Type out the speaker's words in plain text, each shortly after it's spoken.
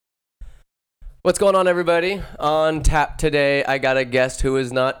What's going on, everybody? On tap today, I got a guest who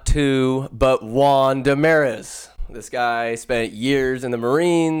is not two, but Juan Damaris. This guy spent years in the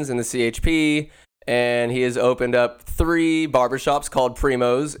Marines, in the CHP, and he has opened up 3 barbershops called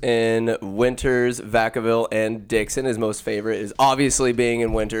Primos in Winters, Vacaville, and Dixon. His most favorite is obviously being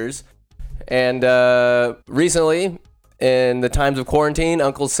in Winters. And recently, in the times of quarantine,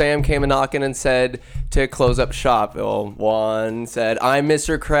 Uncle Sam came a knocking and said to close up shop. Well, Juan said, "I'm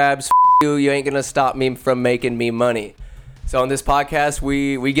Mr. Krabs. You ain't gonna stop me from making me money." So on this podcast,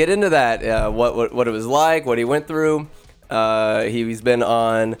 we get into that, what it was like, what he went through. He's been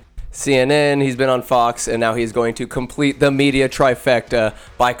on CNN, he's been on Fox, and now he's going to complete the media trifecta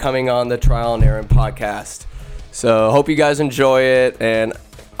by coming on the Trial and Error podcast. So hope you guys enjoy it, and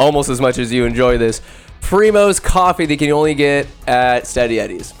almost as much as you enjoy this, Primo's coffee that you can only get at Steady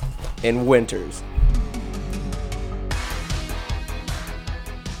Eddie's in Winters.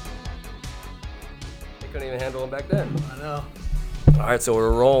 Couldn't even handle him back then. I know. All right, so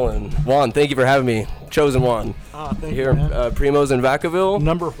we're rolling. Juan, thank you for having me. Chosen Juan. Thank Here, you, man. Primos in Vacaville.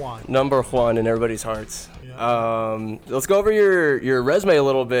 Number one in everybody's hearts. Yeah. Let's go over your resume a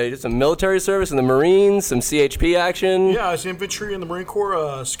little bit. Just some military service in the Marines, some CHP action. Yeah, I was infantry in the Marine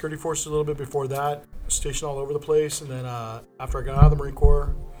Corps, security forces a little bit before that, stationed all over the place. And then after I got out of the Marine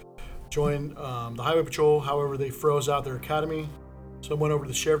Corps, joined the Highway Patrol. However, they froze out their academy. So I went over to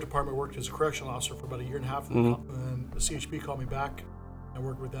the Sheriff Department, worked as a correctional officer for about a year and a half, and then the CHP called me back. I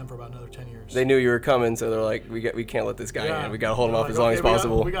worked with them for about another 10 years. They knew you were coming, so they're like, we can't let this guy in. We got to hold him off as long as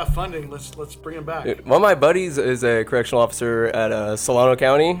possible. We got funding. Let's bring him back. One of my buddies is a correctional officer at Solano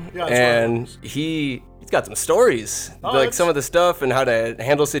County, and right. he's got some stories, like some of the stuff and how to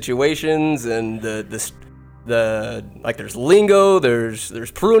handle situations, and the like there's lingo, there's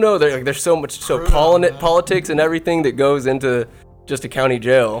Pruno, there's so much politics and everything that goes into just a county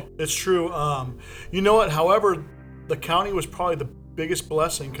jail. It's true. You know what? However, the county was probably the biggest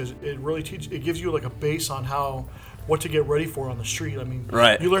blessing because it really it gives you like a base on what to get ready for on the street. I mean,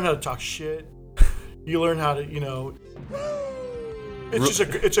 right. You learn how to talk shit. You learn how to,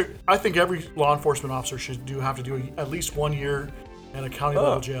 I think every law enforcement officer should have to do at least 1 year in a county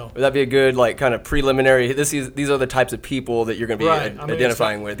level jail. Would that be a good kind of preliminary? These are the types of people that you're going to be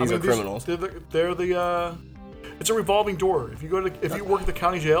identifying with. These are criminals. It's a revolving door. If you work at the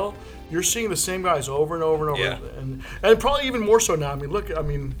county jail, you're seeing the same guys over and over and over, and probably even more so now. I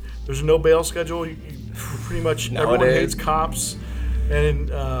mean, there's no bail schedule. You pretty much Nowadays. Everyone hates cops, and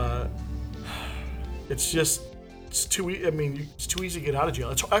it's too easy to get out of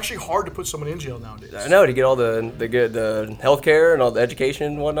jail. It's actually hard to put someone in jail nowadays. I know, to get all the good health care and all the education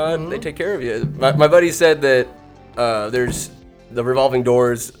and whatnot. They take care of you. My buddy said that there's the revolving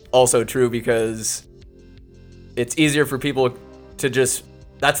door is also true because it's easier for people to just,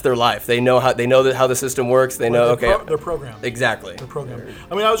 that's their life. They know how the system works. They know, they're programmed. Exactly. They're programmed.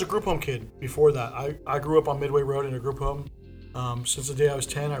 I mean, I was a group home kid before that. I grew up on Midway Road in a group home. Since the day I was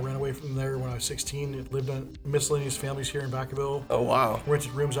 10, I ran away from there when I was 16. Lived in miscellaneous families here in Vacaville. Oh, wow.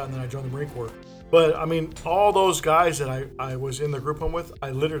 Rented rooms out, and then I joined the Marine Corps. But, I mean, all those guys that I was in the group home with,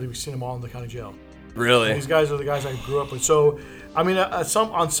 I literally seen them all in the county jail. Really? And these guys are the guys I grew up with. So, I mean,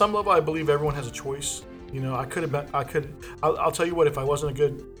 on some level, I believe everyone has a choice. I'll tell you what, if I wasn't a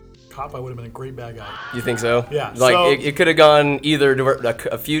good cop, I would have been a great bad guy. You think so? Yeah. It could have gone either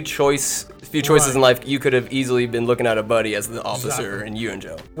a few choices in life. You could have easily been looking at a buddy as the officer and you in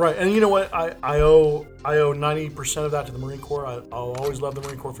jail. Right. And you know what? I owe 90% of that to the Marine Corps. I'll always love the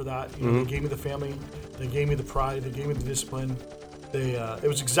Marine Corps for that. They gave me the family. They gave me the pride. They gave me the discipline. It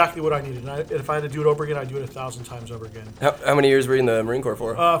was exactly what I needed. And if I had to do it over again, I'd do it 1,000 times over again. How many years were you in the Marine Corps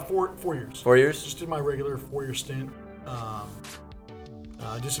for? 4 years. 4 years? Just did my regular 4-year stint.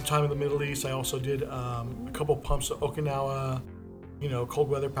 I did some time in the Middle East. I also did a couple pumps to Okinawa, cold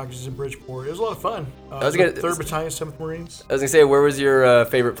weather packages in Bridgeport. It was a lot of fun. 3rd Battalion, 7th Marines. I was going to say, where was your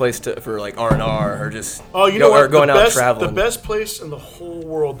favorite place for like R&R or just going out traveling? The best place in the whole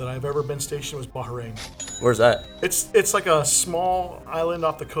world that I've ever been stationed was Bahrain. Where's that? It's like a small island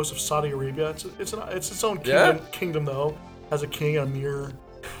off the coast of Saudi Arabia. It's its own kingdom though. Has a king, a emir.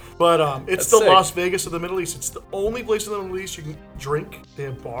 But it's the Las Vegas of the Middle East. It's the only place in the Middle East you can drink. They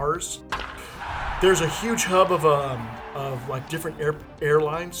have bars. There's a huge hub of like different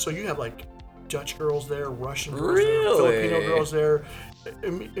airlines. So you have like Dutch girls there, Russian girls there, Filipino girls there,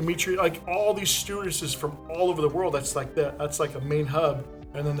 Dimitri, like all these stewardesses from all over the world. That's like a main hub.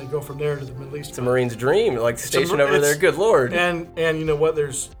 And then they go from there to the Middle East. It's a Marine's dream, like stationed over there. Good Lord. And you know what?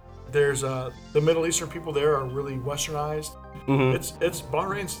 There's There's the Middle Eastern people there are really westernized. It's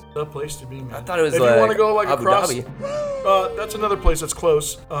Bahrain's the place to be, man. I thought it was if like you want to go like Abu across, Dhabi. that's another place that's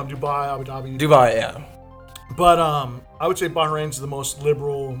close. Dubai, Abu Dhabi. Dubai, yeah. But I would say Bahrain's the most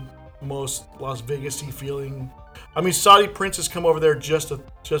liberal, most Las Vegas-y feeling. I mean, Saudi princes come over there just to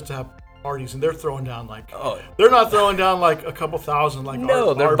have parties, and they're throwing down like they're not throwing down like a couple thousand like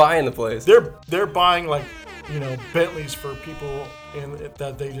they're buying the place. They're buying like Bentleys for people and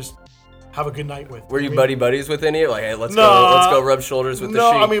that they just have a good night with. Were you buddies with any? Like, hey, let's go rub shoulders with the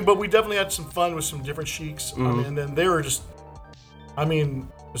sheik. No, I mean, but we definitely had some fun with some different sheiks. And then they were just,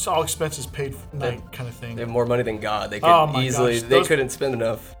 it's all expenses paid for night kind of thing. They have more money than God. They could easily. They couldn't spend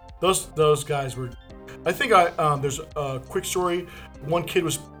enough. Those guys were. I think there's a quick story. One kid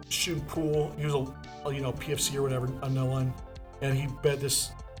was shooting pool. He was a PFC or whatever, unknown, and he bet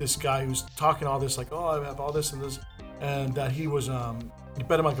this guy who's talking all this like, I have all this and this, and that he was he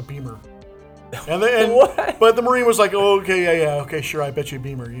bet him like a Beamer. What? But the Marine was like, okay, sure, I bet you a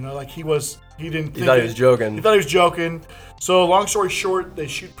Beamer. Like he didn't. He thought he was joking. He thought he was joking. So long story short, they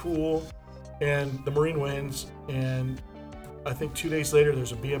shoot pool, and the Marine wins. And I think 2 days later,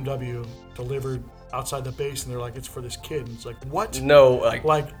 there's a BMW delivered outside the base, and they're like, it's for this kid. And it's like, what? No,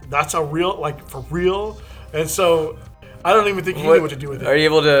 like that's a real, like for real. And so I don't even think he knew what to do with it. Are you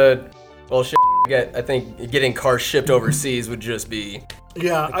able to? Well, I think getting cars shipped overseas would just be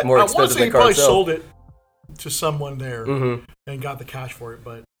more expensive than he car probably itself. sold it to someone there and got the cash for it,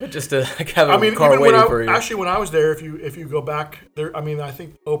 but just to have a car waiting for you. Actually, when I was there, if you go back there, I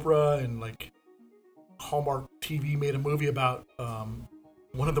think Oprah and like Hallmark TV made a movie about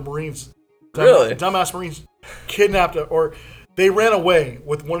one of the Marines, dumbass Marines, kidnapped or they ran away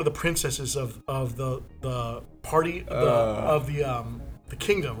with one of the princesses of the party of the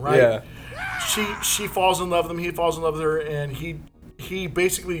kingdom, right? Yeah. She falls in love with him. He falls in love with her, and he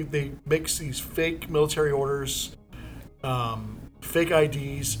basically they makes these fake military orders, fake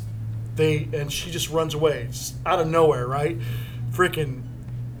IDs. And she just runs away. It's out of nowhere, right? Freaking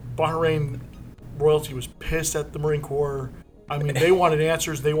Bahrain royalty was pissed at the Marine Corps. I mean, they wanted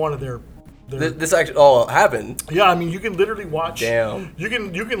answers. They wanted their This actually all happened. Yeah, I mean, you can literally watch. Damn. You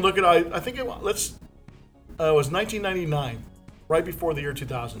can look at. I think it was 1999. Right before the year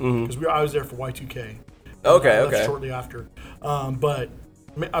 2000, because I was there for Y2K. Okay. Shortly after, but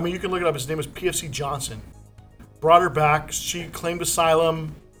I mean, you can look it up. His name was PFC Johnson. Brought her back. She claimed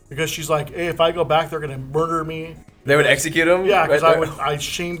asylum because she's like, hey, if I go back, they're gonna murder me. They would execute him. Yeah, because I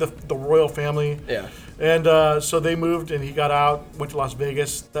shamed the royal family. Yeah. And so they moved, and he got out, went to Las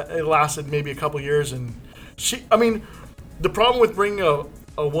Vegas. It lasted maybe a couple years, and the problem with bringing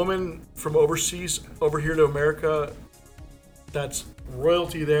a woman from overseas over here to America. That's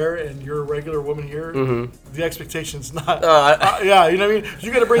royalty there, and you're a regular woman here. The expectation's not. Yeah, you know what I mean.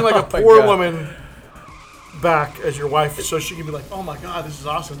 You got to bring like a poor woman back as your wife, so she can be like, "Oh my God, this is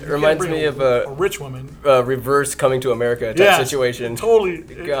awesome." It reminds me of a rich woman, reverse Coming to America type situation. Totally.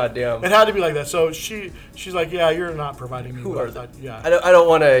 God damn. It had to be like that. So she's like, "Yeah, you're not providing me." Yeah. I don't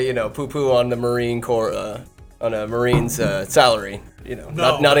want to poo-poo on the Marine Corps on a Marine's salary.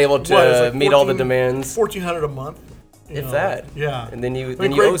 Not able to meet all the demands. $1,400 a month. If that. Yeah. And then you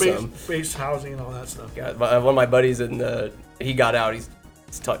owe some. Base housing and all that stuff. God, one of my buddies, he got out. He's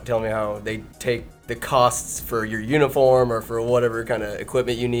telling me how they take the costs for your uniform or for whatever kind of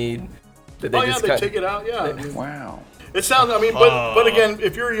equipment you need. They take it out, yeah. Wow. It sounds, but again,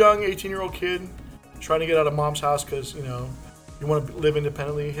 if you're a young 18-year-old kid trying to get out of mom's house because, you want to live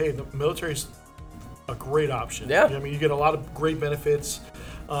independently, hey, the military's a great option. Yeah. You get a lot of great benefits.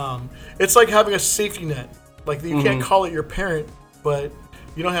 It's like having a safety net. Like, you can't call it your parent, but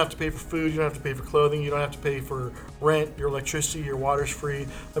you don't have to pay for food, you don't have to pay for clothing, you don't have to pay for rent, your electricity, your water's free.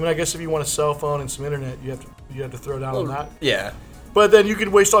 I guess if you want a cell phone and some internet, you have to throw down on that. Yeah. But then you could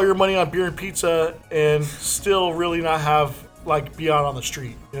waste all your money on beer and pizza and still really not have, be out on the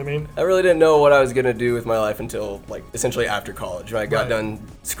street. You know what I mean? I really didn't know what I was going to do with my life until, essentially after college. I got done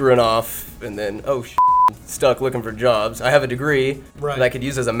screwing off, and then, stuck looking for jobs. I have a degree that I could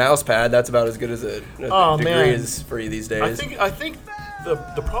use as a mouse pad. That's about as good as a degree is for you these days. I think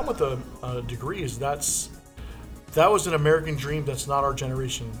the problem with the degree is that was an American dream that's not our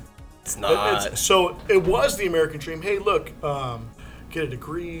generation. It's not. So it was the American dream. Hey, look, get a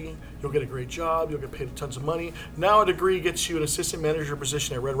degree, you'll get a great job, you'll get paid tons of money. Now a degree gets you an assistant manager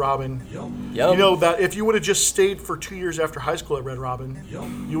position at Red Robin. Yum. That if you would have just stayed for 2 years after high school at Red Robin,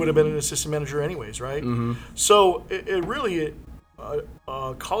 you would have been an assistant manager anyways, right? So it really,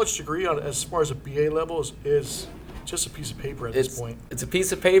 a college degree as far as a BA level is just a piece of paper at this point. It's a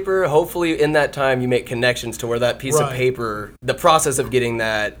piece of paper. Hopefully, in that time, you make connections to where that piece of paper, the process of getting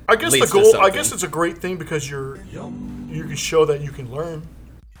that. I guess the goal. I guess it's a great thing because you can show that you can learn.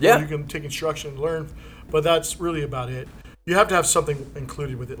 Yeah. You can take instruction and learn, but that's really about it. You have to have something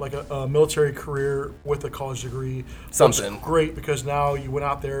included with it, like a military career with a college degree. Something. That's great because now you went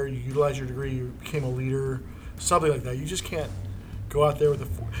out there, you utilized your degree, you became a leader, something like that. You just can't go out there with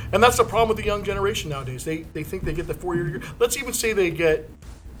and that's the problem with the young generation nowadays. They think they get the 4-year degree. Let's even say they get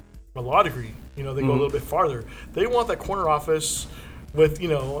a law degree. They go a little bit farther. They want that corner office with,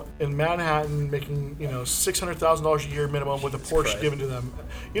 in Manhattan making, $600,000 a year minimum with a Porsche given to them.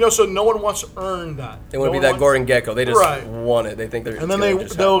 So no one wants to earn that. They want to be that Gordon Gekko. They just want it. They think they're. And then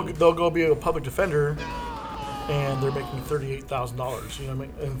they'll go be a public defender, and they're making $38,000. You know what I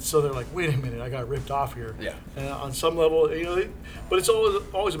mean? And so they're like, wait a minute, I got ripped off here. Yeah. And on some level, but it's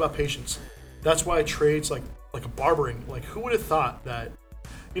always about patience. That's why trades like a barbering. Like, who would have thought that?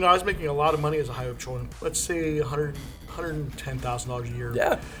 I was making a lot of money as a highway patrolman. Let's say $110,000 a year.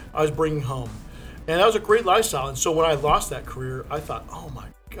 Yeah. I was bringing home, and that was a great lifestyle. And so when I lost that career, I thought, oh my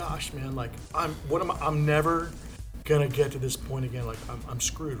gosh, man, like I'm never gonna get to this point again. Like I'm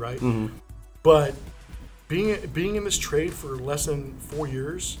screwed, right? Mm-hmm. But being in this trade for less than 4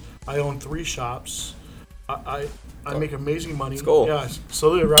 years, I own 3 shops. I make amazing money. It's cool. Yeah,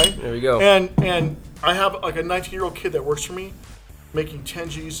 salute, right? There we go. And I have like a 19-year-old kid that works for me, making 10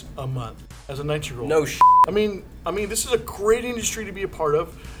 G's a month as a 19-year-old. No I mean, this is a great industry to be a part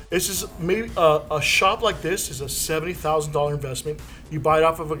of. This is maybe a shop like this is a $70,000 investment. You buy it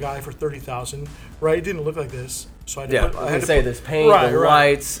off of a guy for $30,000, right? It didn't look like this, so I had to put this paint, the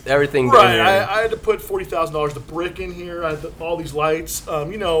lights, everything. Right, I had to put $40,000 the brick in here. I had all these lights.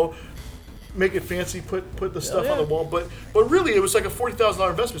 Make it fancy. Put the stuff on the wall, but really it was like a $40,000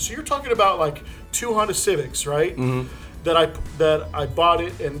 investment. So you're talking about like 2 Honda Civics, right? Mm-hmm. That I bought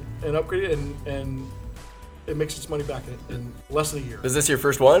it and upgraded and it makes its money back in less than a year. Is this your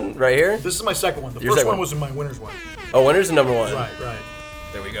first one right here? This is my second one. The first one was in my winner's one. Oh, winner's the number one. Right.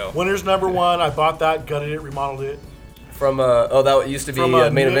 There we go. Winner's number one. I bought that, gutted it, remodeled it. From that used to be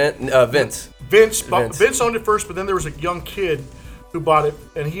Main Event. Vince. Vince owned it first, but then there was a young kid who bought it,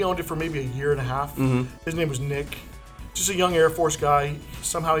 and he owned it for maybe a year and a half. Mm-hmm. His name was Nick, just a young Air Force guy.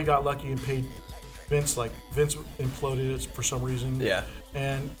 Somehow he got lucky and paid Vince. Like Vince imploded it for some reason. Yeah.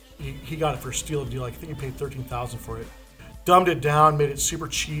 And he got it for a steal of deal. I think he paid $13,000 for it. Dumbed it down, made it super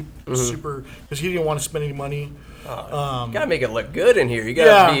cheap, super because he didn't want to spend any money. You gotta make it look good in here. You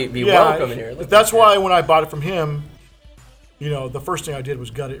gotta be welcome in here. That's why when I bought it from him, the first thing I did was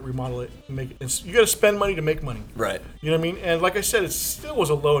gut it, remodel it, and make it. You got to spend money to make money. Right. You know what I mean? And like I said, it still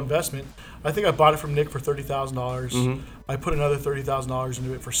was a low investment. I think I bought it from Nick for $30,000. Mm-hmm. I put another $30,000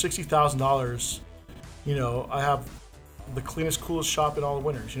 into it for $60,000. I have the cleanest, coolest shop in all the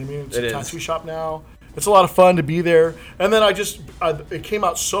Winners. You know what I mean? It's a tattoo shop now. It's a lot of fun to be there. And then it came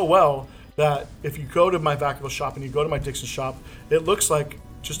out so well that if you go to my Vacaville shop and you go to my Dixon shop, it looks like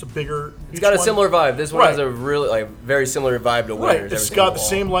just a bigger. It's got a similar vibe. This one has a really very similar vibe to Winners. Right. It's got the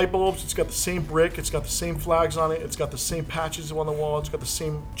same light bulbs. It's got the same brick. It's got the same flags on it. It's got the same patches on the wall. It's got the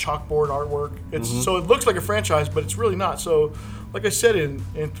same chalkboard artwork. So it looks like a franchise, but it's really not. So, like I said,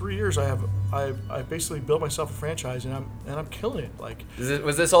 in 3 years, I basically built myself a franchise, and I'm killing it. Like,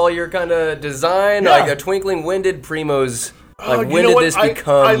 was this all your kind of design? Yeah. Like a twinkling? When did Primos? Like when did this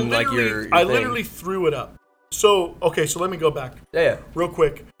become like your I thing? literally threw it up. So let me go back. Yeah. Real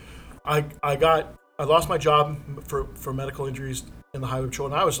quick. I lost my job for medical injuries in the highway patrol,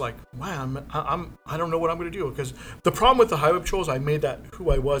 and I was like, wow, I don't know what I'm going to do, because the problem with the highway patrol is I made that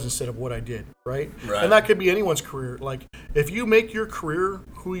who I was instead of what I did, right? And that could be anyone's career. Like, if you make your career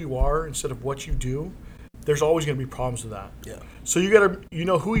who you are instead of what you do, there's always going to be problems with that. Yeah. So you got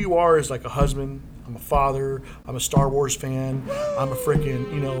to, who you are is like a husband. I'm a father. I'm a Star Wars fan. I'm a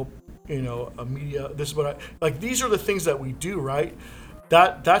freaking, a media. This is what I like. These are the things that we do, right?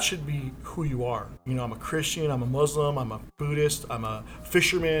 That should be who you are. I'm a Christian. I'm a Muslim. I'm a Buddhist. I'm a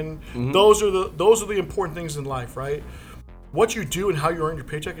fisherman. Mm-hmm. Those are the important things in life, right? What you do and how you earn your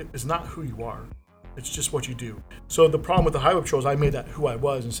paycheck is not who you are. It's just what you do. So the problem with the highway patrol is I made that who I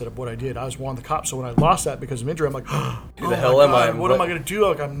was instead of what I did. I was one of the cops. So when I lost that because of injury, I'm like, who the hell am I? What am I going to do?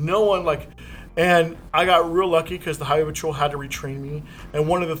 Like, I'm no one. Like, and I got real lucky because the highway patrol had to retrain me. And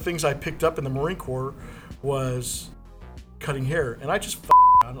one of the things I picked up in the Marine Corps was cutting hair, and I just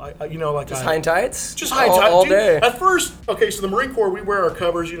just high tights, just high tights all day. At first, so the Marine Corps, we wear our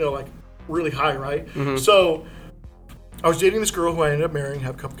covers, like really high, right? Mm-hmm. So I was dating this girl who I ended up marrying,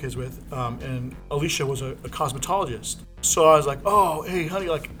 have a couple kids with, and Alicia was a cosmetologist. So I was like, oh, hey, honey,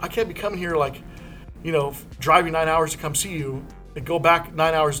 like I can't be coming here like driving 9 hours to come see you and go back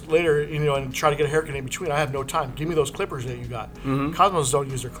 9 hours later, and try to get a haircut in between. I have no time. Give me those clippers that you got. Mm-hmm. Cosmos don't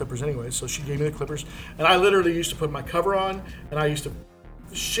use their clippers anyway, so she gave me the clippers. And I literally used to put my cover on, and I used to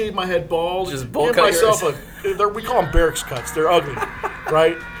shave my head bald. Just bowl cut myself we call them barracks cuts. They're ugly,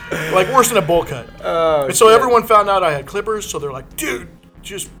 right? Like worse than a bowl cut. And so everyone found out I had clippers, so they're like, dude,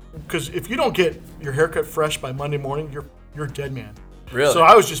 just because if you don't get your haircut fresh by Monday morning, you're a dead man. Really? So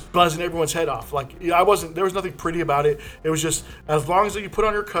I was just buzzing everyone's head off. Like there was nothing pretty about it. It was just as long as you put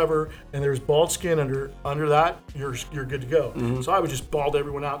on your cover and there's bald skin under that, you're good to go. Mm-hmm. So I would just bald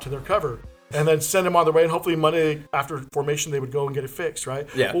everyone out to their cover and then send them on their way. And hopefully Monday after formation they would go and get it fixed, right?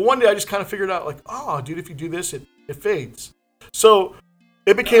 Yeah. Well, one day I just kind of figured out like, oh, dude, if you do this, it fades. So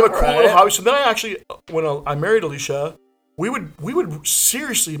it became a cool little hobby. So then when I married Alicia, we would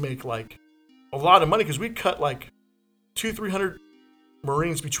seriously make like a lot of money because we'd cut like 200-300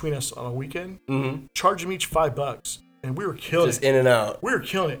 Marines between us on a weekend, charge them each $5, and we were killing it. Just in and out. We were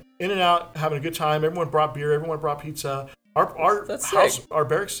killing it, in and out, having a good time. Everyone brought beer, everyone brought pizza. Our house, our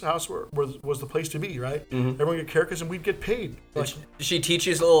barracks house, was the place to be, right? Mm-hmm. Everyone get haircuts, and we'd get paid. Did she teach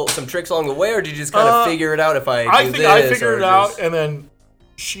you some tricks along the way, or did you just kind of figure it out? I think I figured it out, and then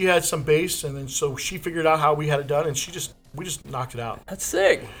she had some base, and then so she figured out how we had it done, and we just knocked it out. That's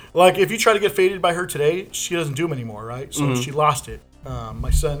sick. Like if you try to get faded by her today, she doesn't do them anymore, right? So she lost it. My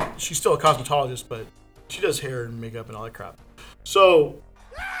son, she's still a cosmetologist, but she does hair and makeup and all that crap. So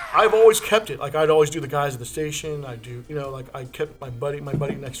I've always kept it. Like I'd always do the guys at the station. I do, like I kept my buddy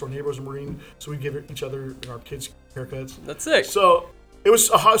next door neighbor was a Marine, so we give each other and our kids haircuts. That's sick. So it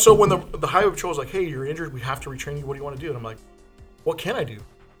was so when the highway patrol was like, "Hey, you're injured. We have to retrain you. What do you want to do?" And I'm like, "What can I do?"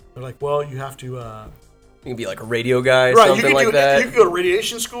 They're like, "Well, you have to." You can be like a radio guy, right? Something like that. You can go to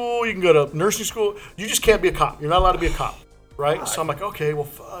radiation school. You can go to nursing school. You just can't be a cop. You're not allowed to be a cop. Right? So I'm like, okay, well,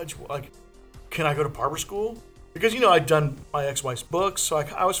 fudge. Like, can I go to barber school? Because, I'd done my ex-wife's books, so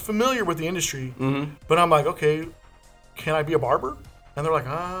I was familiar with the industry. Mm-hmm. But I'm like, okay, can I be a barber? And they're like,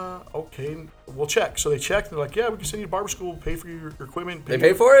 okay, we'll check. So they checked. And they're like, yeah, we can send you to barber school, pay for your equipment. They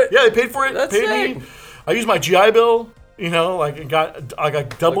pay for it? Yeah, they paid for it. That's paid sick. me. I used my GI Bill, I got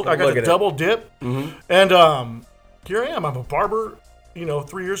the double dip. Mm-hmm. And here I am. I'm a barber.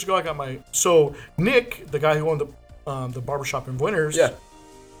 3 years ago, I got so Nick, the guy who owned the barbershop in Winters. Yeah.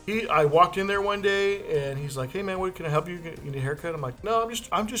 I walked in there one day and he's like, "Hey man, what can I help you? You need a haircut?" I'm like, "No,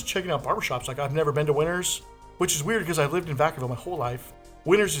 I'm just checking out barbershops. Like I've never been to Winters," which is weird because I've lived in Vacaville my whole life.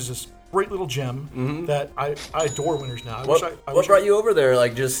 Winters is this great little gem that I adore Winters now. What brought you over there?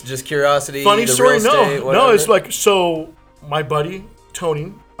 Like just curiosity? Funny story. No, it's like so. My buddy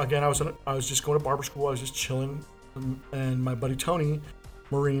Tony. Again, I was just going to barber school. I was just chilling, and my buddy Tony,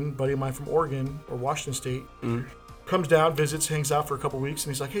 Marine buddy of mine from Oregon or Washington State. Comes down, visits, hangs out for a couple weeks,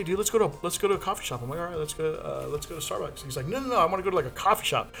 and he's like, "Hey, dude, let's go to a coffee shop." I'm like, "All right, let's go to Starbucks." He's like, "No, I want to go to like a coffee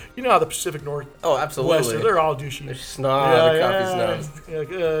shop. You know how the Pacific North, absolutely, they're all douchey. They're coffee snobs.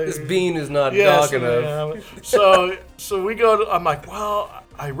 This bean is not dark enough." So we go. I'm like, well,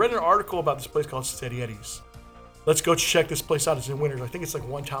 I read an article about this place called Steady Eddie's. Let's go check this place out. It's in Winters. I think it's like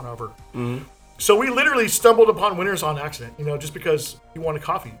one town over. Mm-hmm. So we literally stumbled upon Winters on accident, just because he wanted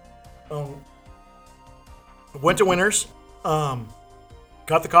coffee. Went to Winters, got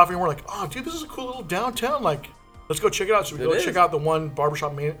the coffee, and we're like, "Oh, dude, this is a cool little downtown. Like, let's go check it out." So we go check out the one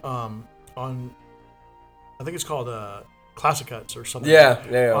barbershop on, I think it's called Classic Cuts or something.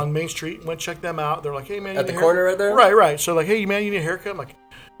 Yeah. On Main Street. Went check them out. They're like, "Hey man, at the corner right there." Right. So like, "Hey man, you need a haircut?" I'm like,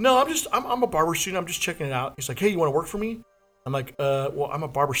 "No, I'm a barber student. I'm just checking it out." He's like, "Hey, you want to work for me?" I'm like, well, I'm a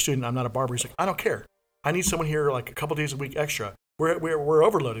barber student. I'm not a barber." He's like, "I don't care. I need someone here like a couple days a week extra. We're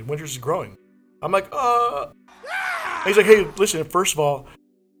overloaded. Winters is growing." I'm like, He's like, "Hey, listen, first of all,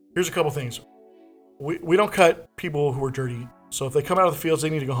 here's a couple things. We don't cut people who are dirty. So if they come out of the fields, they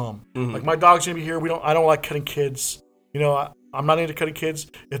need to go home. Mm-hmm. Like my dog's gonna be here. I don't like cutting kids. I'm not into cutting kids.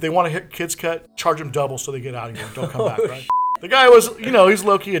 If they want to hit kids cut, charge them double so they get out of here. Don't come back, right?" The guy was, he's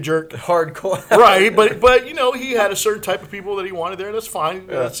low-key a jerk. Hardcore. Right, but he had a certain type of people that he wanted there. That's fine.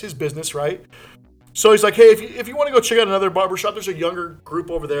 Yeah. That's his business, right? So he's like, "Hey, if you want to go check out another barbershop, there's a younger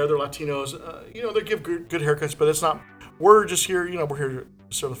group over there. They're Latinos. They give good haircuts, but it's not. We're just here. We're here to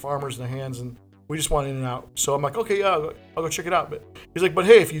serve the farmers in their hands, and we just want in and out." So I'm like, "Okay, yeah, I'll go check it out." But he's like, "But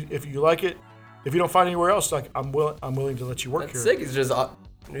hey, if you like it, if you don't find anywhere else, like I'm willing to let you work That's here." Sick. It's just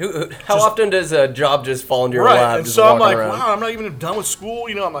how often does a job just fall into your lap? And so I'm like, wow, I'm not even done with school.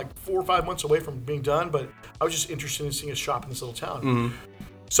 I'm like 4 or 5 months away from being done, but I was just interested in seeing a shop in this little town. Mm-hmm.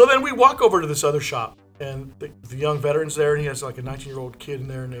 So then we walk over to this other shop, and the young veteran's there, and he has like a 19-year-old kid in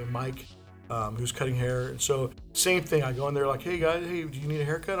there named Mike. who's cutting hair. And so same thing. I go in there like, hey guys, hey, do you need a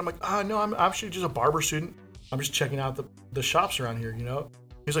haircut? I'm like, no, I'm actually just a barber student. I'm just checking out the shops around here, you know?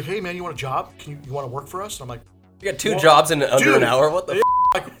 He's like, hey man, you want a job? You want to work for us? And I'm like, you got two jobs in under an hour? What the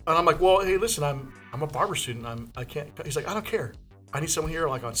and I'm like, well, hey, listen, I'm a barber student. I can't. He's like, I don't care. I need someone here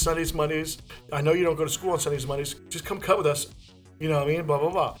like on Sundays, Mondays. I know you don't go to school on Sundays, Mondays. Just come cut with us. You know what I mean? Blah, blah,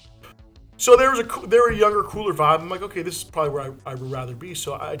 blah. So there were a younger, cooler vibe. I'm like, okay, this is probably where I would rather be.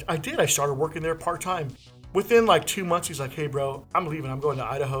 So I did. I started working there part-time. Within like 2 months, he's like, hey, bro, I'm leaving. I'm going to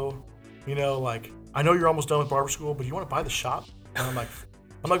Idaho. You know, like, I know you're almost done with barber school, but you want to buy the shop? And I'm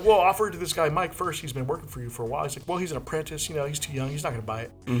like, well, offer it to this guy, Mike, first. He's been working for you for a while. He's like, well, he's an apprentice. You know, he's too young. He's not going to buy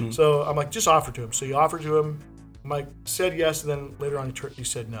it. Mm-hmm. So I'm like, just offer to him. So he offered to him. Mike said yes, and then later on he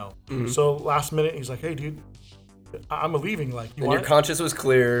said no. Mm-hmm. So last minute, he's like, hey, dude, I'm leaving. Like, and your conscience was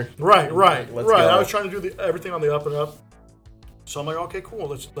clear. Right. Let's go. I was trying to do everything on the up and up. So I'm like, okay, cool.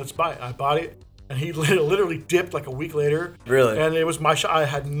 Let's buy it. I bought it, and he literally dipped like a week later. Really? And it was my shop.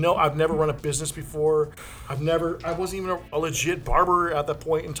 I've never run a business before. I wasn't even a legit barber at that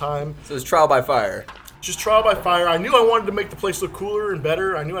point in time. So it was trial by fire. Just trial by fire. I knew I wanted to make the place look cooler and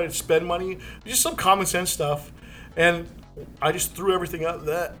better. I knew I had to spend money. Just some common sense stuff. And I just threw everything out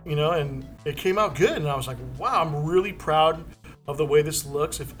that, you know, and it came out good. And I was like, wow, I'm really proud of the way this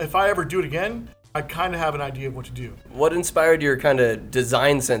looks. If I ever do it again, I kind of have an idea of what to do. What inspired your kind of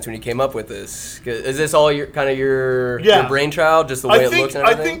design sense when you came up with this? Is this all your brainchild, just the way it looks and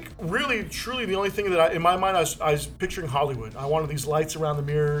everything? I think really, truly, the only thing that in my mind, I was picturing Hollywood. I wanted these lights around the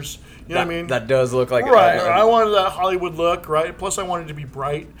mirrors. You know what I mean? That does look like right. I wanted that Hollywood look, right? Plus, I wanted it to be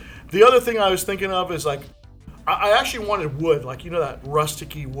bright. The other thing I was thinking of is like, I actually wanted wood, like, you know, that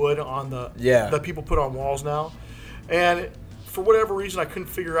rusticy wood on that people put on walls now. And for whatever reason, I couldn't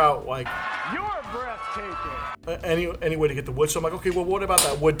figure out, like, you're breathtaking. Any way to get the wood. So I'm like, okay, well, what about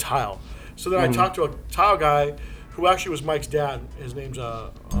that wood tile? So then I talked to a tile guy who actually was Mike's dad. His name's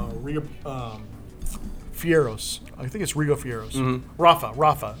Rigo Fierros. I think it's Rigo Fierros. Mm-hmm. Rafa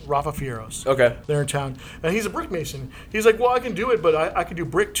Fierros. Okay. They're in town. And he's a brick mason. He's like, well, I can do it, but I can do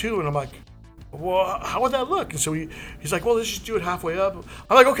brick too. And I'm like, well, how would that look? And so he's like, well, let's just do it halfway up.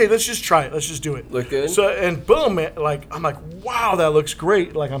 I'm like, okay, let's just try it. Let's just do it. Look good? So, and boom, man, like, I'm like, wow, that looks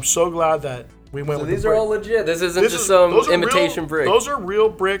great. Like, I'm so glad that we went with these the are brick. all legit. This isn't just some imitation brick. Those are real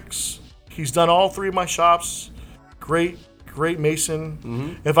bricks. He's done all three of my shops. Great mason.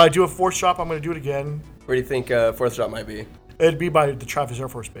 Mm-hmm. If I do a fourth shop, I'm going to do it again. Where do you think fourth shop might be? It'd be by the Travis Air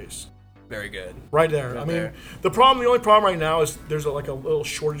Force Base. Very good. Right there. I mean, the only problem right now is there's a little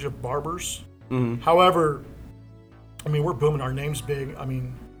shortage of barbers. Mm-hmm. However, I mean, we're booming. Our name's big. I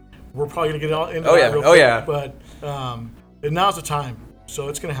mean, we're probably going to get into that real quick. But now's the time. So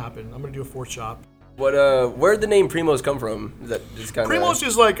it's going to happen. I'm going to do a fourth shop. Where'd the name Primos come from? Is that just kind of... Primos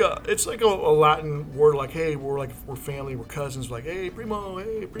is like it's like a Latin word, like, hey, we're family, we're cousins, like, hey, primo,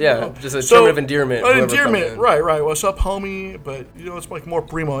 hey, primo. Yeah, just a term of endearment. Right. What's up, homie? But, you know, it's like more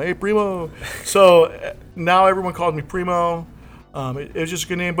primo. Hey, primo. So now everyone calls me Primo. It was just a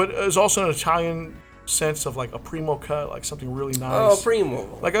good name, but it's also an Italian sense of like a primo cut, like something really nice. Oh,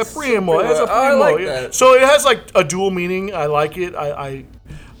 primo. Like a primo. It has a primo. I like that. So it has like a dual meaning. I like it.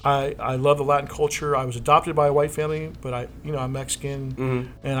 I love the Latin culture. I was adopted by a white family, but I'm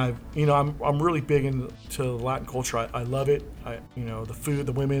Mexican, and I'm really big into Latin culture. I love it. The food,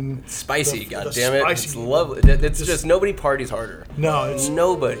 the women. It's spicy, goddammit. It's lovely. It's just nobody parties harder. No, it's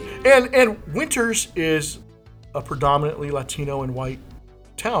nobody. And Winters is a predominantly Latino and white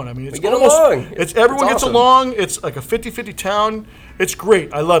town. I mean, it's get along. Everyone gets along. It's like a 50-50 town. It's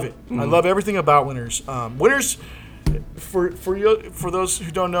great. I love it. I love everything about Winters. Winters, for those who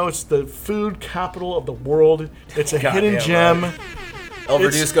don't know, it's the food capital of the world. It's a hidden gem. Right. El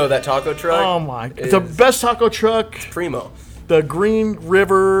Verduzco, that taco truck. Oh my! The best taco truck. It's primo. The Green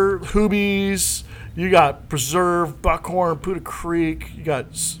River, Hoobies. You got Preserve, Buckhorn, Puda Creek. You got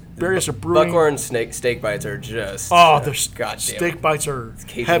various brewing. Buckhorn steak bites are just steak bites are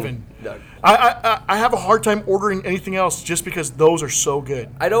heaven. I have a hard time ordering anything else just because those are so good.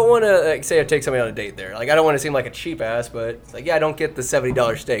 I don't want to say I take somebody on a date there. Like, I don't want to seem like a cheap ass, but it's like, I don't get the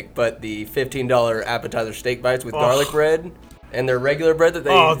 $70 steak, but the $15 appetizer steak bites with garlic bread and their regular bread that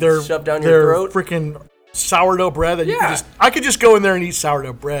they shove down your throat. Freaking sourdough bread that you can I could just go in there and eat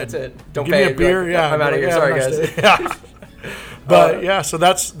sourdough bread. That's it. Don't give me a beer. I'm out of here. Sorry, guys. But so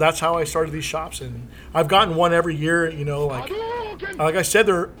that's how I started these shops, and I've gotten one every year. Like I said,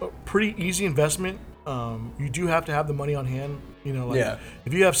 they're a pretty easy investment. You do have to have the money on hand.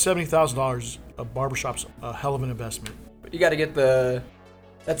 If you have $70,000, a barbershop's a hell of an investment. But you got to get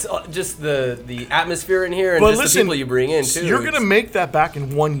that's just the atmosphere in here, and the people you bring in too. You're gonna make that back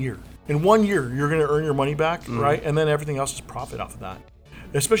in 1 year. in 1 year, you're going to earn your money back, right? And then everything else is profit off of that.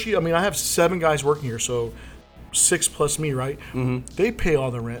 Especially, I mean, I have 7 guys working here, so 6 plus me, right? They pay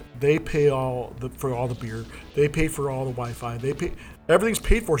all the rent. They pay for all the beer. They pay for all the Wi-Fi. They pay, everything's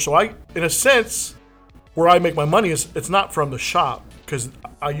paid for. So I, in a sense, where I make my money is it's not from the shop because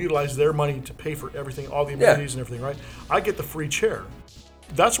I utilize their money to pay for everything, all the amenities and everything, right? I get the free chair.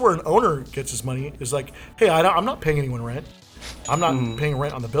 That's where an owner gets his money. Is like, hey, I'm not paying anyone rent. I'm not paying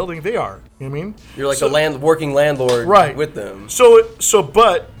rent on the building. They are. You know what I mean? You're like a working landlord, with them.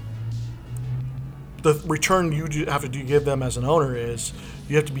 But the return you have to give them as an owner is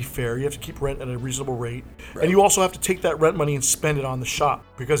you have to be fair. You have to keep rent at a reasonable rate, and you also have to take that rent money and spend it on the shop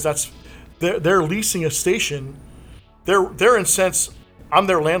because they're leasing a station. They're in sense, I'm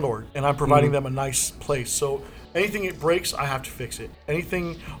their landlord and I'm providing them a nice place. So anything it breaks, I have to fix it.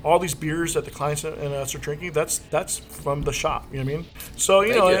 Anything, all these beers that the clients and us are drinking, that's from the shop. You know what I mean? So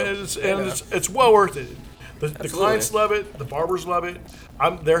it's well worth it. The clients love it. The barbers love it.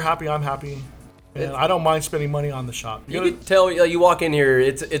 They're happy. I'm happy. And I don't mind spending money on the shop. You can tell, you walk in here,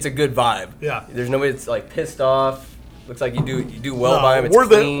 it's a good vibe. Yeah. There's nobody that's like pissed off. Looks like you do well by them. It's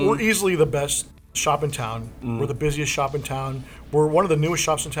clean. We're easily the best shop in town. We're the busiest shop in town. We're one of the newest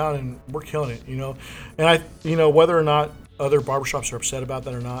shops in town, and we're killing it. And whether or not other barbershops are upset about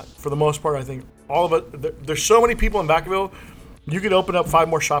that or not, for the most part, I think all of it. There's so many people in Vacaville. You could open up 5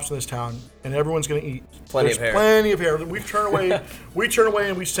 more shops in this town, and everyone's going to eat. Plenty of hair. Plenty of hair. We turn away.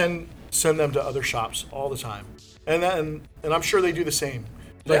 And we send them to other shops all the time, and I'm sure they do the same.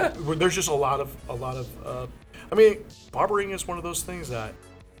 There's just a lot of. I mean, barbering is one of those things that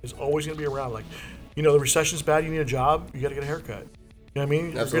is always going to be around. Like, the recession's bad. You need a job. You got to get a haircut. You know what I mean?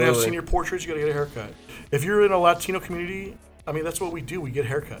 Absolutely. You're going to have senior portraits. You got to get a haircut. If you're in a Latino community, I mean, that's what we do. We get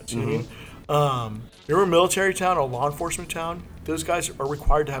haircuts. You know what I mean? You're a military town, a law enforcement town. Those guys are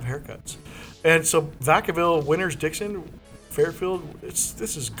required to have haircuts. And so Vacaville, Winters, Dixon, Fairfield, this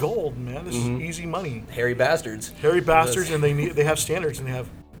is gold, man. This is easy money. Hairy bastards. And they have standards and they have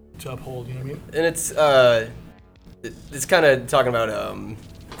to uphold. You know what I mean? And it's kind of talking about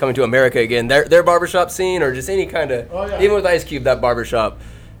coming to America again. Their barbershop scene, or just any kind of even with Ice Cube, that barbershop.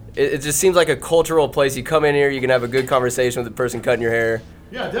 It just seems like a cultural place. You come in here, you can have a good conversation with the person cutting your hair.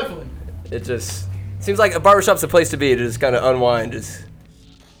 Yeah, definitely. It just seems like a barbershop's a place to be to just kind of unwind,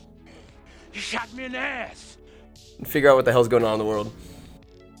 You shot me in the ass. Figure out what the hell's going on in the world.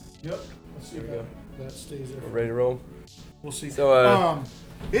 Yep. Let's see if that stays there. We're ready to roll? We'll see. So,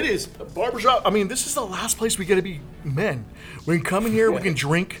 it is a barbershop. I mean, this is the last place we got to be men. We can come in here, we can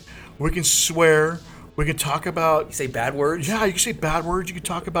drink, we can swear, we can talk about... You say bad words? Yeah, you can say bad words. You can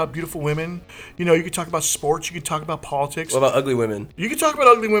talk about beautiful women. You can talk about sports. You can talk about politics. What about ugly women? You can talk about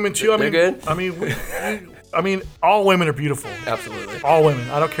ugly women, too. They're good? I mean, all women are beautiful. Absolutely. All women.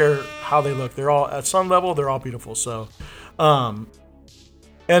 I don't care how they look. They're all, at some level, they're all beautiful. So,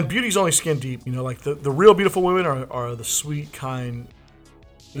 and beauty's only skin deep. Like the real beautiful women are the sweet, kind...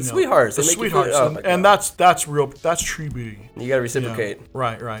 sweethearts. The sweethearts. And that's real. That's true beauty. You got to reciprocate.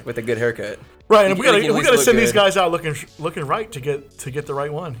 Right. With a good haircut. Right, and we got to send these guys out looking right to get the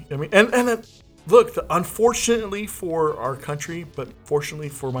right one. I mean, and then, look, unfortunately for our country, but fortunately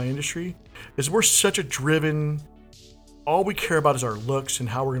for my industry, is we're such a driven. All we care about is our looks and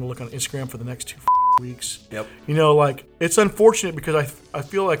how we're going to look on Instagram for the next 2 weeks. Yep. It's unfortunate because I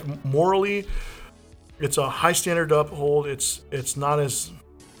feel like morally, it's a high standard to uphold. It's not as,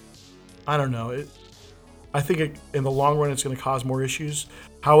 I don't know. I think in the long run, it's going to cause more issues.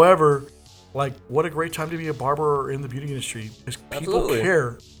 However, what a great time to be a barber or in the beauty industry. Because people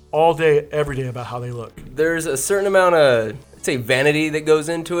care all day, every day about how they look. There's a certain amount of, I'd say, vanity that goes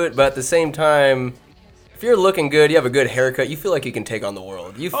into it, but at the same time, if you're looking good, you have a good haircut, you feel like you can take on the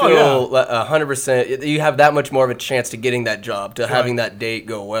world. You feel 100%, you have that much more of a chance to getting that job, to having that date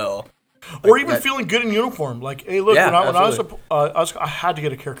go well. Or even feeling good in uniform. Like, hey, look, when I had to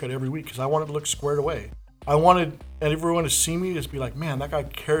get a haircut every week because I wanted to look squared away. I wanted everyone to see me, just be like, man, that guy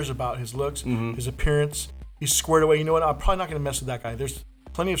cares about his looks, his appearance. He's squared away. You know what? I'm probably not going to mess with that guy. There's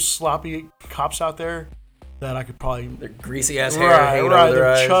plenty of sloppy cops out there that I could probably... Their greasy ass hair hanging over their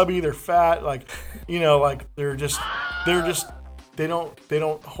eyes. They're chubby. They're fat. They're just... They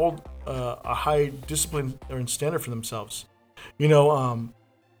don't hold a high discipline or standard for themselves.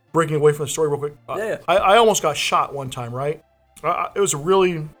 Breaking away from the story real quick. I almost got shot one time, right? It was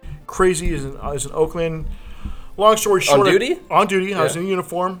really crazy. I was in Oakland. Long story short. On duty? On duty. Yeah. I was in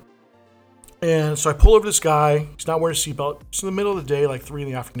uniform. And so I pull over this guy. He's not wearing a seatbelt. It's in the middle of the day, like 3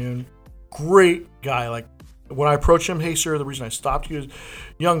 p.m. Great guy. Like, when I approached him, hey, sir, the reason I stopped you is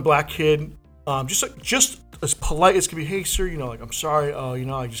young black kid. Just as polite as can be. Hey, sir, I'm sorry.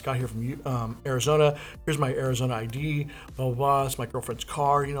 I just got here from Arizona. Here's my Arizona ID. Blah blah blah. It's my girlfriend's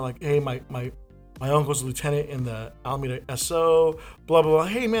car. Hey, my uncle's a lieutenant in the Alameda SO. Blah blah blah.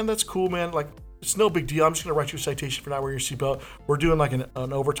 Hey, man, that's cool, man. Like, it's no big deal. I'm just gonna write you a citation for not wearing your seatbelt. We're doing like an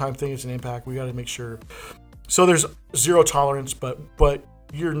overtime thing. It's an impact. We got to make sure. So there's zero tolerance, but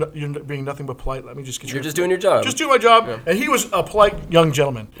you're being nothing but polite. Let me just get You're just doing your job. Just doing my job. Yeah. And he was a polite young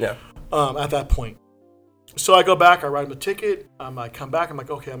gentleman. Yeah. At that point. So I go back, I write him a ticket. I come back, I'm like,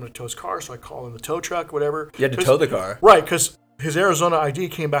 okay, I'm going to tow his car. So I call in the tow truck, whatever. You had to tow the car. Right, because his Arizona ID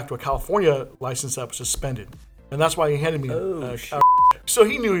came back to a California license that was suspended. And that's why he handed me so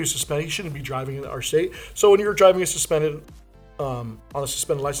he knew he was suspended. He shouldn't be driving in our state. So when you're driving a suspended on a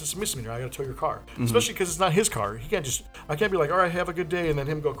suspended license, misdemeanor, I got to tow your car. Mm-hmm. Especially because it's not his car. I can't be like, all right, have a good day, and then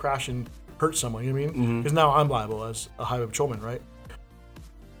him go crash and hurt someone. You know what I mean? Because now I'm liable as a highway patrolman, right?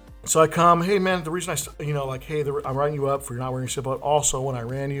 So I come, hey man, the reason I'm writing you up for not wearing your seatbelt. Also, when I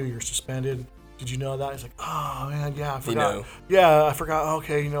ran you, you're suspended. Did you know that? He's like, oh man, yeah, I forgot. Yeah, I forgot.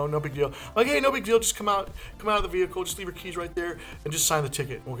 Okay, no big deal. I'm like, hey, no big deal. Just come out of the vehicle. Just leave your keys right there and just sign the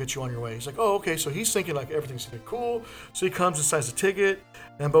ticket. We'll get you on your way. He's like, oh, okay. So he's thinking like everything's gonna be cool. So he comes and signs the ticket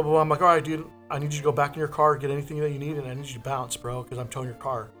and blah blah blah. I'm like, all right, dude, I need you to go back in your car, get anything that you need, and I need you to bounce, bro, because I'm towing your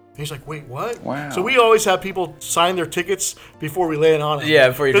car. He's like, wait, what? Wow. So we always have people sign their tickets before we lay it on them. Yeah,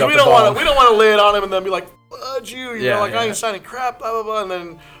 before you drop the ball. We don't want to lay it on them and then be like, fudge you. I ain't signing crap, blah, blah, blah. And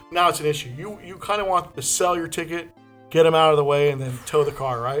then now it's an issue. You kind of want to sell your ticket, get him out of the way, and then tow the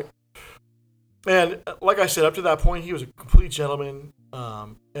car, right? And like I said, up to that point, he was a complete gentleman.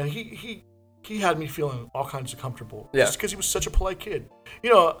 And he had me feeling all kinds of comfortable. Yeah. Just because he was such a polite kid.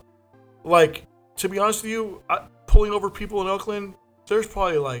 Like, to be honest with you, pulling over people in Oakland, there's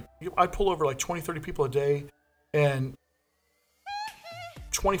probably I pull over 20, 30 people a day, and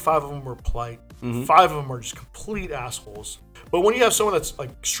 25 of them were polite. Mm-hmm. 5 of them are just complete assholes. But when you have someone that's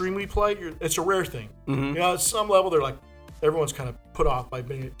extremely polite, it's a rare thing. Mm-hmm. At some level, they're everyone's kind of put off by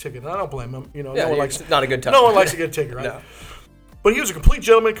getting a ticket, and I don't blame them. No one likes it's not a good time. No one likes to get a ticket, right? No. But he was a complete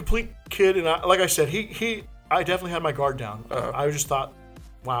gentleman, complete kid, and like I said, I definitely had my guard down. Uh-huh. I just thought,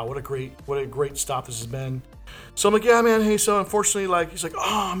 wow, what a great stop this has been. So I'm like, yeah, man, hey, so unfortunately, he's like,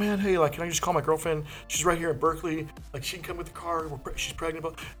 oh, man, hey, can I just call my girlfriend? She's right here in Berkeley. She can come with the car. She's pregnant.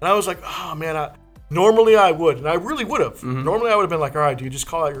 And I was like, oh, man, normally I would, and I really would have. Mm-hmm. Normally I would have been like, all right, dude, just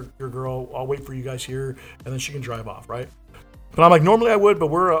call out your girl. I'll wait for you guys here, and then she can drive off, right? But I'm like, normally I would, but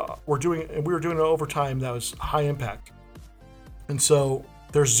we were doing an overtime that was high impact. And so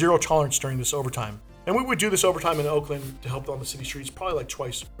there's zero tolerance during this overtime. And we would do this overtime in Oakland to help on the city streets probably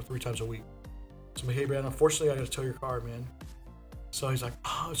twice or 3 times a week. So I'm like, hey, man, unfortunately, I got to tow your car, man. So he's like,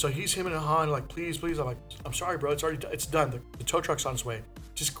 oh. So he's him and Han, please. I'm like, I'm sorry, bro. It's done. The tow truck's on its way.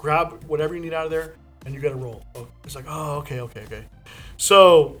 Just grab whatever you need out of there, and you got to roll. He's like, oh, okay.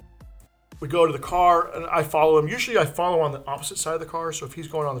 So we go to the car, and I follow him. Usually I follow on the opposite side of the car. So if he's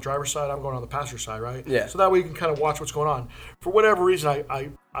going on the driver's side, I'm going on the passenger side, right? Yeah. So that way you can kind of watch what's going on. For whatever reason,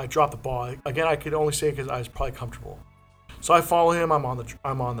 I dropped the ball. Again, I could only say because I was probably comfortable. So I follow him. I'm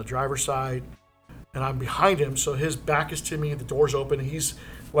on the driver's side. And I'm behind him, so his back is to me, the door's open, and he's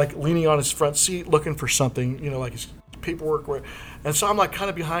leaning on his front seat looking for something, his paperwork. And so I'm kind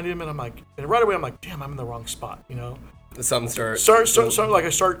of behind him, and and right away I'm like, damn, I'm in the wrong spot, Something I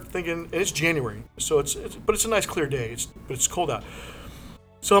start thinking, and it's January, so but it's a nice clear day, but it's cold out.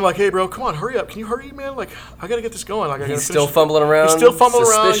 So I'm like, hey bro, come on, hurry up. Can you hurry, man? I gotta get this going. He's still fumbling around.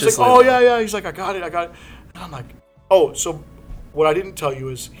 He's like, oh yeah. He's like, I got it. And I'm like, oh, so what I didn't tell you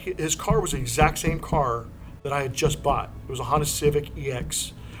is his car was the exact same car that I had just bought. It was a Honda Civic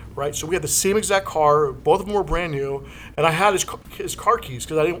EX, right? So we had the same exact car. Both of them were brand new, and I had his car keys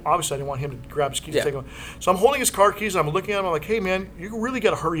because I didn't want him to grab his keys and take them. So I'm holding his car keys. And I'm looking at him. I'm like, hey man, you really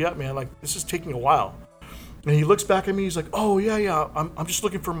got to hurry up, man. This is taking a while. And he looks back at me. He's like, oh yeah. I'm just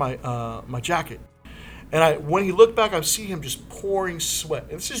looking for my jacket. And when he looked back, I see him just pouring sweat.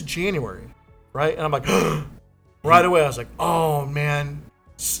 And this is January, right? And I'm like. Right away, I was like, oh, man,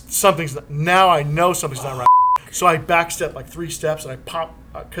 now I know something's not right. So I backstepped 3 steps, and I popped,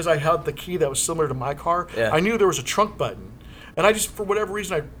 because I had the key that was similar to my car. Yeah. I knew there was a trunk button. And I just, for whatever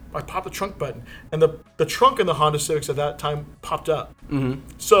reason, I popped the trunk button. And the trunk in the Honda Civics at that time popped up. Mm-hmm.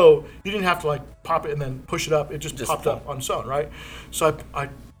 So you didn't have to, pop it and then push it up. It just popped up on its own, right? So I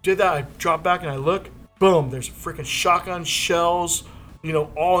did that. I dropped back, and I look. Boom, there's freaking shotgun shells,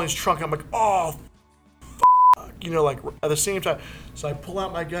 all in his trunk. I'm like, oh, at the same time. So I pull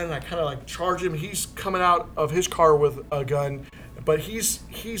out my gun and I kind of charge him. He's coming out of his car with a gun, but he's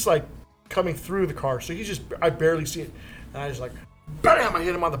coming through the car. So I barely see it. And I just bam! I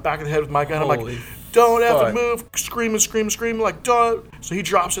hit him on the back of the head with my gun. I'm Holy like, don't fuck. effing move, screaming, like, don't. So he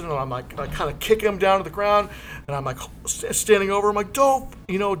drops it, and I'm like, I kind of kick him down to the ground, and I'm like standing over him, like, don't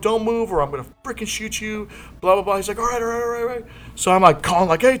move, or I'm gonna freaking shoot you, blah blah blah. He's like, all right. So I'm like calling,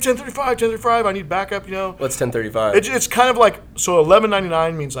 like, hey, 1035, I need backup, What's 1035? It's kind of like, so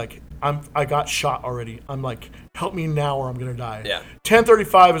 1199 means like I got shot already. I'm like, help me now or I'm gonna die. Yeah.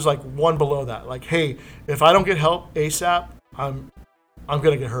 1035 is like one below that. Like, hey, if I don't get help ASAP, I'm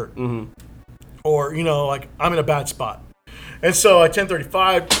gonna get hurt. Mm-hmm. Or, like I'm in a bad spot. And so at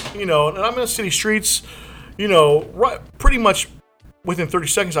 1035, and I'm in the city streets, right, pretty much within 30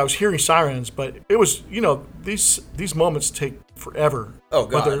 seconds I was hearing sirens, but it was, these moments take forever. Oh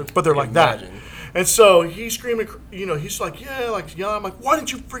God. But they're like that. And so he's screaming, he's like, yeah, like yelling. I'm like, why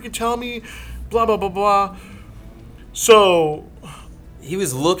didn't you freaking tell me? Blah blah blah blah. So he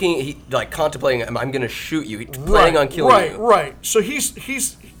was contemplating, I'm gonna shoot you. He's planning on killing you. Right. So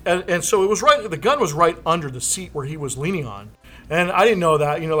he's and so it was right. The gun was right under the seat where he was leaning on, and I didn't know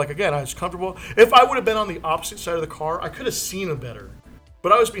that. Again, I was comfortable. If I would have been on the opposite side of the car, I could have seen him better.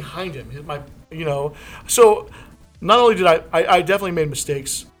 But I was behind him. So not only did I definitely made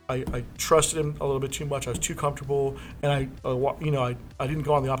mistakes. I trusted him a little bit too much. I was too comfortable, and I didn't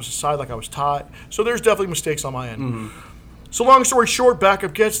go on the opposite side like I was taught. So there's definitely mistakes on my end. Mm-hmm. So long story short,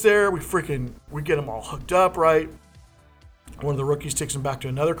 backup gets there. We get them all hooked up, right? One of the rookies takes him back to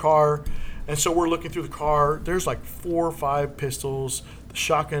another car, and so we're looking through the car. There's like 4 or 5 pistols, the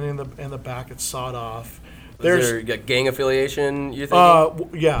shotgun in the back that's sawed off. Is there gang affiliation? You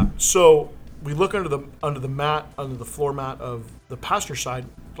thinking? Yeah. So we look under the floor mat of the passenger side,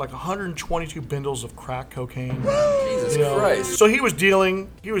 like 122 bindles of crack cocaine. Jesus Christ! So he was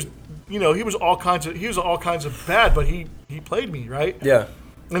dealing. He was all kinds of bad, but he played me, right? Yeah.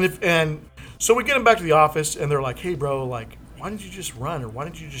 And so we get him back to the office, and they're like, hey, bro, like, why didn't you just run, or why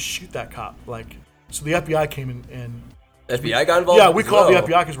didn't you just shoot that cop? Like, so the FBI came in and. FBI got involved? Yeah, we called the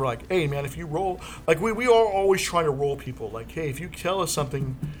FBI because we're like, hey, man, if you roll, like we are always trying to roll people. Like, hey, if you tell us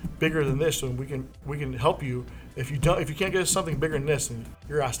something bigger than this, then we can help you. If you can't get us something bigger than this, then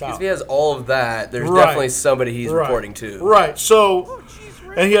you're asked out. If he has all of that, there's definitely somebody he's reporting to. Right. So,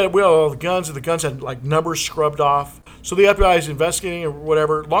 and we had all the guns, and the guns had like numbers scrubbed off. So the FBI is investigating or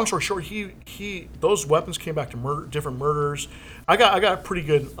whatever. Long story short, those weapons came back to different murders. I got a pretty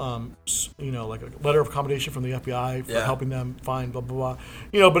good, like a letter of accommodation from the FBI for helping them find blah blah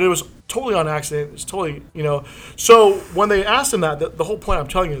blah. But it was totally on accident. It's totally, So when they asked him that, the whole point I'm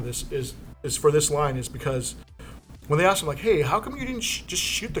telling you this is for this line is because when they asked him like, hey, how come you didn't just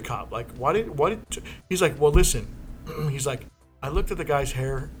shoot the cop? Like, why did? He's like, well, listen. He's like, I looked at the guy's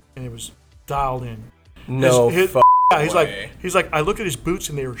hair and it was dialed in. He's like, I looked at his boots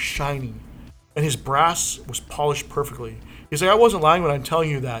and they were shiny, and his brass was polished perfectly. He's like, I wasn't lying when I'm telling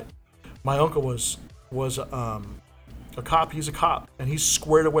you that my uncle was a cop. He's a cop, and he's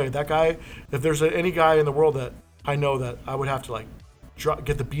squared away. That guy, if there's any guy in the world that I know that I would have to like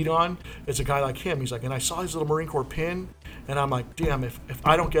get the beat on, it's a guy like him. He's like, and I saw his little Marine Corps pin, and I'm like, damn, if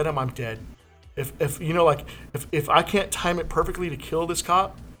I don't get him, I'm dead. If I can't time it perfectly to kill this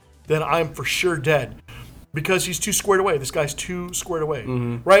cop, then I'm for sure dead. Because he's too squared away. This guy's too squared away,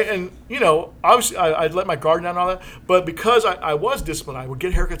 right? And, obviously I'd let my guard down and all that. But because I was disciplined, I would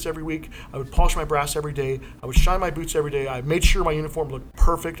get haircuts every week. I would polish my brass every day. I would shine my boots every day. I made sure my uniform looked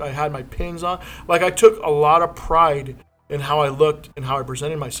perfect. I had my pins on. Like, I took a lot of pride in how I looked and how I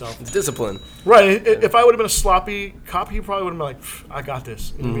presented myself. It's discipline. Right. If I would have been a sloppy cop, he probably would have been like, I got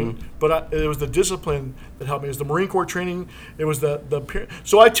this. You know what I mean? But it was the discipline that helped me. It was the Marine Corps training. It was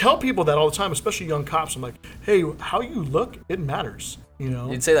so I tell people that all the time, especially young cops. I'm like, hey, how you look, it matters.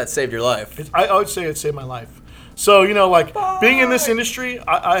 You'd say that saved your life. I would say it saved my life. So, being in this industry, we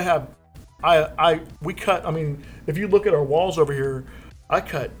cut, if you look at our walls over here, I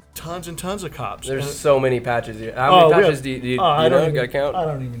cut tons and tons of cops. There's so many patches here. How many patches do you know? You got to count? I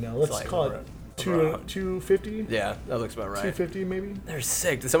don't even know. Let's call it 250. Yeah, that looks about right. 250 maybe. They're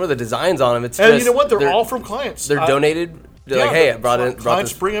sick. Some of the designs on them, it's and you know what? They're all from clients. They're donated. They're like, hey, I brought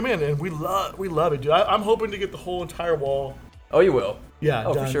clients bring them in, and we love it, dude. I'm hoping to get the whole entire wall. Oh, you will. Yeah.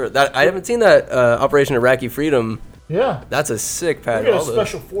 Oh, done. For sure. I haven't seen that Operation Iraqi Freedom. Yeah. That's a sick patch. We got a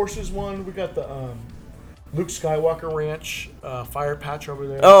Special Forces one. We got the Luke Skywalker Ranch fire patch over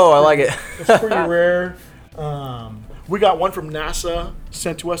there. Oh, I like it. It's pretty rare. We got one from NASA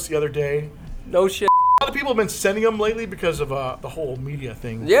sent to us the other day. No shit. A lot of people have been sending them lately because of the whole media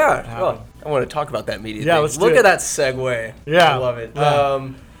thing. Yeah. Well, I want to talk about that media thing. Let's look at that segue. Yeah. I love it. Yeah.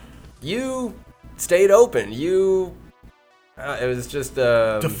 You stayed open. It was just...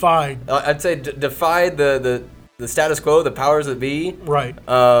 defied. I'd say defied the the status quo, the powers that be. Right.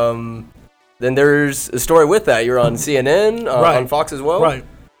 Then there's a story with that. You're on CNN, on Fox as well. Right.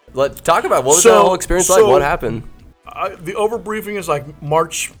 Let's talk about what was that whole experience like? What happened? The overbriefing is like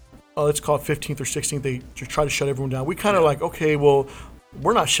March, let's call it 15th or 16th. They try to shut everyone down. We kind of like, okay, well,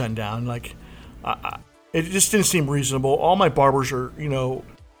 we're not shutting down. Like, it just didn't seem reasonable. All my barbers are,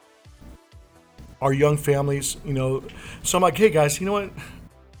 are young families, So I'm like, hey guys, you know what?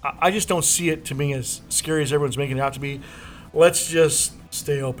 I just don't see it to me as scary as everyone's making it out to be. Let's just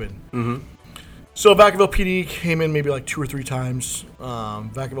stay open. Mm-hmm. So Vacaville PD came in maybe like 2 or 3 times.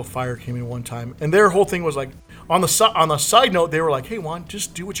 Vacaville Fire came in 1 time, and their whole thing was like, on the side note, they were like, "Hey Juan,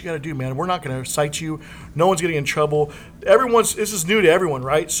 just do what you got to do, man. We're not going to cite you. No one's getting in trouble. This is new to everyone,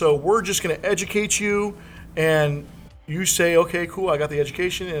 right? So we're just going to educate you, and you say, okay, cool, I got the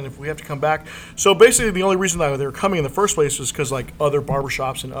education, and if we have to come back." So basically, the only reason that they were coming in the first place was because like other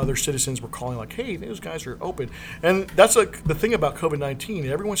barbershops and other citizens were calling like, "Hey, those guys are open." And that's like the thing about COVID-19.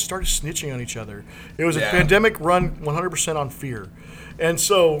 Everyone started snitching on each other. It was a pandemic run 100% on fear. And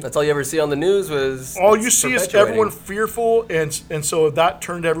so that's all you ever see on the news was all you see is everyone fearful, and so that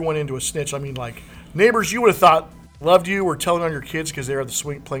turned everyone into a snitch. I mean, like neighbors you would have thought loved you were telling on your kids because they were at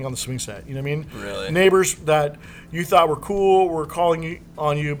the playing on the swing set. You know what I mean? Really? Neighbors that you thought were cool were calling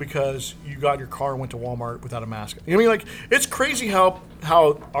on you because you got in your car and went to Walmart without a mask. You know what I mean? Like it's crazy how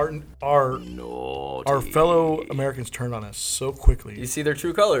our fellow Americans turn on us so quickly. You see their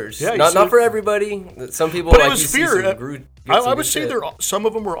true colors. Yeah, not for everybody. Some people, but like it was fear. I would say some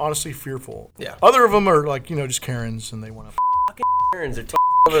of them were honestly fearful. Yeah. Other of them are like just Karens and they want to Karens are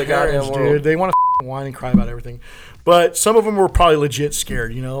over the goddamn world. Dude, they want to whine and cry about everything. But some of them were probably legit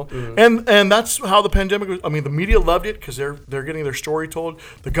scared, Mm-hmm. And that's how the pandemic was. I mean, the media loved it because they're getting their story told.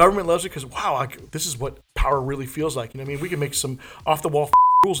 The government loves it because, wow, this is what power really feels like. I mean, we can make some off-the-wall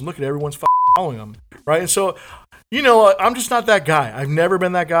rules and look at everyone's following them, right? And so, I'm just not that guy. I've never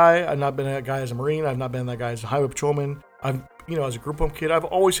been that guy. I've not been that guy as a Marine. I've not been that guy as a highway patrolman. I've, as a group home kid, I've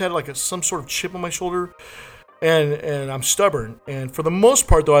always had like some sort of chip on my shoulder. And I'm stubborn. And for the most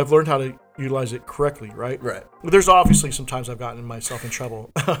part, though, I've learned how to utilize it correctly, right? Right. There's obviously sometimes I've gotten myself in trouble.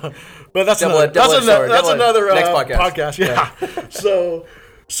 But that's another next podcast. Yeah.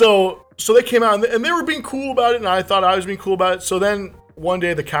 So they came out and they were being cool about it, and I thought I was being cool about it. So then one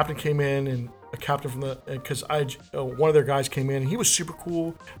day the captain came in, and a captain from because one of their guys came in, and he was super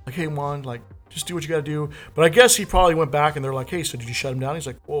cool. Like, "Hey, Juan, like, just do what you got to do." But I guess he probably went back and they're like, "Hey, so did you shut him down?" He's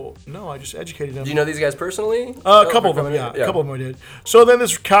like, "Well, no, I just educated him." Do you know these guys personally? A couple of them, yeah. A couple of them I did. So then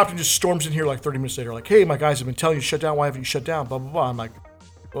this captain just storms in here like 30 minutes later, like, "Hey, my guys have been telling you to shut down. Why haven't you shut down? Blah, blah, blah." I'm like,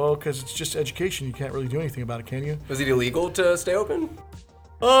 "Well, because it's just education. You can't really do anything about it, can you?" Was it illegal to stay open?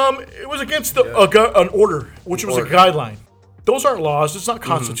 It was against an order, which was a guideline. Those aren't laws. It's not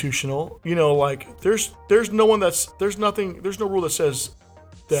constitutional. Mm-hmm. Like there's no rule that says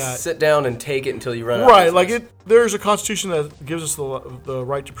that sit down and take it until you run out. Right, like there's a constitution that gives us the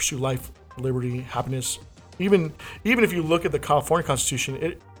right to pursue life, liberty, happiness. Even if you look at the California Constitution,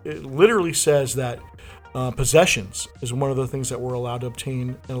 it literally says that possessions is one of the things that we're allowed to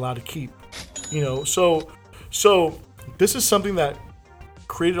obtain and allowed to keep. So this is something that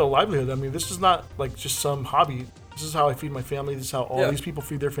created a livelihood. I mean, this is not like just some hobby. This is how I feed my family. This is how all these people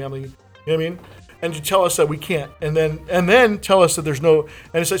feed their family. You know what I mean? And you tell us that we can't, and then tell us that there's no.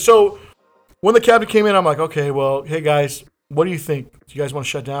 And it's like, so when the captain came in, I'm like, okay, well, hey guys, what do you think? Do you guys want to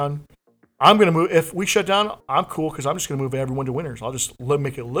shut down? I'm gonna move. If we shut down, I'm cool because I'm just gonna move everyone to Winners. I'll just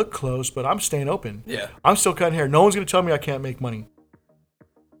make it look closed, but I'm staying open. Yeah, I'm still cutting hair. No one's gonna tell me I can't make money.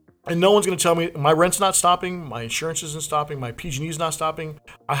 And no one's going to tell me my rent's not stopping, my insurance isn't stopping, my PG&E is not stopping.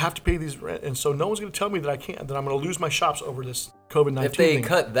 I have to pay these rent, and so no one's going to tell me that I can't, that I'm going to lose my shops over this COVID-19 If they thing.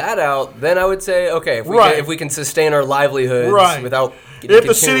 cut that out, then I would say, okay, if we can sustain our livelihoods without if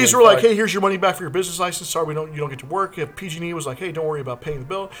the cities were like, hey, here's your money back for your business license, sorry, you don't get to work. If PG&E was like, hey, don't worry about paying the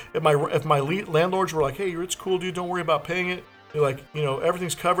bill. If my landlords were like, hey, it's cool, dude, don't worry about paying it. You're like,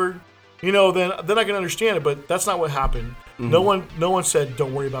 everything's covered. Then I can understand it, but that's not what happened. Mm-hmm. No one said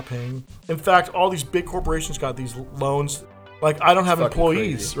don't worry about paying. In fact, all these big corporations got these loans. Like I don't have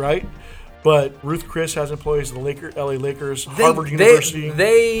employees, right? But Ruth Chris has employees. The LA Lakers, Harvard University.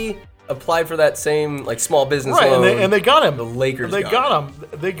 They applied for that same small business loan, and they got him. The Lakers, they got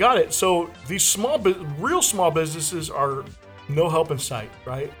him. They got it. So these real small businesses are no help in sight,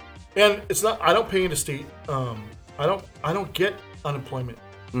 right? And it's not. I don't pay into state. I don't get unemployment.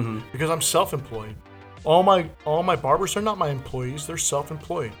 Mm-hmm. Because I'm self-employed. All my barbers are not my employees, they're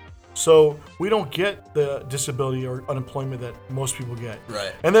self-employed. So we don't get the disability or unemployment that most people get.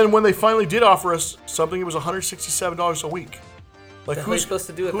 Right. And then when they finally did offer us something, it was $167 a week. Like, who's supposed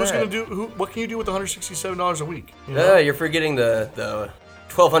to do it? Who's going to do? What can you do with $167 a week? You're forgetting the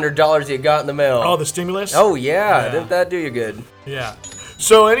 $1,200 you got in the mail. Oh, the stimulus? Oh, yeah. Didn't that do you good? Yeah.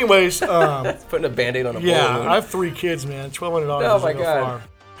 So, anyways. Putting a Band-Aid on a balloon. Yeah, I have 3 kids, man. $1,200. Oh, my God.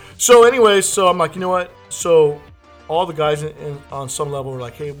 So, anyways, I'm like, you know what? So, all the guys on some level were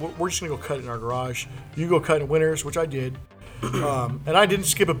like, hey, we're just going to go cut it in our garage. You go cut in Winners, which I did. And I didn't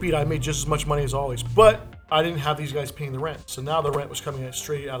skip a beat. I made just as much money as always. But I didn't have these guys paying the rent. So now the rent was coming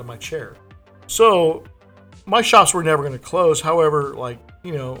straight out of my chair. So my shops were never going to close. However, like,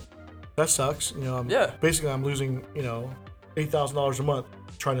 that sucks. Basically, I'm losing, $8,000 a month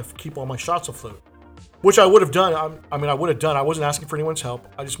trying to keep all my shops afloat, which I would have done. I would have done. I wasn't asking for anyone's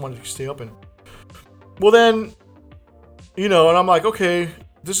help. I just wanted to stay open. Well, then, and I'm like, okay,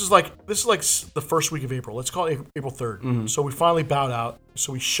 this is like the first week of April. Let's call it April 3rd. Mm-hmm. So we finally bowed out.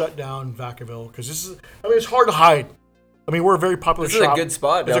 So we shut down Vacaville because it's hard to hide. We're a very popular shop. This is a good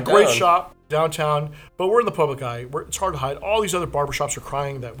spot downtown. It's a great shop downtown, but we're in the public eye. It's hard to hide. All these other barbershops are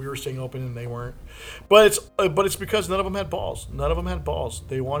crying that we were staying open and they weren't. But it's because none of them had balls.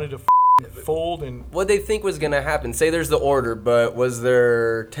 They wanted to fold and. What they think was going to happen? Say there's the order, but was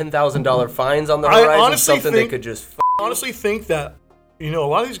there $10,000 fines on the horizon? Something they could just. I honestly think that. A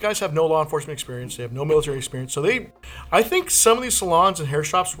lot of these guys have no law enforcement experience. They have no military experience. So I think some of these salons and hair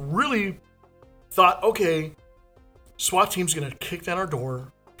shops really thought, okay, SWAT team's going to kick down our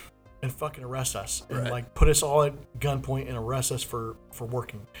door and fucking arrest us. And like put us all at gunpoint and arrest us for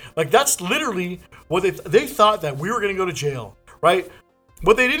working. Like that's literally what they thought, that we were going to go to jail, right?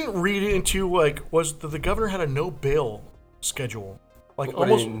 What they didn't read into was that the governor had a no bail schedule.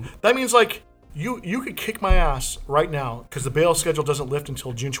 That means like, You could kick my ass right now because the bail schedule doesn't lift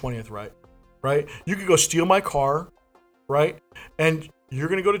until June 20th, right? You could go steal my car, right? And you're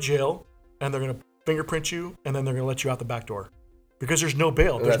going to go to jail, and they're going to fingerprint you, and then they're going to let you out the back door because there's no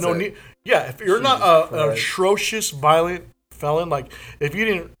bail. There's no need. Yeah, if you're not an atrocious, violent felon, like if you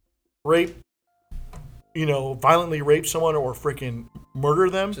didn't violently rape someone or freaking murder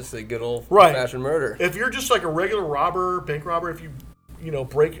them. Just a good old-fashioned murder. If you're just like a regular robber, bank robber, if you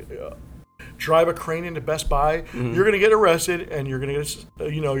drive a crane into Best Buy, you're going to get arrested and you're going to get,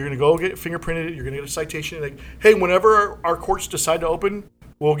 you're going to go get fingerprinted. You're going to get a citation. Like, hey, whenever our courts decide to open,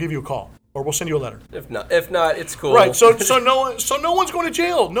 we'll give you a call or we'll send you a letter. If not, it's cool. Right. So no one's going to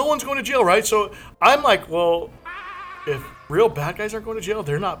jail. No one's going to jail. Right. So I'm like, well, if real bad guys aren't going to jail,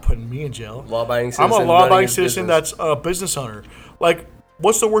 they're not putting me in jail. Law-abiding citizen. I'm a law-abiding citizen that's a business owner. Like,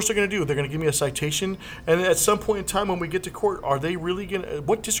 what's the worst they're going to do? They're going to give me a citation, and at some point in time when we get to court, are they really going to?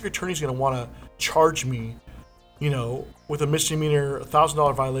 What district attorney is going to want to charge me, with a misdemeanor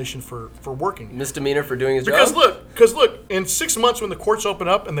 $1,000 violation for working? Misdemeanor for doing his job. Because look, in 6 months when the courts open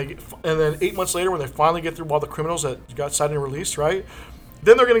up, and then 8 months later when they finally get through all the criminals that got cited and released, right?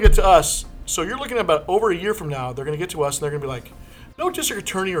 Then they're going to get to us. So you're looking at about over a year from now, they're going to get to us, and they're going to be like, no district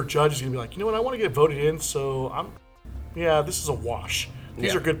attorney or judge is going to be like, you know what? I want to get voted in, so this is a wash.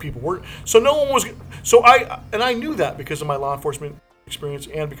 These are good people. I knew that because of my law enforcement experience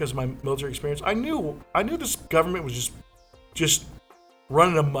and because of my military experience. I knew this government was just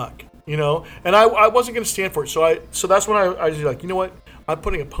running amok, and I wasn't going to stand for it. So that's when I was like, you know what? I'm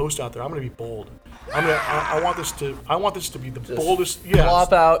putting a post out there. I'm going to be bold. I want this to be the boldest. Yeah.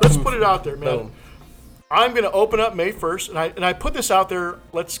 Flop out. Let's put it out there, man. Boom. I'm going to open up May 1st, and I put this out there.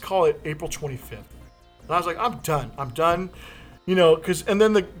 Let's call it April 25th. And I was like, I'm done. And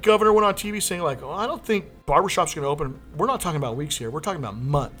then the governor went on TV saying like, I don't think barbershops are going to open. We're not talking about weeks here. We're talking about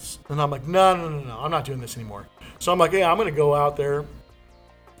months. And I'm like, no. I'm not doing this anymore. So I'm like, I'm going to go out there.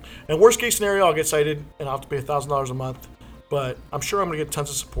 And worst case scenario, I'll get cited and I'll have to pay $1,000 a month. But I'm sure I'm going to get tons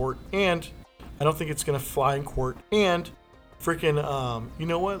of support. And I don't think it's going to fly in court. And freaking, you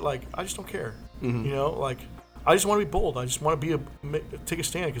know what? Like, I just don't care. Mm-hmm. I just want to be bold. I just want to take a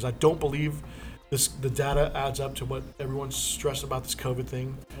stand because I don't believe the data adds up to what everyone's stressed about this COVID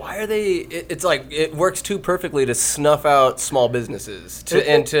thing. Why are they? It's like it works too perfectly to snuff out small businesses.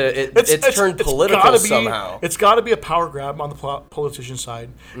 It's turned political somehow. It's got to be a power grab on the politician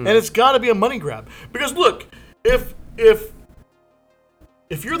side, and it's got to be a money grab. Because look, if you're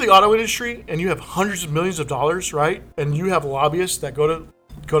the auto industry and you have hundreds of millions of dollars, right, and you have lobbyists that go to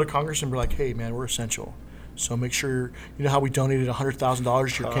Congress and be like, hey man, we're essential. So make sure, how we donated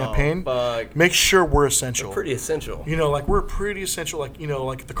 $100,000 to your campaign. Fuck. Make sure we're essential. We're pretty essential. We're pretty essential.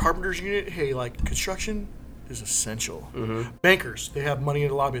 Like the carpenters unit, hey, like construction is essential. Mm-hmm. Bankers, they have money in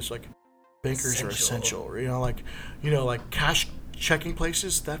the lobbyists. Like bankers are essential. Like cash checking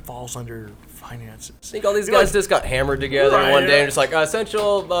places, that falls under finances. I think all these guys just got hammered together one day and just like,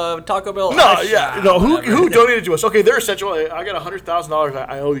 essential Taco Bell. Who donated to us? Okay, they're essential. I got $100,000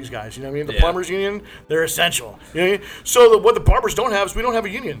 I owe these guys. You know what I mean? The plumbers union, they're essential. You know what I mean? So what the barbers don't have is we don't have a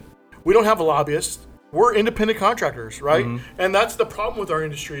union. We don't have a lobbyist. We're independent contractors, right? And that's the problem with our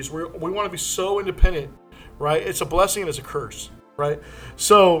industry is we want to be so independent, right? It's a blessing and it's a curse, right?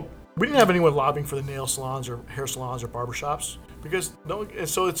 So we didn't have anyone lobbying for the nail salons or hair salons or barbershops because and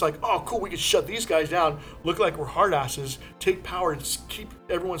so it's like, oh, cool, we can shut these guys down, look like we're hard asses, take power and keep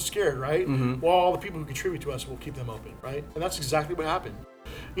everyone scared, right? While all the people who contribute to us will keep them open, right? And that's exactly what happened.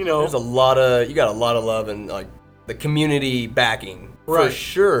 You know, you got a lot of love and like the community backing. For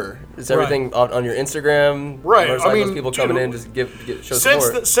sure. Is everything on your Instagram? Right. I mean, those people coming in just show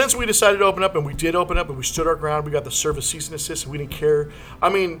support. Since we decided to open up, and we did open up, and we stood our ground, we got the service cease and desist, and we didn't care. I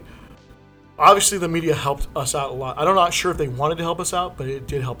mean, obviously the media helped us out a lot. I'm not sure if they wanted to help us out, but it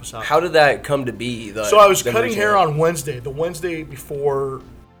did help us out. How did that come to be? So I was cutting hair on Wednesday, the Wednesday before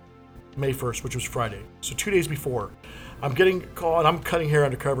May 1st, which was Friday. So 2 days before. I'm getting a call, and I'm cutting hair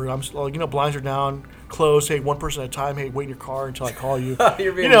undercover. I'm like, blinds are down, closed. Hey, one person at a time. Hey, wait in your car until I call you. I'm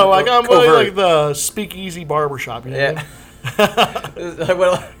like the speakeasy barbershop. You know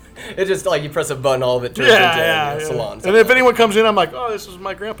well, it's just like you press a button, all of it turns into a salon. And if anyone comes in, I'm like, oh, this is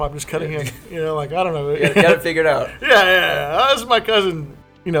my grandpa. I'm just cutting him. I don't know. You got it figured out. This is my cousin,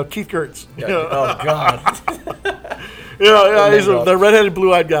 Keith Gertz. Oh, God. He's the redheaded,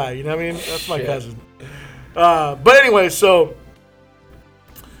 blue-eyed guy. You know what I mean? That's my cousin. But anyway, so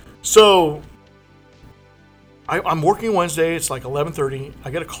I'm working Wednesday. It's like 11:30.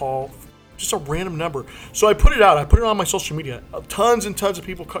 I get a call, just a random number. So I put it out. I put it on my social media. Tons and tons of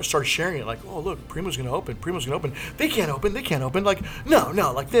people started sharing it. Like, oh, look, Primo's going to open. Primo's going to open. They can't open. Like,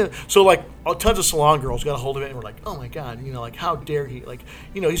 no. Like, tons of salon girls got a hold of it and were like, oh my God, like, how dare he? Like,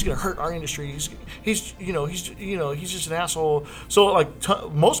 he's going to hurt our industry. He's just an asshole. So like,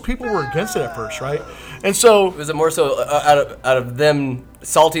 most people were against it at first, right? And so was it more so out of them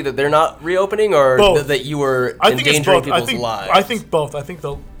salty that they're not reopening, or that you were endangering people's lives? I think both. I think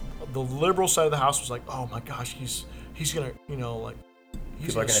the liberal side of the house was like, oh my gosh, he's gonna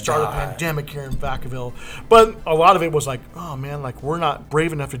he's gonna start a pandemic here in Vacaville. But a lot of it was like, oh man, like we're not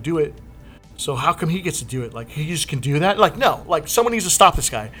brave enough to do it. So how come he gets to do it? Like he just can do that? Like no, like someone needs to stop this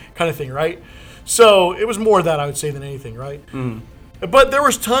guy, kind of thing, right? So it was more of that, I would say, than anything, right? But there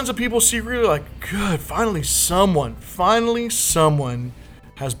was tons of people secretly like, good, finally someone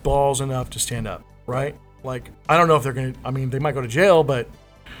has balls enough to stand up, right? Like I don't know if they're gonna. I mean, they might go to jail, but.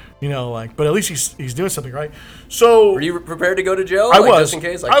 But at least he's doing something, right? So were you prepared to go to jail? I was. Just in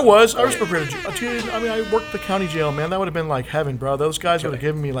case. I was prepared to. Dude, I mean, I worked the county jail, man. That would have been like heaven, bro. Those guys would have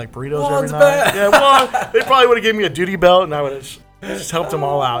given me like burritos every night. Yeah, well, they probably would have given me a duty belt, and I would have just helped them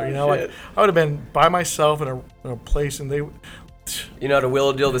all out. Like I would have been by myself in a place, and they. How to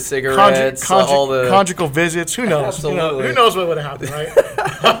wheel deal the cigarettes, all the conjugal visits. Who knows? Absolutely. Who knows what would have happened, right?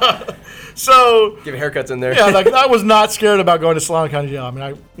 So give haircuts in there. Yeah, like I was not scared about going to Solano County Jail. I mean,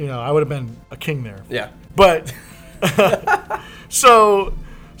 I would have been a king there. Yeah. But so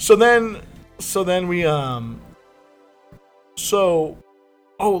then we I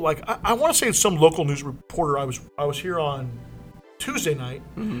want to say some local news reporter. I was here on Tuesday night,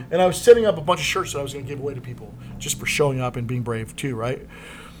 and I was setting up a bunch of shirts that I was going to give away to people just for showing up and being brave too, right?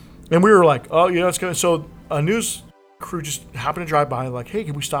 And we were like, oh, it's good. So a news crew just happened to drive by, like, hey,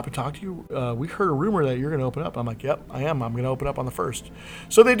 can we stop and talk to you? We heard a rumor that you're going to open up. I'm like, yep, I am. I'm going to open up on the 1st.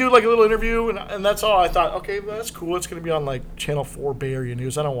 So they do like a little interview, and that's all. I thought, okay, that's cool. It's going to be on like Channel 4 Bay Area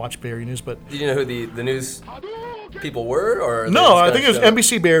News. I don't watch Bay Area News, but did you know who the news people were? Or no, I think it was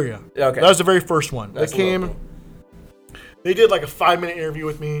NBC Bay Area. Yeah, okay, that was the very first one. That's they came. They did like a 5-minute interview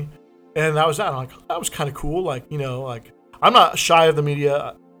with me, and that was that. I'm like, that was kind of cool. Like, like I'm not shy of the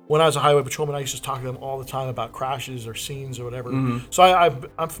media. When I was a highway patrolman, I used to talk to them all the time about crashes or scenes or whatever. So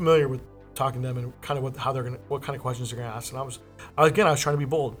I'm familiar with talking to them and kind of what kind of questions they're gonna ask. And I was trying to be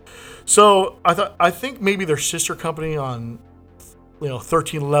bold. So I think maybe their sister company on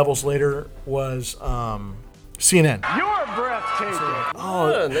 13 levels later was CNN. You're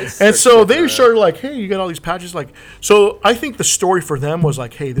breathtaking. And so they started like, hey, you got all these patches. Like, so I think the story for them was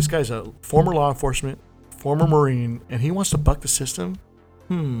like, hey, this guy's a former law enforcement, former Marine, and he wants to buck the system.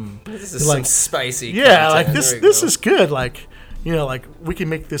 This is like some spicy. Yeah, content. Like this is good. Like, like we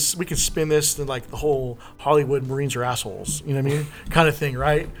can spin this to like the whole Hollywood Marines are assholes. You know what I mean? Kind of thing,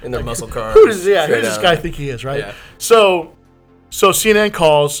 right? In their muscle cars. Who does this guy think he is, right? Yeah. So CNN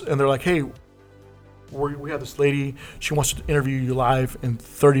calls and they're like, hey, we have this lady. She wants to interview you live in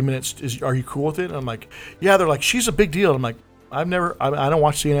 30 minutes. Are you cool with it? And I'm like, yeah. They're like, she's a big deal. And I'm like, I don't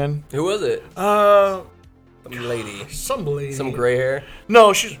watch CNN. Who was it? Some lady. Some gray hair.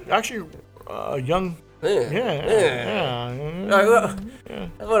 No, she's actually young. Yeah.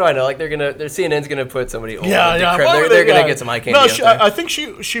 What do I know? Like their CNN's gonna put somebody old. Yeah. They're gonna get some eye candy. No, I think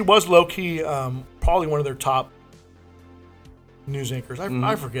she was low key, probably one of their top news anchors.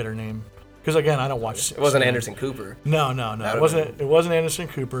 I forget her name because again, I don't watch. It wasn't Anderson Cooper. No. It wasn't Anderson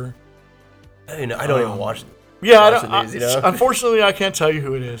Cooper. I don't even watch. Yeah, I don't, unfortunately, I can't tell you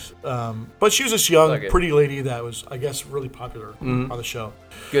who it is. But she was this young, pretty lady that was, I guess, really popular on the show.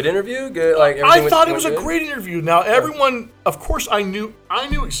 Good interview. Good. Like I thought it was a great interview. Now, everyone, of course, I knew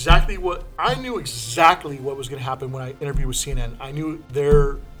exactly what was going to happen when I interviewed with CNN. I knew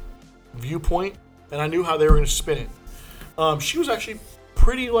their viewpoint, and I knew how they were going to spin it. She was actually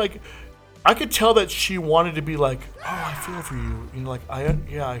pretty like. I could tell that she wanted to be like, oh, I feel for you. You know, like,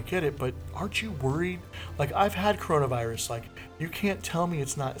 I get it, but aren't you worried? Like, I've had coronavirus. Like, you can't tell me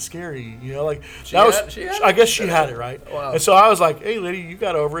it's not scary. You know, like, I guess she had it, right? Wow. And so I was like, hey, lady, you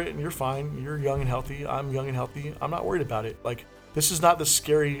got over it, and you're fine. You're young and healthy. I'm young and healthy. I'm not worried about it. Like, this is not the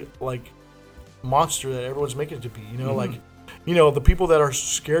scary, like, monster that everyone's making it to be. You know, like, you know, the people that are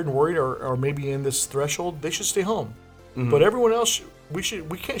scared and worried or maybe in this threshold, they should stay home. But everyone else, we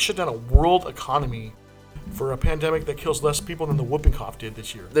can't shut down a world economy for a pandemic that kills less people than the whooping cough did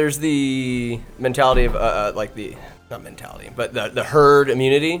this year. There's the mentality of not mentality, but the herd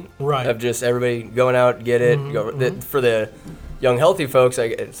immunity, right? Of just everybody going out, get it. For the young, healthy folks,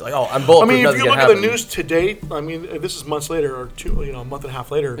 it's like, oh, I'm bulletproof. I mean, if you look at the news today, I mean, this is months later or a month and a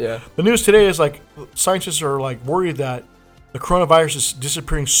half later. Yeah. The news today is like scientists are like worried that the coronavirus is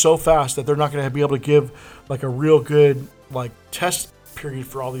disappearing so fast that they're not going to be able to give like a real good like test period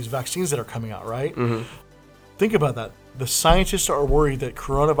for all these vaccines that are coming out, right? Think about that. The scientists are worried that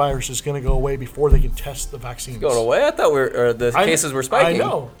coronavirus is going to go away before they can test the vaccines. Going away? I thought the cases were spiking.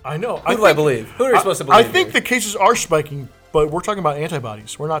 I know. Who do I believe? Who are you supposed to believe? I think the cases are spiking, but we're talking about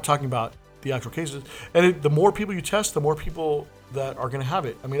antibodies. We're not talking about the actual cases. And the more people you test, the more people that are going to have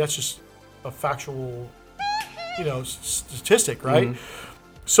it. I mean, that's just a factual, statistic, right?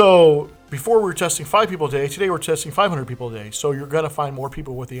 So before we were testing 5 people a day. Today we're testing 500 people a day. So you're going to find more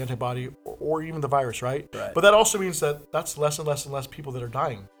people with the antibody or even the virus, right? But that also means that that's less and less and less people that are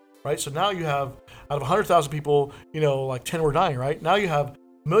dying, right? So now you have, out of 100,000 people, like 10 were dying, right? Now you have 1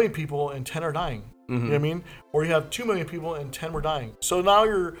 million people and 10 are dying. You know what I mean? Or you have 2 million people and 10 were dying. So now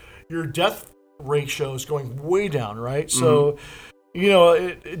your death ratio is going way down, right? So,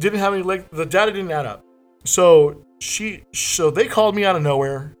 it didn't have any, the data didn't add up. So they called me out of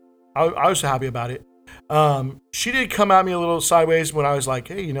nowhere. I was happy about it. She did come at me a little sideways when I was like,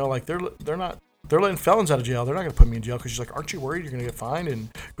 hey, they're letting felons out of jail. They're not going to put me in jail. Because she's like, aren't you worried you're going to get fined and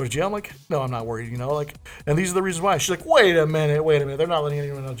go to jail? I'm like, no, I'm not worried, and these are the reasons why. She's like, wait a minute. They're not letting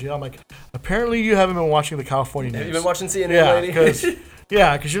anyone out of jail. I'm like, apparently you haven't been watching the California news. Have you been watching CNN, lady?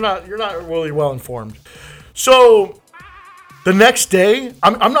 Because you're not really well informed. So the next day,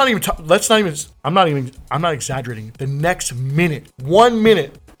 I'm not exaggerating. The next minute, 1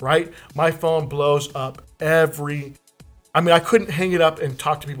 minute, right? My phone blows up I couldn't hang it up and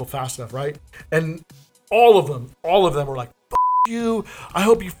talk to people fast enough, right? And all of them were like, F you. I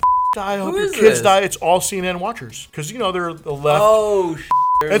hope you die. I hope your kids die. It's all CNN watchers. Because, they're the left. Oh,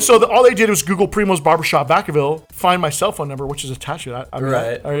 And so all they did was Google Primo's Barbershop Vacaville, find my cell phone number, which is attached to that.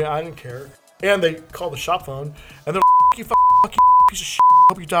 I didn't care. And they called the shop phone, and they're like, you piece of shit.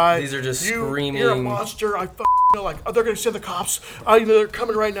 I hope you die. These are just screaming. You're a monster. They're going to send the cops. They're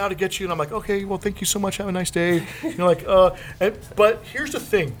coming right now to get you. And I'm like, okay, well, thank you so much. Have a nice day. But here's the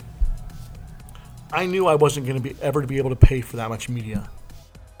thing. I knew I wasn't going to be able to pay for that much media.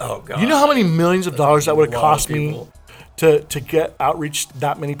 Oh, God. You know how many millions of dollars that would have cost me to get outreach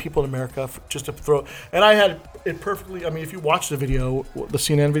that many people in America just to throw. And I had it perfectly. If you watch the video, the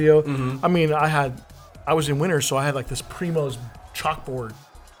CNN video, I was in winter, so I had like this Primo's chalkboard,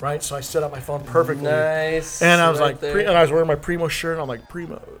 right? So I set up my phone perfectly. Nice. And I was and I was wearing my Primo shirt, and I'm like,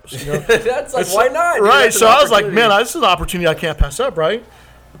 Primos. That's like, why not? Right. So I was like, man, this is an opportunity I can't pass up, right?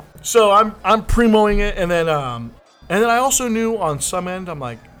 So I'm Primoing it, and then I also knew on some end, I'm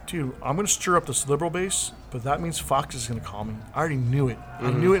like, dude, I'm gonna stir up this liberal base, but that means Fox is gonna call me. I already knew it. I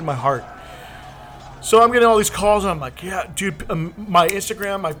knew it in my heart. So I'm getting all these calls, and I'm like, yeah, dude, my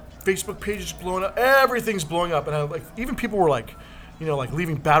Instagram, my Facebook page is blowing up. Everything's blowing up, and even people were like,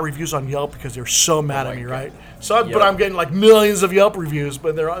 leaving bad reviews on Yelp because they were so mad at me, right? So, but I'm getting like millions of Yelp reviews,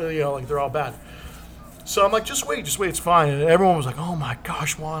 but they're they're all bad. So I'm like, just wait, it's fine. And everyone was like, oh my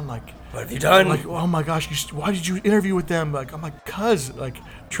gosh, Juan, what have you done? Like, oh my gosh, why did you interview with them? I'm like, cuz,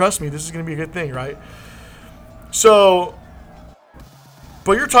 trust me, this is gonna be a good thing, right? So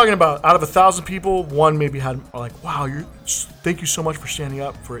But you're talking about out of 1,000 people, one maybe had like, wow, thank you so much for standing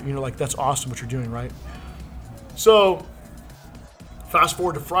up for it. Like, that's awesome what you're doing, right? So fast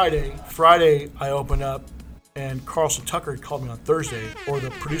forward to Friday. Friday, I open up, and Carlson Tucker had called me on Thursday, or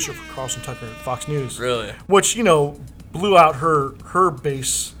the producer for Carlson Tucker at Fox News. Really? Which, blew out her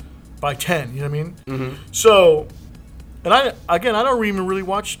base by 10, you know what I mean? Mm-hmm. So, and I don't even really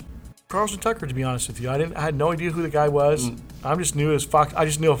watch Carlson Tucker, to be honest with you. I had no idea who the guy was. I just knew as Fox. I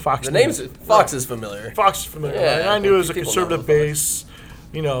just knew a Fox. The name's Fox is familiar. Fox is familiar. Yeah, right? And I knew it was a conservative base,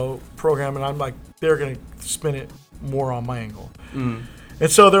 program, and I'm like, they're gonna spin it more on my angle. Mm.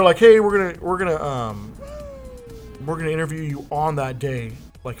 And so they're like, hey, we're gonna interview you on that day,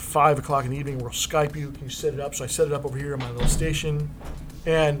 like 5 o'clock in the evening. We'll Skype you. Can you set it up? So I set it up over here on my little station,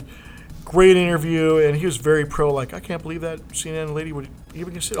 and great interview. And he was very pro. Like, I can't believe that CNN lady would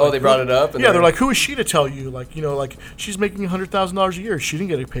even consider. Oh, they brought it up. And they're like, who is she to tell you? Like, like she's making $100,000 a year. She didn't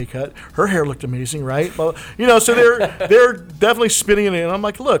get a pay cut. Her hair looked amazing, right? Well, so they're definitely spinning it in. And I'm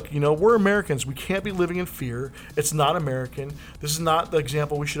like, look, we're Americans. We can't be living in fear. It's not American. This is not the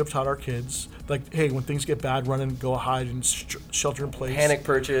example we should have taught our kids. Like, hey, when things get bad, run and go hide and shelter in place. Panic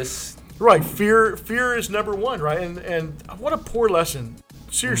purchase. Right. Fear is number one, right? And what a poor lesson.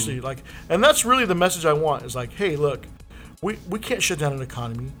 Seriously, and that's really the message I want is like, hey, look, we can't shut down an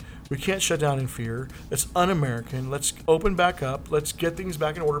economy. We can't shut down in fear. It's un-American. Let's open back up. Let's get things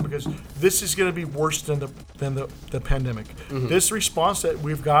back in order, because this is going to be worse than the pandemic. Mm-hmm. This response that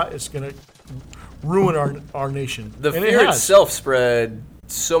we've got is going to ruin our nation. The fear itself spread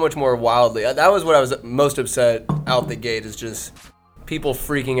so much more wildly. That was what I was most upset out the gate, is just people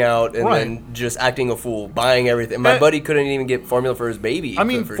freaking out and then just acting a fool, buying everything. My buddy couldn't even get formula for his baby. I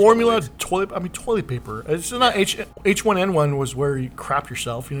mean, formula, toilet paper. It's not H1N1 was where you crap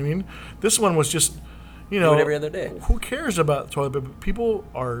yourself. You know what I mean? This one was just, do it every other day. Who cares about toilet paper? People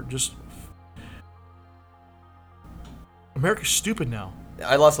are just. America's stupid now.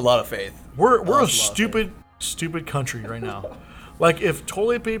 I lost a lot of faith. We're a stupid country right now. Like, if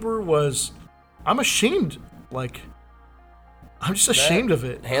toilet paper was, I'm ashamed. Like, I'm just ashamed of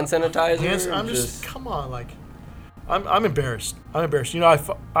it. Hand sanitizer. I'm just come on. Like, I'm embarrassed. I'm embarrassed.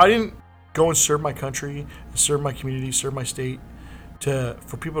 I didn't go and serve my country, serve my community, serve my state,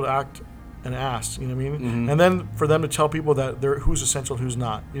 for people to act an ass. You know what I mean? Mm-hmm. And then for them to tell people that who's essential, who's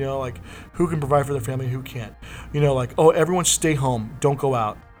not. Like, who can provide for their family, who can't. Like, oh, everyone stay home. Don't go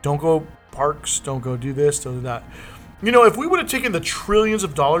out. Don't go parks. Don't go do this. Don't do that. If we would have taken the trillions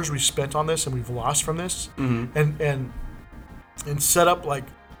of dollars we spent on this and we've lost from this, mm-hmm. and set up like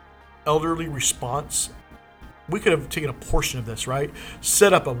elderly response, we could have taken a portion of this, right?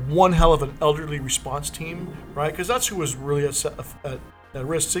 Set up one hell of an elderly response team, right? Because that's who was really at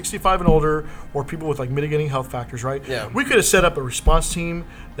risk, 65 and older, or people with like mitigating health factors, right? Yeah. We could have set up a response team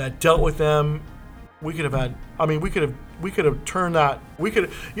that dealt with them. We could have had. I mean, we could have turned that. We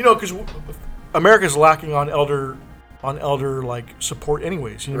could, because America's lacking on elder like support,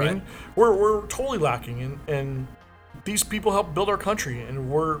 anyways. You know what I mean? We're totally lacking, and these people help build our country, and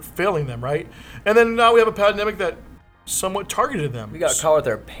we're failing them, right? And then now we have a pandemic that somewhat targeted them. We got caught with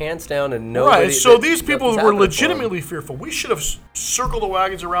our pants down, and nobody. Right. So these people were legitimately fearful. We should have circled the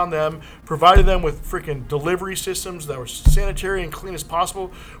wagons around them, provided them with freaking delivery systems that were sanitary and clean as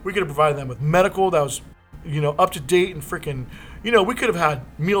possible. We could have provided them with medical that was, up to date and freaking. We could have had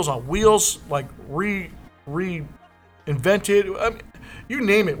Meals on Wheels, like reinvented. I mean, you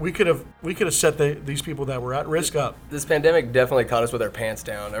name it. We could have set these people that were at risk up. This pandemic definitely caught us with our pants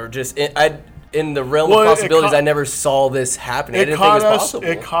down, or just in the realm of possibilities. I never saw this happening. I didn't think it was possible.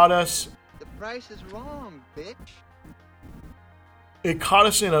 It caught us. The price is wrong, bitch. It caught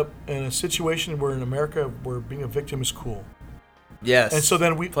us in a situation where in America, where being a victim is cool. Yes. And so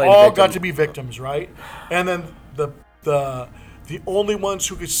then we all got to be victims, right? And then the only ones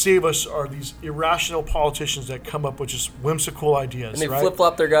who could save us are these irrational politicians that come up with just whimsical ideas. And they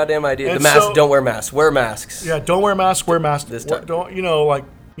flip-flop their goddamn idea. The masks, don't wear masks. Wear masks. Yeah, don't wear masks. Wear masks. This time.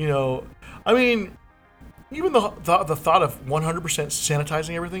 I mean, even the thought of 100%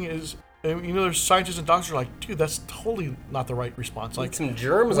 sanitizing everything is, there's scientists and doctors who are like, dude, that's totally not the right response. Like, some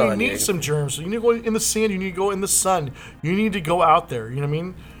germs on you. You need some germs. So you need to go in the sand. You need to go in the sun. You need to go out there. You know what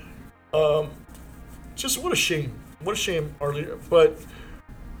I mean? Just what a shame. What a shame, but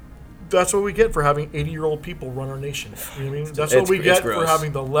that's what we get for having 80-year-old people run our nation. You know what I mean? That's what we get for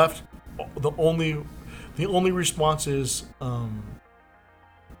having the left. The only response is,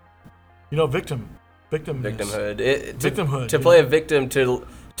 victimhood. Victimhood. To play a victim,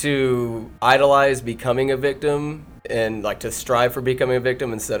 to idolize becoming a victim, and like to strive for becoming a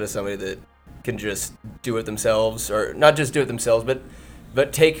victim instead of somebody that can just do it themselves, or not just do it themselves, but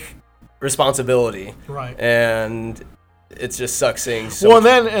but take responsibility. Right. And it just sucks seeing so much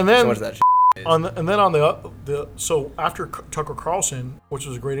of that shit. So after Tucker Carlson, which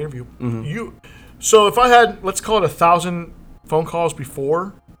was a great interview, so if I had, let's call it 1,000 phone calls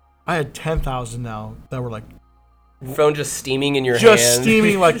before, I had 10,000 now that were like, phone just steaming in your hand. Just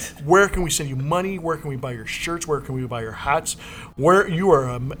steaming, like, where can we send you money? Where can we buy your shirts? Where can we buy your hats? Where you are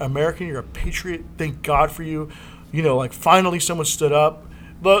an American, you're a patriot. Thank God for you. You know, like, finally someone stood up.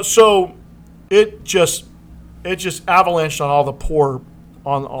 So it just avalanched on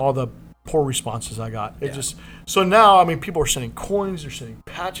all the poor responses I got. So now, I mean, people are sending coins, they're sending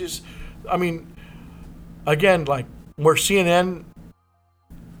patches. I mean, again, like, where CNN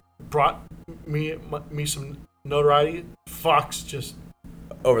brought me some notoriety, Fox just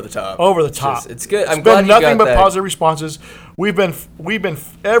over the top. It's good. I'm glad you got nothing but that. positive responses. We've been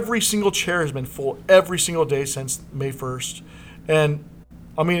every single chair has been full every single day since May 1st, and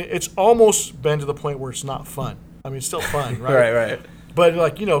I mean it's almost been to the point where it's not fun. I mean it's still fun, right? Right. But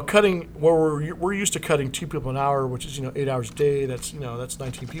like, you know, cutting where we're used to cutting 2 people an hour, which is, you know, 8 hours a day. That's, you know, that's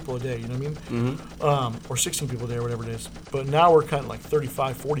 19 people a day. You know what I mean? Mm-hmm. Or 16 people a day, or whatever it is. But now we're cutting like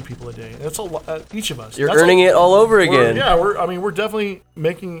 35, 40 people a day. That's a lot, each of us. You're earning it all over again. We're definitely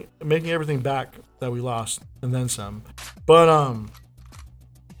making everything back that we lost and then some. But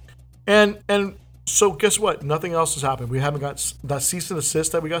and so guess what? Nothing else has happened. We haven't got that cease and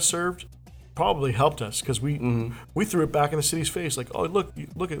desist that we got served. Probably helped us because we threw it back in the city's face. Like, oh, look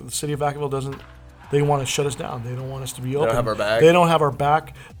at the city of Vacaville they want to shut us down. They don't want us to be open. They don't have our back. They don't have our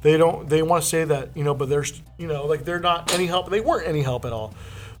back. They want to say that, you know, but there's, you know, like they're not any help. They weren't any help at all.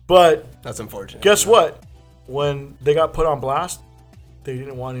 But that's unfortunate. Guess what? When they got put on blast, they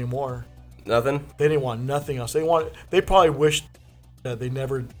didn't want any more. Nothing? They didn't want nothing else. They probably wished that they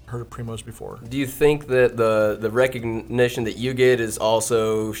never heard of Primos before. Do you think that the recognition that you get is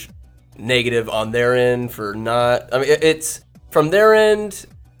also negative on their end for not? I mean, it's from their end.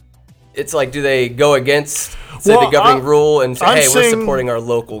 It's like, do they go against the governing rule and say, we're supporting our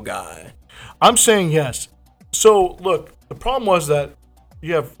local guy? I'm saying yes. So look, the problem was that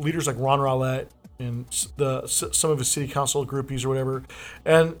you have leaders like Ron Rowlett and some of his city council groupies or whatever,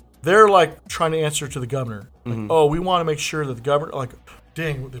 and they're like trying to answer to the governor. Like, oh, we want to make sure that the governor, like,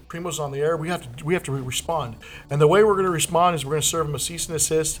 dang, the Primo's on the air. We have to respond, and the way we're going to respond is we're going to serve him a cease and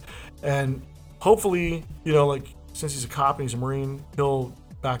desist, and hopefully, you know, like, since he's a cop and he's a Marine, he'll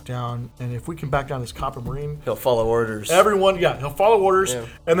back down. And if we can back down as cop and Marine, he'll follow orders. He'll follow orders,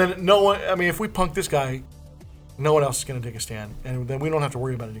 and then no one. I mean, if we punk this guy, no one else is going to take a stand, and then we don't have to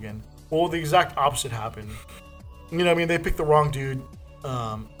worry about it again. Well, the exact opposite happened. You know what I mean? They picked the wrong dude.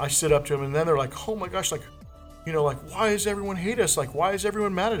 I stood up to him, and then they're like, oh my gosh, like, you know, like, why does everyone hate us? Like, why is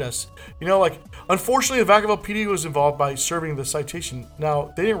everyone mad at us? You know, like, unfortunately, the Vacaville PD was involved by serving the citation.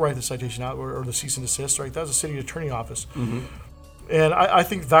 Now, they didn't write the citation out or the cease and desist, right? That was the city attorney office. Mm-hmm. And I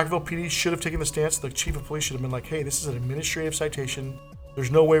think Vacaville PD should have taken the stance. The chief of police should have been like, hey, this is an administrative citation.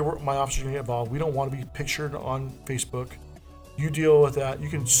 There's no way my officers are going to get involved. We don't want to be pictured on Facebook. You deal with that. You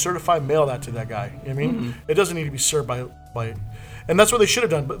can certified mail that to that guy. You know what I mean? It doesn't need to be served by and that's what they should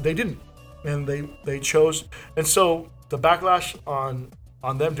have done, but they didn't. And they chose. And so the backlash on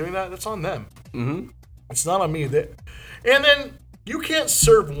them doing that, that's on them. Mm-hmm. It's not on me. And then you can't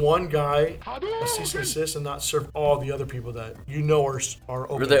serve one guy a cease and desist and not serve all the other people that you know are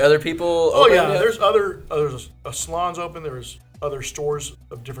open. Were there other people open? Yeah. There's there's salons open. There's other stores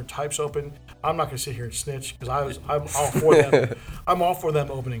of different types open. I'm not going to sit here and snitch because I'm all for them. I'm all for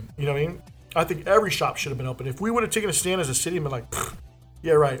them opening. You know what I mean? I think every shop should have been open. If we would have taken a stand as a city and been like,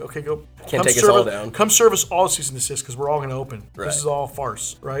 yeah, right, okay, go. Can't take us all down. Come serve us all cease and desist because we're all going to open. Right. This is all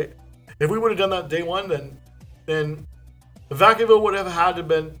farce, right? If we would have done that day one, then Vacaville would have had to have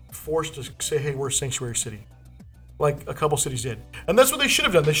been forced to say, hey, we're a sanctuary city, like a couple cities did. And that's what they should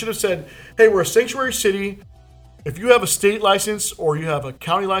have done. They should have said, hey, we're a sanctuary city. If you have a state license or you have a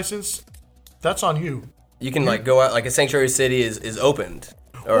county license, that's on you. You can like go out, like a sanctuary city is opened.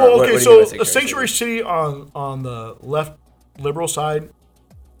 Or well, okay, so a sanctuary city on the left liberal side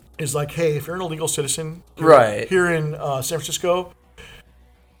is like, hey, if you're an illegal citizen here in San Francisco,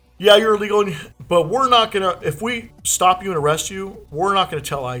 yeah, you're illegal, but we're not going to, if we stop you and arrest you, we're not going to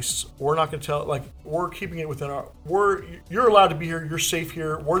tell ICE. We're not going to tell, like, we're keeping it within you're allowed to be here. You're safe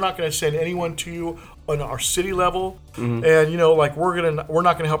here. We're not going to send anyone to you on our city level. Mm-hmm. And, you know, like, we're not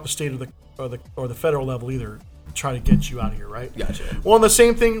going to help the state or the federal level either. Try to get you out of here, right? Gotcha. Well, and the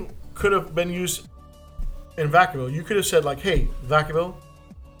same thing could have been used in Vacaville. You could have said, like, hey, Vacaville,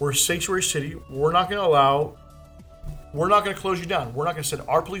 we're a sanctuary city. We're not going to close you down. We're not going to send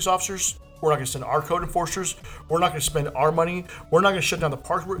our police officers We're not going to send our code enforcers. We're not going to spend our money. We're not going to shut down the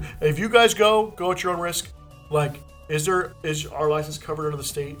park. If you guys go at your own risk. Like, is our license covered under the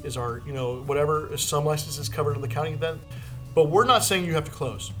state? Is our, whatever, is some licenses covered under the county then? But we're not saying you have to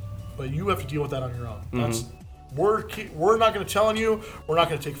close, but you have to deal with that on your own. We're not going to tell on you. We're not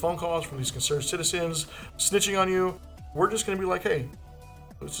going to take phone calls from these concerned citizens snitching on you. We're just going to be like, hey,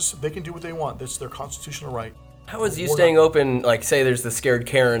 they can do what they want. That's their constitutional right. How is you staying open? Like, say there's the scared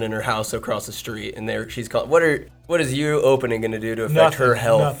Karen in her house across the street, and she's called. What is you opening going to do to affect her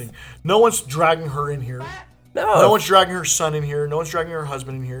health? Nothing. No one's dragging her in here. No one's dragging her son in here. No one's dragging her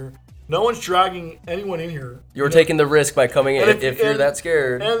husband in here. No one's dragging anyone in here. You're taking the risk by coming in if you're that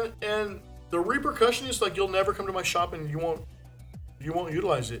scared. And the repercussion is like you'll never come to my shop and you won't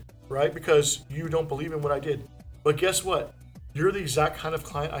utilize it, right? Because you don't believe in what I did. But guess what? You're the exact kind of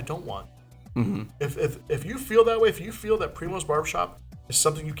client I don't want. Mm-hmm. If you feel that way, if you feel that Primo's Barbershop is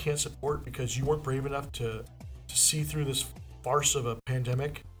something you can't support because you weren't brave enough to see through this farce of a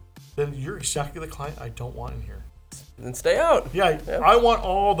pandemic, then you're exactly the client I don't want in here. Then stay out. Yeah, I want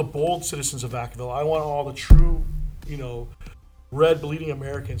all the bold citizens of Vacaville. I want all the true, red bleeding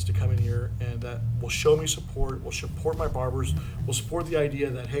Americans to come in here and that will show me support, will support my barbers, will support the idea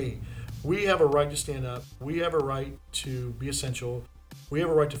that, hey, we have a right to stand up. We have a right to be essential. We have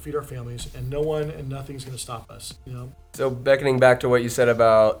a right to feed our families, and no one and nothing's going to stop us. So beckoning back to what you said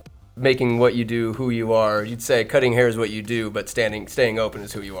about making what you do who you are, you'd say cutting hair is what you do, but staying open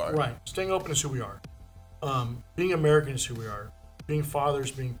is who you are. Right. Staying open is who we are. Being American is who we are. Being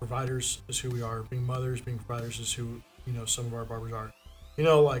fathers, being providers is who we are. Being mothers, being providers is who some of our barbers are. And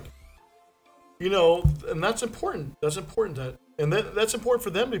that's important. That's important that's important for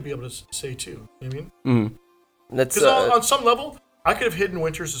them to be able to say too. You know what I mean? Mm-hmm. Because on some level, I could have hidden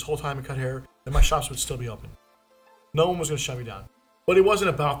winters this whole time and cut hair, and my shops would still be open. No one was going to shut me down. But it wasn't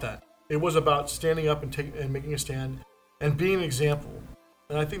about that. It was about standing up and making a stand and being an example.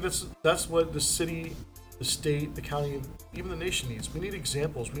 And I think that's what the city, the state, the county, even the nation needs. We need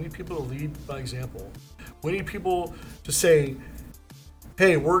examples. We need people to lead by example. We need people to say,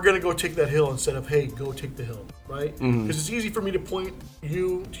 hey, we're going to go take that hill instead of, hey, go take the hill, right? Because it's easy for me to point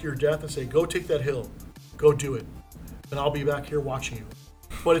you to your death and say, go take that hill. Go do it. And I'll be back here watching you.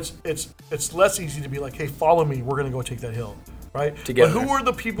 But it's less easy to be like, hey, follow me. We're going to go take that hill, right? Together. But who are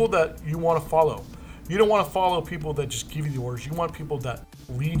the people that you want to follow? You don't want to follow people that just give you the orders. You want people that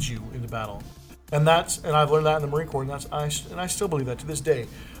lead you into battle. And I've learned that in the Marine Corps, and I still believe that to this day.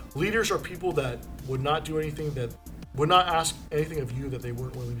 Leaders are people that would not do anything, that would not ask anything of you that they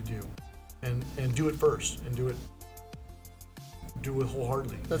weren't willing to do, and do it first, and do it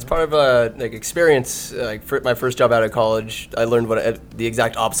wholeheartedly. That's part of experience. For my first job out of college, I learned the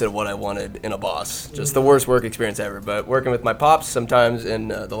exact opposite of what I wanted in a boss. Just the worst work experience ever. But working with my pops sometimes in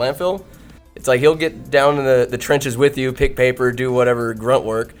the landfill, it's like he'll get down in the trenches with you, pick paper, do whatever grunt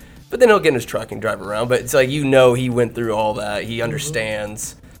work, but then he'll get in his truck and drive around. But it's like he went through all that. He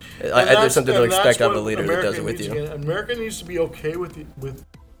understands. There's something to expect out of a leader that does it with you. America needs to be okay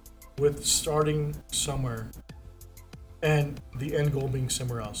with starting somewhere and the end goal being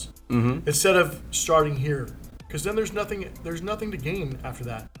somewhere else, instead of starting here, because then there's nothing to gain after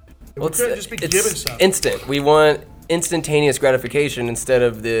that. We couldn't just be given stuff. Instant. We want instantaneous gratification instead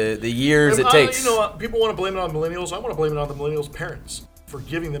of the years it takes. People want to blame it on millennials. I want to blame it on the millennials' parents for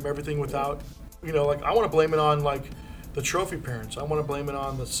giving them everything without, I want to blame it on the trophy parents. I want to blame it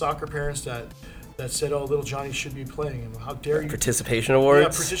on the soccer parents that said, oh, little Johnny should be playing, and how dare you. Participation awards. Yeah,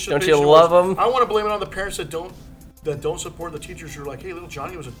 participation Don't you love them? I want to blame it on the parents that don't support the teachers who are like, hey, little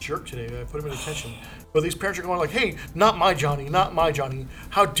Johnny was a jerk today. I put him in detention. But these parents are going like, hey, not my Johnny.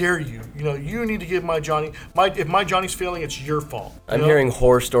 How dare you? You need to give my Johnny. If my Johnny's failing, it's your fault. I'm hearing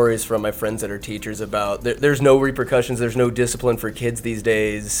horror stories from my friends that are teachers about there's no repercussions, there's no discipline for kids these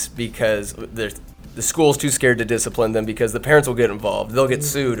days because the school's too scared to discipline them because the parents will get involved. They'll get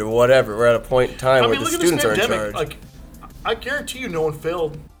sued or whatever. We're at a point in time where the students are in charge. I guarantee you no one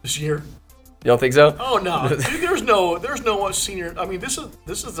failed this year. You don't think so? Oh no, dude, there's no senior. I mean, this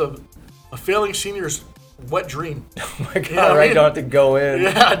is a failing senior's wet dream. Oh my god! I don't have to go in.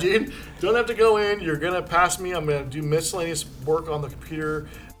 Yeah, dude, don't have to go in. You're gonna pass me. I'm gonna do miscellaneous work on the computer,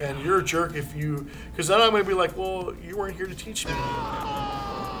 and you're a jerk because then I'm gonna be like, well, you weren't here to teach me.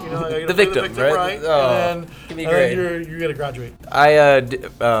 The victim, right? Oh, and give me a grade. You're gonna graduate.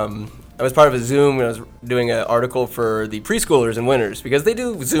 I was part of a Zoom when I was doing an article for the preschoolers in Winters because they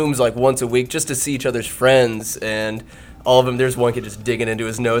do Zooms once a week just to see each other's friends, and all of them, there's one kid just digging into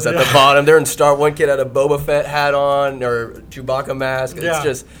his nose at the bottom. They're in one kid had a Boba Fett hat on or Chewbacca mask. It's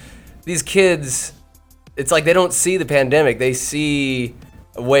just, these kids, it's like they don't see the pandemic. They see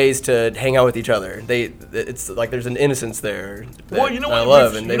ways to hang out with each other. It's like there's an innocence there. Well, you know what I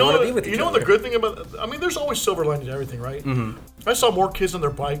love, and they want to be with each other. You know what the good thing about? I mean, there's always silver lining to everything, right? Mm-hmm. I saw more kids on their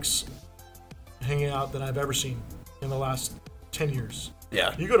bikes hanging out than I've ever seen in the last 10 years.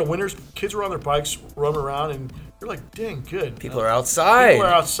 Yeah. You go to Winners, kids are on their bikes roaming around, and you're like, dang, good. People are outside.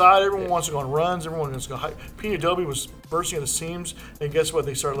 Everyone wants to go on runs. Everyone wants to go hike. Pina Adobe was bursting at the seams, and guess what?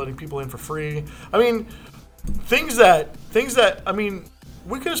 They started letting people in for free. I mean, things that I mean,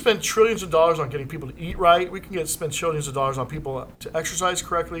 we could have spent trillions of dollars on getting people to eat right. We can spend trillions of dollars on people to exercise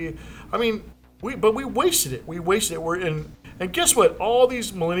correctly. I mean, we wasted it. We wasted it. And guess what? All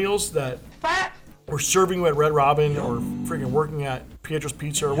these millennials that were serving you at Red Robin or freaking working at Pietro's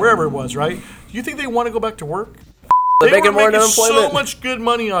Pizza or wherever it was, right? Do you think they want to go back to work? They're making more unemployment. So much good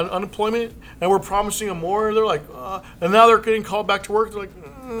money on unemployment, and we're promising them more. They're like, and now they're getting called back to work. They're like,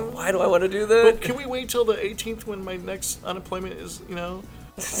 why do I want to do that? But can we wait till the 18th when my next unemployment is, and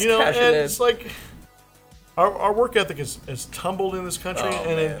it's like our work ethic is tumbled in this country,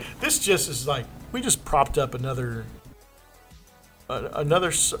 this just is like we just propped up another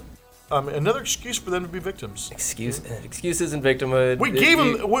excuse for them to be victims. Excuses and victimhood. We gave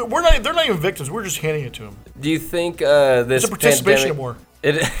them. They're not even victims. We're just handing it to them. Do you think this? It's a participation award.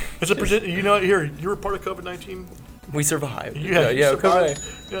 Here, you were part of COVID-19. We survived. Yeah, survived.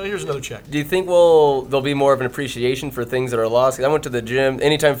 Here's another check. Do you think there'll be more of an appreciation for things that are lost? 'Cause I went to the gym,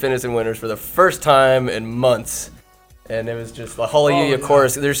 Anytime Fitness in Winners, for the first time in months, and it was just the Hallelujah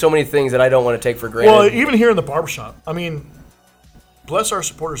chorus. There's so many things that I don't want to take for granted. Well, even here in the barbershop, I mean, bless our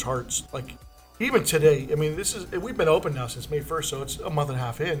supporters' hearts. Like, even today, I mean, we've been open now since May 1st, so it's a month and a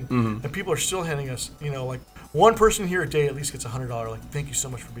half in, and people are still handing us, like one person here a day at least gets $100. Like, thank you so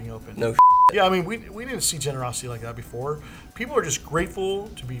much for being open. No. Yeah, I mean, we didn't see generosity like that before. People are just grateful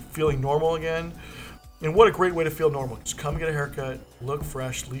to be feeling normal again. And what a great way to feel normal. Just come get a haircut, look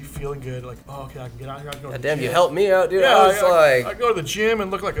fresh, leave feeling good. Like, oh, okay, I can get out here. I can go to the gym. You helped me out, dude. Yeah, I go to the gym and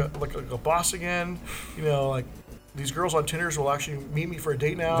look like a boss again. Like these girls on Tinders will actually meet me for a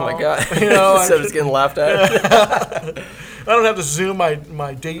date now. Oh my God. Instead of getting laughed at. I don't have to Zoom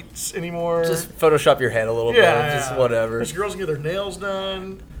my dates anymore. Just Photoshop your head a little bit. Just whatever. These girls can get their nails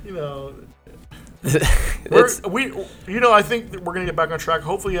done. I think that we're gonna get back on track.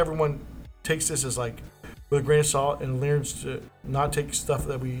 Hopefully, everyone takes this as like with a grain of salt and learns to not take stuff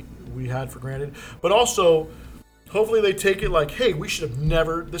that we had for granted. But also, hopefully, they take it like, hey, this should have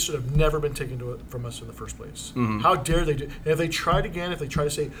never been taken from us in the first place. Mm-hmm. How dare they do? And if they tried again, if they try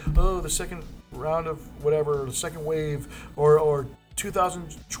to say, oh, the second round of whatever, the second wave, or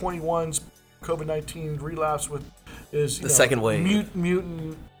 2021's COVID-19 relapse is the second wave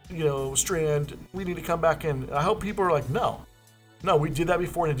mutant. Strand, we need to come back in. I hope people are like, no, we did that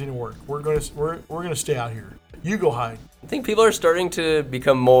before and it didn't work. We're gonna stay out here. You go hide. I think people are starting to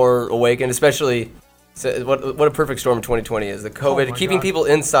become more awakened, especially what a perfect storm 2020 is. The COVID keeping people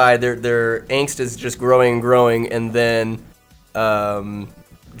inside. Their angst is just growing, and then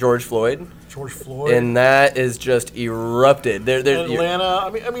George Floyd, and that is just erupted. Atlanta.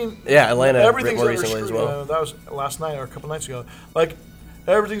 I mean, Atlanta. Everything's more under recently scrutiny. as well. That was last night or a couple nights ago. Like,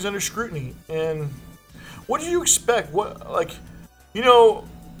 everything's under scrutiny. And what did you expect? On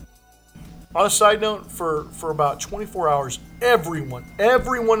a side note, for about 24 hours, everyone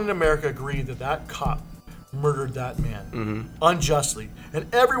in America agreed that cop murdered that man unjustly. And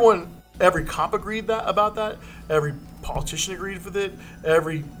every cop agreed about that. Every politician agreed with it.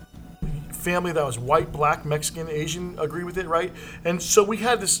 Every family that was white, black, Mexican, Asian agreed with it, right? And so we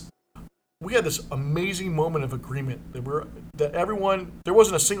had this amazing moment of agreement that everyone, there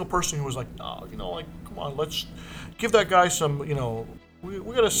wasn't a single person who was like, no, come on, let's give that guy some, we got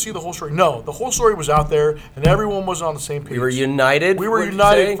to see the whole story. No, the whole story was out there, and everyone was on the same page. We were united.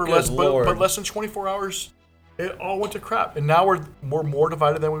 For less than 24 hours. It all went to crap, and now we're more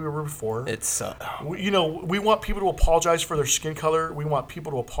divided than we were before. We want people to apologize for their skin color. We want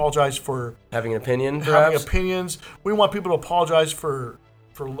people to apologize for having an opinion. Having opinions. We want people to apologize for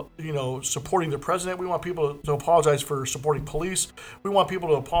supporting the president. We want people to apologize for supporting police. We want people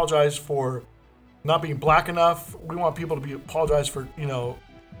to apologize for not being black enough. We want people to apologize for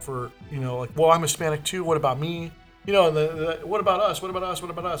well, I'm Hispanic too. What about me? And what about us? What about us? What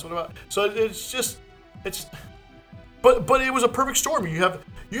about us? What about? So but it was a perfect storm. You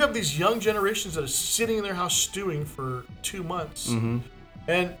have these young generations that are sitting in their house stewing for 2 months. Mm-hmm.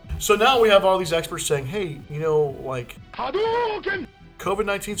 And so now we have all these experts saying, hey, Hadouken!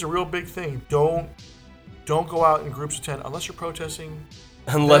 COVID-19 is a real big thing. Don't go out in groups of 10 unless you're protesting.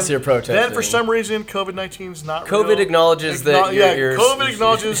 Then for some reason, COVID-19 is not real. COVID acknowledges that you're... COVID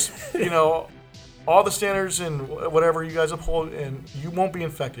acknowledges, all the standards and whatever you guys uphold, and you won't be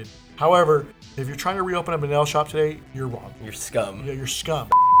infected. However, if you're trying to reopen a nail shop today, you're wrong. You're scum. Yeah, you're scum.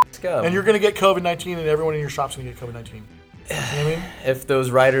 Scum. And you're going to get COVID-19, and everyone in your shop's going to get COVID-19. You know what I mean? If those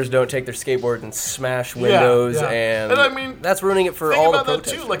riders don't take their skateboard and smash windows, and I mean, that's ruining it for all the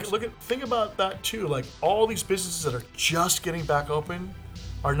protesters. Think about that too. Think about that too. Like all these businesses that are just getting back open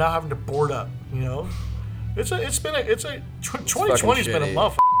are now having to board up. You know, 2020's been a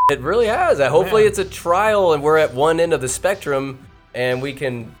month. It really has. Hopefully it's a trial and we're at one end of the spectrum and we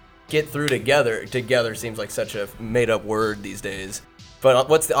can get through together. Together seems like such a made up word these days. But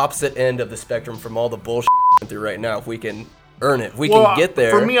what's the opposite end of the spectrum from all the bullshit we're through right now? If we can earn it, if we can get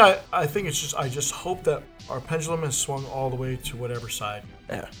there. For me, I think it's just, I just hope that our pendulum has swung all the way to whatever side.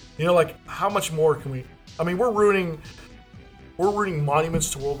 Yeah. You know, like how much more can we, I mean, we're ruining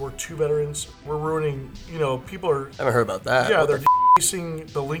monuments to World War II veterans. We're ruining, you know, people are. I haven't heard about that. Yeah, they're facing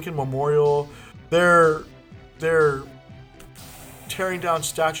the Lincoln Memorial. They're tearing down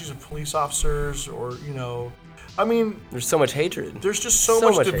statues of police officers, or you know, I mean, there's so much hatred. There's just so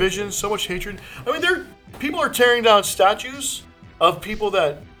much division, hatred. So much hatred. I mean, people are tearing down statues of people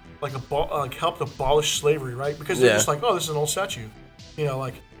that like helped abolish slavery, right? Because they're just like, oh, this is an old statue. You know,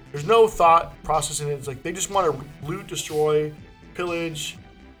 like there's no thought process in it. It's like they just want to loot, destroy, pillage,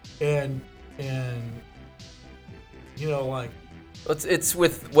 and you know, like it's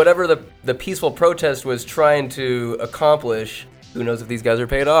with whatever the peaceful protest was trying to accomplish. Who knows if these guys are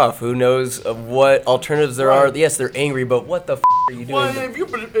paid off? Who knows of what alternatives there are? Yes, they're angry, but what the are you doing? Well, and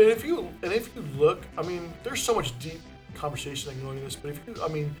if you look, I mean, there's so much deep conversation that can go into this. But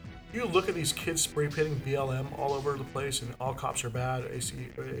you look at these kids spray painting BLM all over the place, and all cops are bad, AC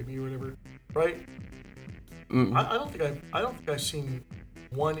or AB or whatever, right? Mm-hmm. I don't think I've seen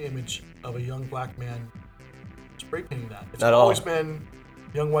one image of a young black man spray painting that. It's always been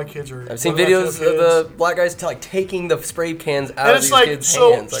young white kids or. I've seen videos of the black guys taking the spray cans out of these kids'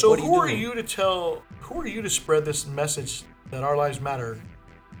 hands. So who are you to tell? Who are you to spread this message that our lives matter?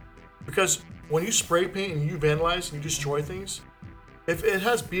 Because when you spray paint and you vandalize and you destroy things, if it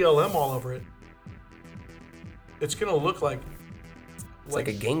has BLM all over it, it's gonna look like. It's like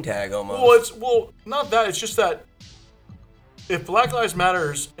a gang tag almost. Well, not that. It's just that if Black Lives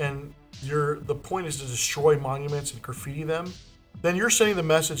Matters and the point is to destroy monuments and graffiti them, then you're sending the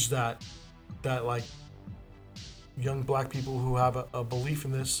message that like young black people who have a belief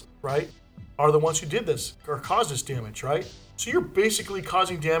in this, right, are the ones who did this or caused this damage, right? So you're basically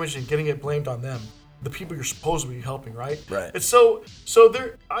causing damage and getting it blamed on them, the people you're supposed to be helping, right? Right. And so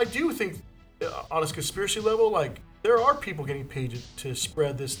there, I do think on a conspiracy level, like there are people getting paid to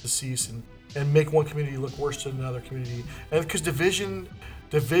spread this disease and make one community look worse than another community, and because division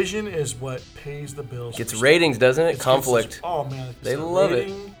is what pays the bills. Gets ratings, doesn't it? Conflict. Oh man, they love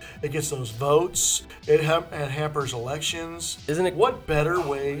it. It gets those votes. It hampers elections. Isn't it? What better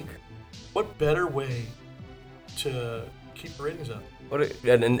way to keep the ratings up?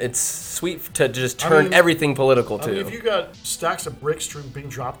 And it's sweet to just turn everything political too. I mean, if you got stacks of bricks being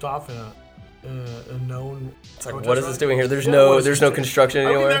dropped off in a known. It's like, what is this doing here? There's no construction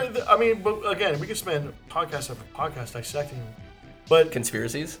anywhere. But again, we could spend podcast after podcast dissecting. But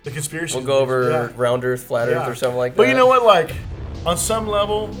conspiracies? The conspiracies. We'll go over round earth, flat earth, or something like that. But you know what? Like, on some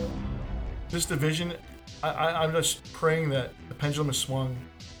level, this division, I'm just praying that the pendulum is swung,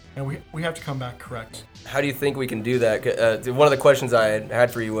 and we have to come back correct. How do you think we can do that? One of the questions I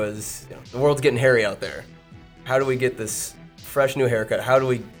had for you was, the world's getting hairy out there. How do we get this fresh new haircut? How do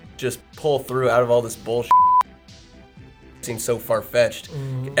we just pull through out of all this bullshit? It seems so far-fetched.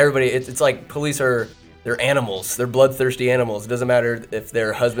 Mm-hmm. Everybody, it's like police are... They're animals. They're bloodthirsty animals. It doesn't matter if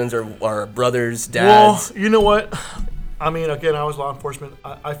they're husbands or brothers, dads. Well, you know what? I mean, again, I was law enforcement.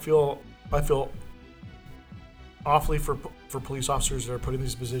 I feel awfully for police officers that are put in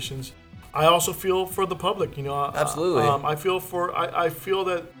these positions. I also feel for the public. You know, absolutely. I feel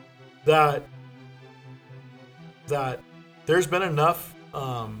that there's been enough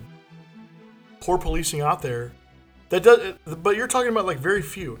poor policing out there that does. But you're talking about like very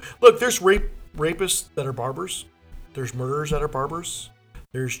few. Look, there's rapists that are barbers. There's murderers that are barbers.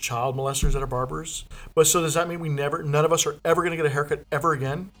 There's child molesters that are barbers. But so does that mean none of us are ever going to get a haircut ever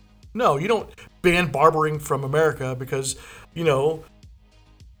again? No, you don't ban barbering from America because, 2%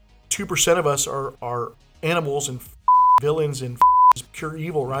 of us are animals and villains and pure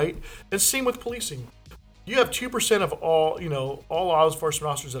evil, right? And same with policing. You have 2% of all law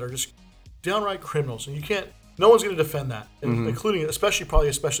enforcement officers that are just downright criminals, and no one's going to defend that, including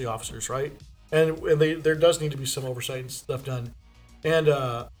especially officers, right? And there does need to be some oversight and stuff done,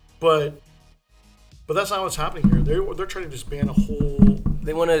 but that's not what's happening here. They're trying to just ban a whole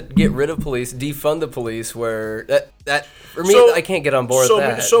They want to get rid of police, defund the police. Where that for me, I can't get on board with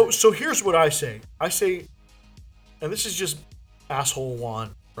that. So here's what I say. I say, and this is just asshole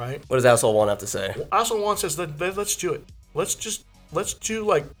Juan, right? What does asshole Juan have to say? Well, asshole Juan says let's do it. Let's do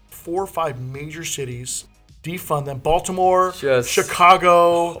like 4 or 5 major cities, defund them. Baltimore,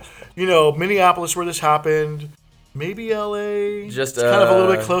 Chicago, Minneapolis, where this happened. Maybe LA. Just it's kind of a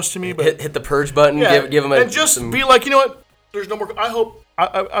little bit close to me, but hit the purge button. Yeah, give them and just be like, you know what? There's no more. I hope.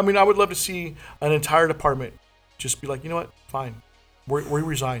 I mean, I would love to see an entire department just be like, you know what? Fine, we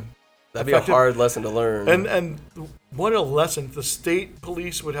resign. That'd be a hard lesson to learn. And what a lesson! The state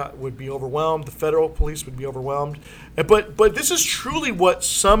police would be overwhelmed. The federal police would be overwhelmed. But this is truly what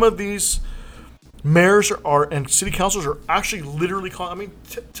some of these mayors are and city councils are actually literally calling. I mean,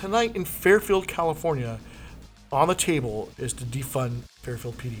 tonight in Fairfield, California, on the table is to defund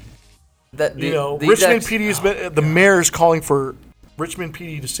Fairfield PD. Richmond PD has been the mayor's calling for Richmond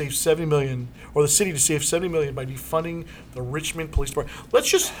PD to save $70 million, or the city to save $70 million by defunding the Richmond Police Department. Let's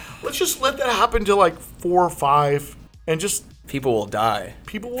just let that happen to like 4 or 5, and just people will die.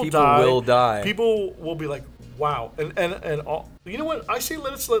 People will die. People will be like, wow. And all, you know what? I say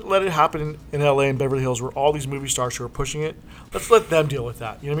let it happen in LA and Beverly Hills, where all these movie stars who are pushing it. Let's let them deal with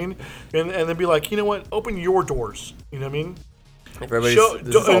that. You know what I mean? And then be like, you know what? Open your doors. You know what I mean?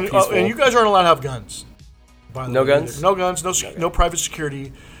 And you guys aren't allowed to have guns. No guns? No guns. No private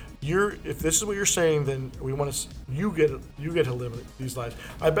security. If this is what you're saying, then we want to. You get to live these lives.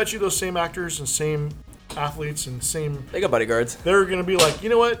 I bet you those same actors and same athletes and same. They got bodyguards. They're gonna be like, you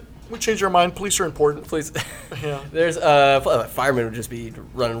know what? We changed our mind. Police are important. Police. Yeah. There's firemen would just be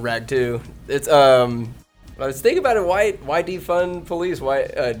running rag too. It's I was thinking about it. Why defund police?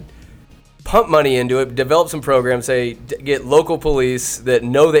 Why pump money into it? Develop some programs. Say get local police that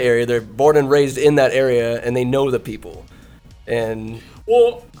know the area. They're born and raised in that area, and they know the people. And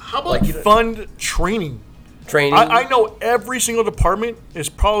well, how about fund training? I know every single department is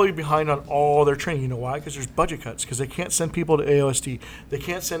probably behind on all their training. You know why? Because there's budget cuts. Because they can't send people to AOSD. They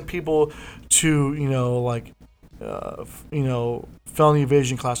can't send people to felony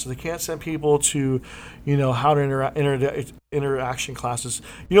evasion classes. They can't send people to how to interaction classes.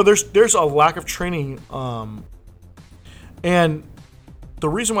 There's a lack of training, and the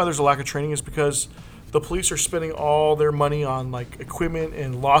reason why there's a lack of training is because the police are spending all their money on like equipment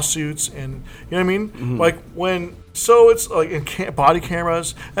and lawsuits, and you know what I mean. Mm-hmm. It's like in body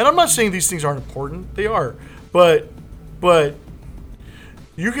cameras, and I'm not saying these things aren't important. They are, but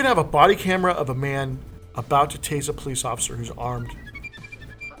you can have a body camera of a man about to tase a police officer who's armed,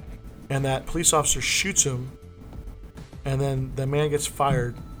 and that police officer shoots him, and then the man gets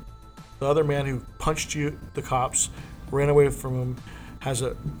fired. The other man who punched the cops, ran away from him, has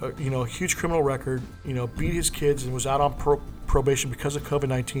a huge criminal record, beat his kids and was out on probation because of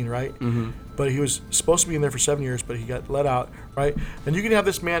COVID-19, right? Mm-hmm. But he was supposed to be in there for 7 years, but he got let out, right? And you can have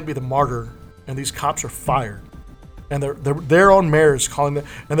this man be the martyr, and these cops are fired, and their own mayor is calling them,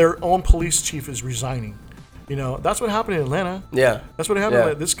 and their own police chief is resigning. That's what happened in Atlanta. Yeah, that's what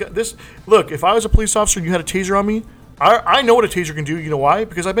happened. Yeah. Look, if I was a police officer and you had a taser on me, I know what a taser can do. You know why?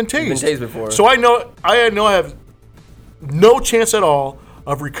 Because I've been tased. You've been tased before. So I know I have no chance at all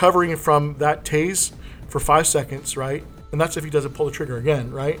of recovering from that tase for 5 seconds, right? And that's if he doesn't pull the trigger again,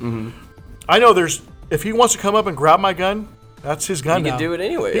 right? Mm-hmm. I know if he wants to come up and grab my gun, that's his gun. You can do it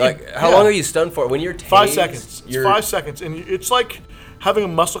anyway. How long are you stunned for? When you're tased, 5 seconds. It's 5 seconds, and it's like having a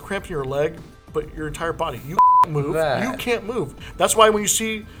muscle cramp in your leg, but your entire body. You move. You can't move. That's why when you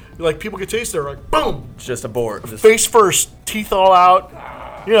see like people get tased, they're like, boom. It's just a board. Face first, teeth all out.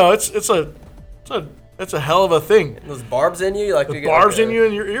 It's a hell of a thing. Those barbs in you, in you,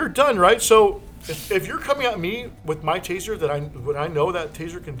 and you're done, right? So if you're coming at me with my taser what I know that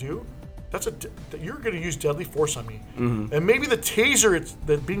taser can do, you're going to use deadly force on me. Mm-hmm. And maybe the taser,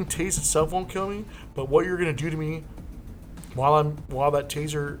 that being tased itself won't kill me, but what you're going to do to me while that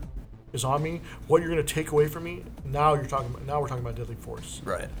taser is on me, what you're going to take away from me, now we're talking about deadly force.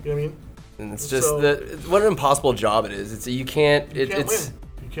 Right. You know what I mean? And it's just what an impossible job it is. You can't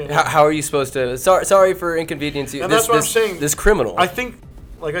win. How are you supposed to? Sorry for inconvenience you. And that's what I'm saying. This criminal. I think,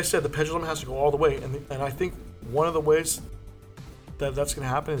 like I said, the pendulum has to go all the way, and I think one of the ways that's going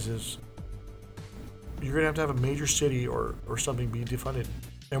to happen is you're going to have a major city or something be defunded,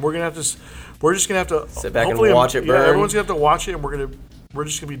 and we're just going to have to sit back and watch it burn. Yeah, everyone's going to have to watch it, and we're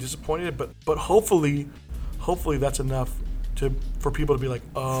just going to be disappointed. But hopefully that's enough for people to be like,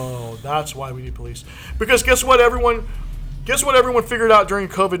 oh, that's why we need police. Because guess what, everyone figured out during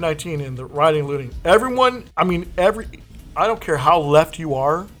COVID-19 and the rioting and looting? I don't care how left you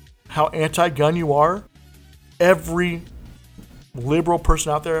are, how anti-gun you are, every liberal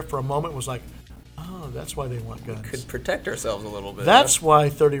person out there for a moment was like, oh, that's why they want guns. Could protect ourselves a little bit. That's why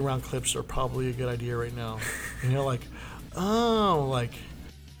 30-round clips are probably a good idea right now. Like, oh, like,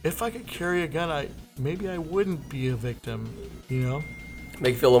 if I could carry a gun, maybe I wouldn't be a victim,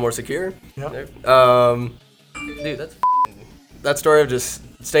 Make you feel a little more secure? Yeah. Dude, that story of just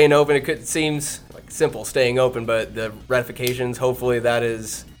staying open, it seems like simple, staying open, but the ratifications, hopefully that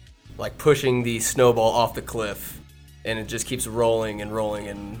is like pushing the snowball off the cliff, and it just keeps rolling and rolling,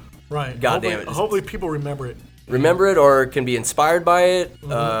 and right. goddamn it. Hopefully people remember it. Remember it, or can be inspired by it,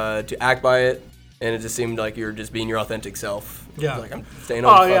 to act by it, and it just seemed like you're just being your authentic self. Yeah. Like, I'm staying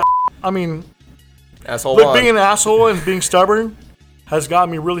open. Oh, yeah. I mean, asshole but on. being an asshole and being stubborn has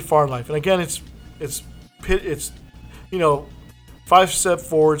gotten me really far in life. And again, it's 5 steps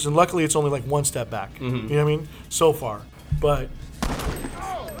forwards, and luckily it's only like 1 step back. You know what I mean? So far. But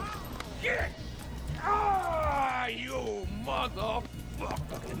You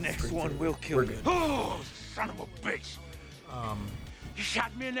motherfucker. The next one will kill you. Oh, son of a bitch. You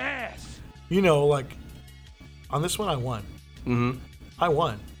shot me in the ass. like on this one I won. I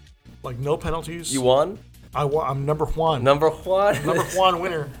won. Like no penalties. You won? I won. I'm number one. Number one? Number one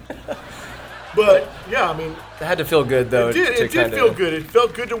winner. But yeah, I mean, It had to feel good, though. it did feel good. It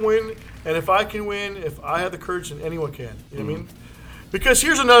felt good to win, and if I can win, if I have the courage, then anyone can. You know what I mean? Because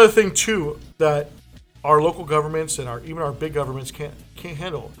here's another thing too that our local governments and even our big governments can't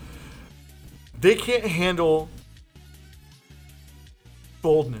handle. They can't handle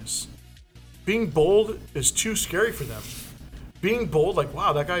boldness. Being bold is too scary for them. Being bold, like,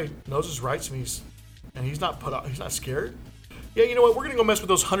 wow, that guy knows his rights and he's not scared. Yeah, you know what? We're gonna go mess with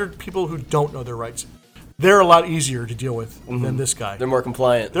those 100 people who don't know their rights. They're a lot easier to deal with than this guy. They're more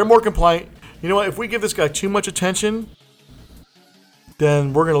compliant. They're more compliant. You know what? If we give this guy too much attention,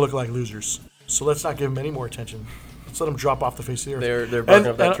 then we're gonna look like losers. So let's not give him any more attention. Let's let him drop off the face of the earth. They're barking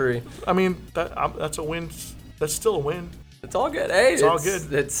up that tree. I mean, that's a win. That's still a win. It's all good. Hey, it's all good.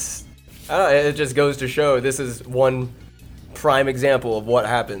 I don't know, it just goes to show this is one prime example of what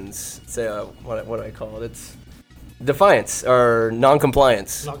happens. Say, what do I call it? It's defiance or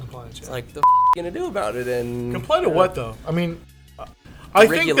non-compliance. Non-compliance. Yeah. It's like, the you gonna do about it? And comply to what though? I mean, I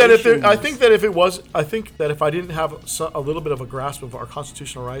think that if I didn't have a little bit of a grasp of our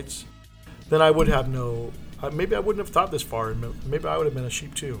constitutional rights, then I would have maybe I wouldn't have thought this far, and maybe I would have been a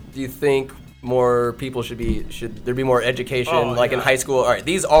sheep too. Do you think more people should there be more education, in high school? All right,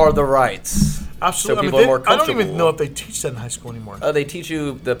 these are the rights. Absolutely. So people are more comfortable. I don't even know if they teach that in high school anymore. They teach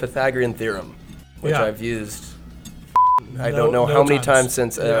you the Pythagorean theorem, which I've used. I don't know no how many times.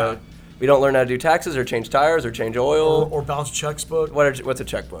 times since we don't learn how to do taxes or change tires or change oil or balance a checkbook. What's a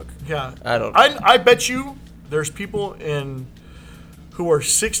checkbook? Yeah, I don't. I bet you there's people who are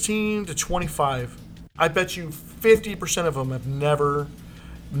 16 to 25. I bet you 50% of them have never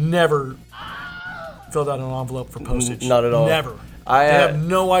filled out an envelope for postage. Not at all. Never. They have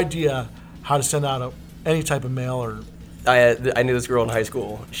no idea how to send out any type of mail or. I knew this girl in high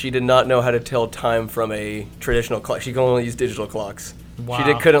school. She did not know how to tell time from a traditional clock. She could only use digital clocks. Wow.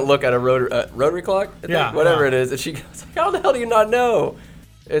 She couldn't look at a rotary clock. Whatever it is. And she goes, "How the hell do you not know?"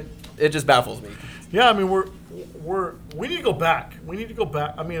 It just baffles me. Yeah, I mean we need to go back. We need to go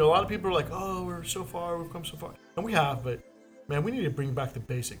back. I mean, a lot of people are like, "Oh, we're so far. We've come so far," and we have, but. Man, we need to bring back the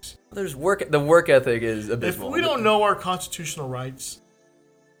basics. The work ethic is abysmal. If we don't know our constitutional rights,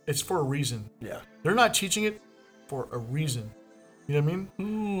 it's for a reason. Yeah. They're not teaching it for a reason. You know what I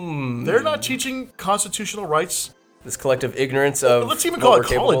mean? They're not teaching constitutional rights. This collective ignorance of let's even call it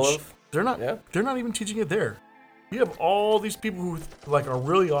college. Of. They're not. Yeah. They're not even teaching it there. You have all these people who are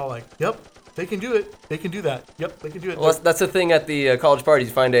really all like, "Yep, they can do it. They can do that. Yep, they can do it." Well, that's the thing at the college parties.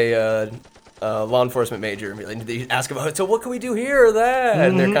 You find a law enforcement major, and they ask about it. So what can we do here or that?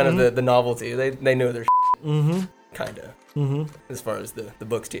 And they're kind of the novelty. They know their kind of as far as the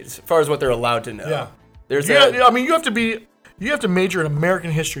books teach, as far as what they're allowed to know. Yeah. I mean, you have to major in American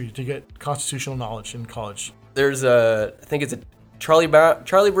history to get constitutional knowledge in college. There's I think it's a Charlie Brown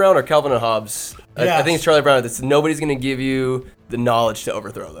or Calvin and Hobbes. Yes. I think it's Charlie Brown. Nobody's going to give you the knowledge to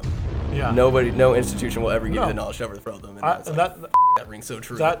overthrow them. Yeah. No institution will ever give you the knowledge to overthrow them. And that rings so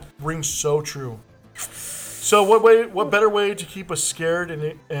true. That rings so true. So what better way to keep us scared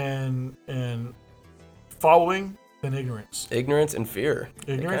and following than ignorance? Ignorance and fear.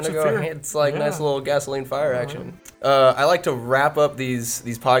 Ignorance and fear. It's like nice little gasoline fire action. I like to wrap up these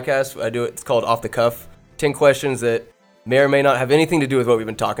podcasts. I do it. It's called Off the Cuff. 10 questions that may or may not have anything to do with what we've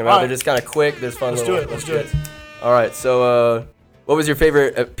been talking about. They're just kind of quick. There's fun. Let's do it. All right. So What was your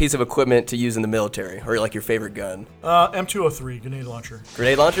favorite piece of equipment to use in the military, or like your favorite gun? M203 grenade launcher.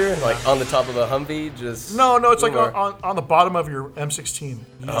 Grenade launcher, like on the top of a Humvee, just. No, it's like on the bottom of your M16.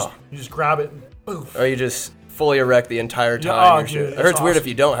 You just grab it and poof. Or you just fully erect the entire time. Dude, I heard it's weird if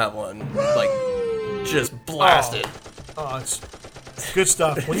you don't have one. Like, just blast it. Oh, it's good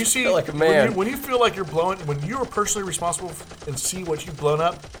stuff. When you see, feel like a man. When you feel like you're blowing, when you are personally responsible and see what you've blown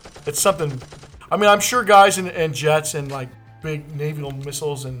up, it's something. I mean, I'm sure guys and jets and like big naval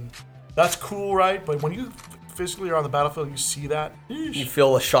missiles and that's cool, right? But when you physically are on the battlefield, you see that. You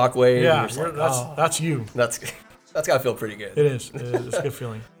feel a shockwave. Yeah, like, that's you. That's gotta feel pretty good. It is. It's a good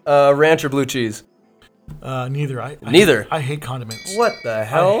feeling. Ranch or blue cheese? Neither. Neither. I hate condiments. What the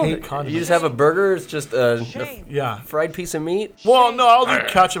hell? I hate condiments. You just have a burger. It's just a Yeah. fried piece of meat. Well, no, I'll do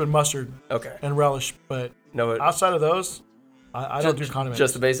ketchup and mustard. Okay. And relish, but No, outside of those, I don't do condiments.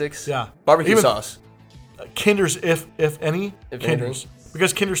 Just the basics. Yeah. Barbecue Even sauce. Kinder's, if any, If Kinder's. anything.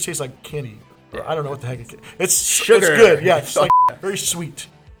 Because Kinder's tastes like candy. Yeah. I don't know what the heck it is. It's Sugar. It's good. Yeah, it's like very sweet.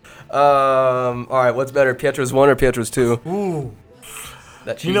 All right. What's better, Pietro's 1 or Pietro's 2? Ooh.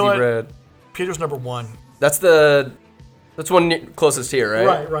 That cheesy You know what? bread. Pietro's number 1. That's one closest here,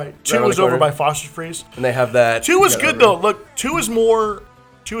 right? Right. 2 on the was over corner. by Foster Freeze. And they have that. 2 was yeah, good though. Look, 2 is more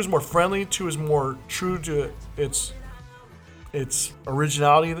friendly. 2 is more true to its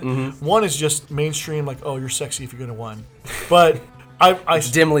originality. Mm-hmm. 1 is just mainstream, like, oh, you're sexy if you're gonna 1. But I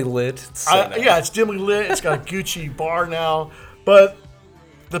It's dimly lit. It's so nice. yeah, it's dimly lit. It's got a Gucci bar now. But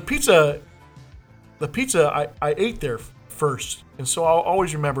the pizza I ate there first, and so I'll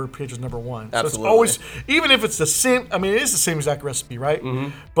always remember Pietro's number 1. So Absolutely. it's always, even if it's the same. I mean, it is the same exact recipe, right?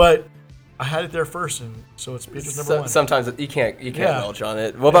 Mm-hmm. But I had it there first, and so it's Pietro's number 1. Sometimes you can't Yeah. mulch on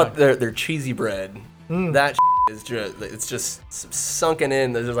it. What about their cheesy bread? That is just it's just sunken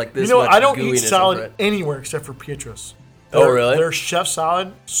in. There's like this. You know, much I don't gooiness eat in salad bread. anywhere except for Pietro's. Oh, really? Their chef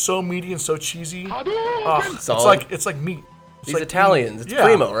salad, so meaty and so cheesy. Oh, Solid. it's like meat. It's These like Italians, meat. it's Yeah,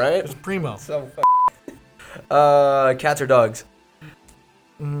 primo, right? It's primo. So cats or dogs?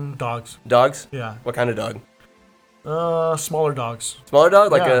 Dogs. Dogs? Yeah. What kind of dog? Smaller dogs. Smaller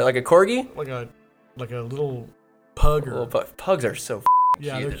dog, like Yeah. a corgi? Like a little pug or Pugs are so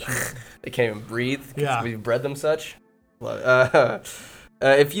yeah, cute. they're cute. They can't even breathe. 'Cause Yeah. we've bred them such.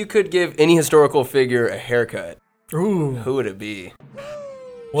 If you could give any historical figure a haircut, Ooh. who would it be?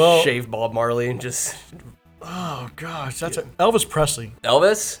 Well, Shave Bob Marley and just oh gosh, that's Elvis Presley.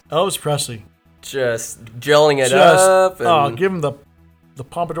 Elvis? Elvis Presley. Just gelling it Just up and give him the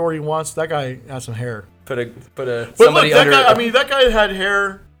pompadour he wants. That guy has some hair. put a But somebody look, that under. guy. I mean, that guy had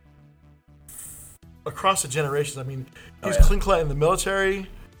hair across the generations. I mean, he was clean cut in the military,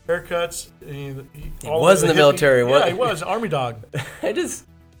 haircuts. He was in the military, Yeah, what? he was Army dog.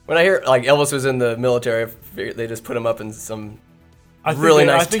 When I hear like Elvis was in the military, I figure they just put him up in some I think really I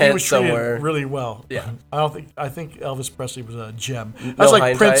nice think he tent was treated somewhere. really well. Yeah. I think Elvis Presley was a gem. No That's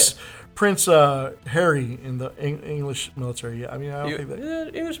like hindsight. Prince Harry in the English military. I mean, I don't think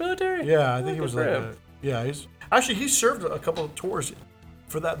that. English military? Yeah, I think he Good was for like. him. He served a couple of tours.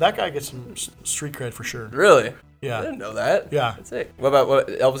 For that guy gets some street cred for sure. Really? I Yeah. didn't know that. Yeah. That's it. What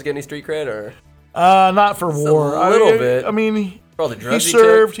Elvis get any street cred or Not for war. a little bit. I mean, for all the he drugs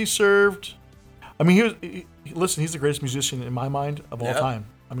served. He served. I mean, listen. He's the greatest musician in my mind of all Yeah. time.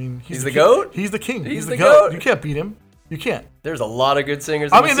 I mean, He's the king. GOAT? He's the king. He's the the goat. GOAT. You can't beat him. You can't. There's a lot of good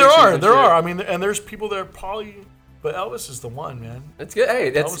singers. I in the mean, there 60s are. and There shit. are. I mean, and there's people that are probably. But Elvis is the one, man. It's good. Hey,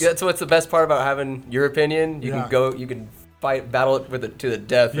 that's what's the best part about having your opinion. You Yeah. can go. You can battle it with it to the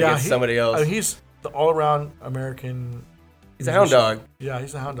death Yeah, against somebody else. I mean, he's the all-around American. He's a hound dog. Yeah,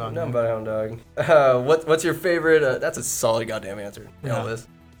 he's a hound dog. Nothing man. but a hound dog. What's your favorite? That's a solid goddamn answer, Yeah. Elvis.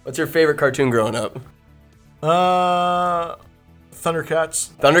 What's your favorite cartoon growing up? Thundercats.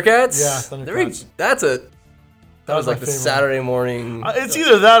 Thundercats? Yeah, Thundercats. That was my like the favorite. Saturday morning. It's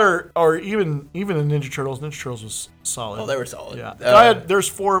either that or even the Ninja Turtles. Ninja Turtles was solid. Oh, they were solid. Yeah. Uh, I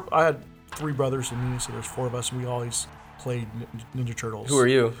had 3 brothers and me, so there's 4 of us, and we always played Ninja Turtles. Who are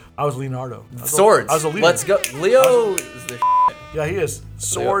you? I was Leonardo. Swords. I was a leader. Let's go. Leo is the Yeah, he is.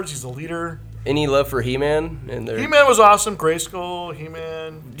 Swords. He's the leader. Any love for He-Man? He-Man was awesome. Grayskull.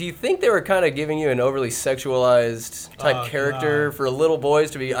 He-Man. Do you think they were kind of giving you an overly sexualized type Oh, character God. for little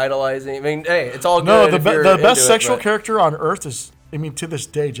boys to be idolizing? I mean, hey, it's all No, good. the if you're best into it, sexual but- character on Earth is, I mean, to this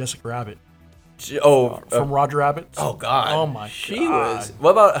day, Jessica Rabbit from from Roger Rabbit. oh God. Oh my She God. was.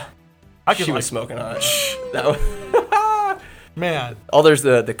 What about? Could She like- was smoking hot. That was. Man, There's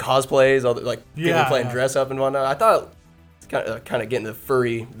the cosplays, all the like people Yeah, playing yeah. dress up and whatnot. I thought it's kind of getting the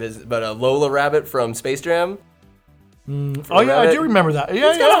furry visit, but Lola Rabbit from Space Jam. oh yeah, I rabbit. do remember that. Yeah,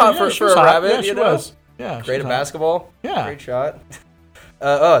 It's kinda hot for she a was hot. rabbit, Yeah, you she know? was. Yeah. Great at basketball. Yeah. Great shot.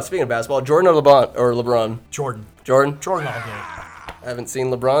 Speaking of basketball, Jordan or LeBron? Jordan. Jordan all day. I haven't seen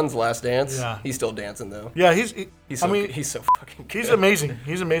LeBron's Last Dance. Yeah. He's still dancing though. Yeah, he's so fucking good. He's amazing.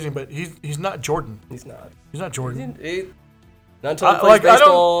 He's amazing, but he's not Jordan. He's not. He's not Jordan. Not until he plays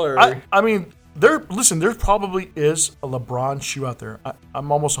baseball I mean, there probably is a LeBron shoe out there.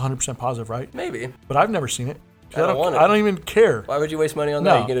 I'm almost 100% positive, right? Maybe. But I've never seen it. I don't want it. I don't even care. Why would you waste money on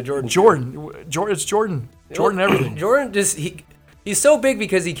that? You get a Jordan. It's Jordan. Jordan everything. Jordan just he's so big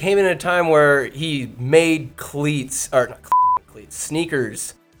because he came in at a time where he made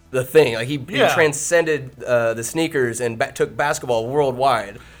sneakers the thing. Like he transcended the sneakers and took basketball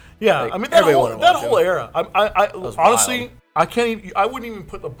worldwide. Yeah, like, I mean that whole era. I honestly, wild. I wouldn't even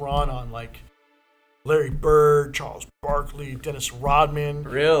put LeBron on like Larry Bird, Charles Barkley, Dennis Rodman.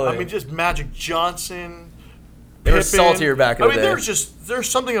 Really? I mean, just Magic Johnson. They were saltier back in the day. There's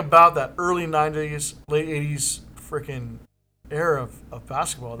something about that early 90s, late 80s freaking era of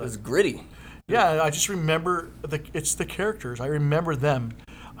basketball. It was gritty. Yeah, I just remember it's the characters. I remember them.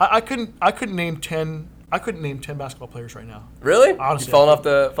 I couldn't name 10 basketball players right now. Really? Honestly, you falling off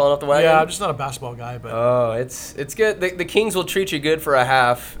the wagon? Yeah, I'm just not a basketball guy, but it's good. The Kings will treat you good for a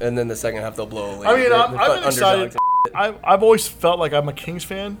half, and then the second half they'll blow a lead. I mean, I've been excited. I've always felt like I'm a Kings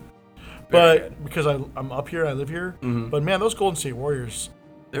fan, but because I'm up here, I live here. Mm-hmm. But man, those Golden State Warriors.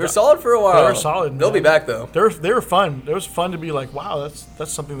 They were solid for a while. They were solid. They'll be back though. They were fun. It was fun to be like, wow,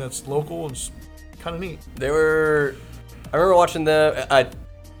 that's something that's local and kind of neat. I remember watching them. I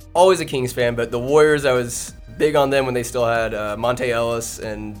always a Kings fan, but the Warriors, I was big on them when they still had Monte Ellis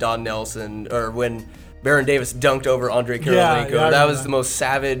and Don Nelson, or when Baron Davis dunked over Andre Kirilenko. Yeah, that was the most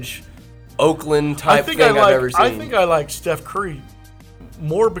savage Oakland type thing I've ever seen. I think I like Steph Curry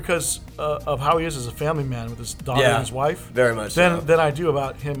more because of how he is as a family man with his daughter and his wife. Very much than I do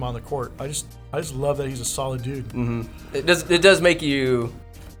about him on the court. I just love that he's a solid dude. Mm-hmm. It does make you.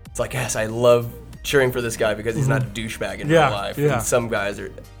 It's like, yes, I love cheering for this guy because he's not a douchebag in real life. Yeah. And some guys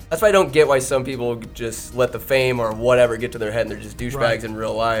are. That's why I don't get why some people just let the fame or whatever get to their head and they're just douchebags in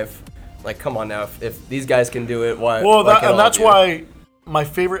real life. Like, come on now, if these guys can do it, why? Well, why can't that's why my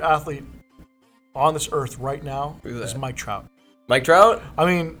favorite athlete on this earth right now is Mike Trout. Mike Trout? I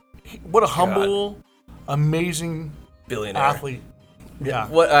mean, what a humble, amazing billionaire athlete. Yeah.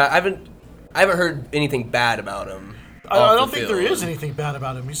 What I haven't heard anything bad about him. I don't think there is anything bad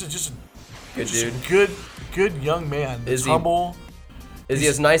about him. He's just a good young man. Is humble. Is he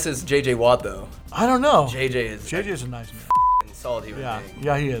as nice as J.J. Watt though? I don't know. JJ is a nice man. Solid human being.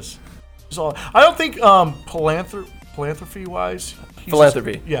 Yeah, he is. Solid. I don't think philanthropy wise.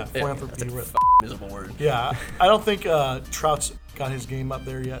 Philanthropy. Philanthropy. That's a miserable word. Yeah, I don't think Trout's got his game up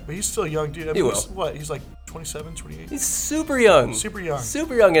there yet, but he's still a young dude. I mean, he will. He's like 27, 28. He's super young. Super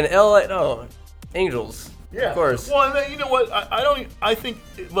young in LA. No, Angels. Yeah, of course. Well, and then, you know what? I think.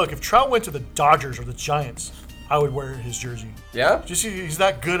 Look, if Trout went to the Dodgers or the Giants, I would wear his jersey. Yeah. Just he's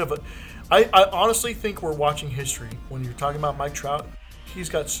that good of a. I honestly think we're watching history when you're talking about Mike Trout. He's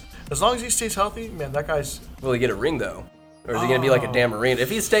got, as long as he stays healthy, man, that guy's. Will he get a ring though, or is he gonna be like a Dan Marino? If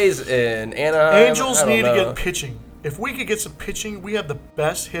he stays in Anaheim, Angels need to get pitching. If we could get some pitching, we have the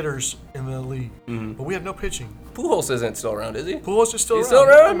best hitters in the league, but we have no pitching. Pujols isn't still around, is he? Pujols is still around. He's still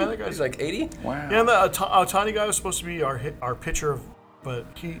around? Yeah, man, that guy's He's like 80? Wow. Yeah, and the Ohtani guy was supposed to be our pitcher, but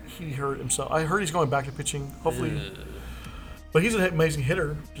he hurt himself. I heard he's going back to pitching, hopefully. But he's an amazing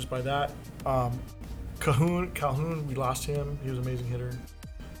hitter, just by that. Calhoun, we lost him. He was an amazing hitter.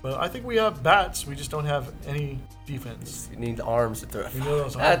 But I think we have bats. We just don't have any defense. You need the arms to throw. We know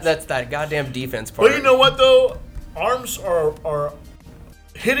those arms. That's that goddamn defense part. But you know what, though? Arms are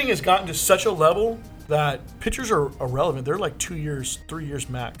hitting has gotten to such a level that pitchers are irrelevant. They're like 2 years, 3 years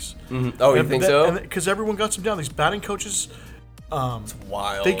max. Mm-hmm. Oh, you think so? Because everyone got them down. These batting coaches, it's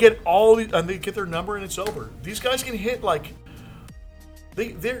wild. They get and they get their number and it's over. These guys can hit like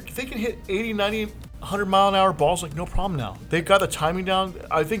they can hit 80, 90, 100 mile an hour balls like no problem now. They've got the timing down.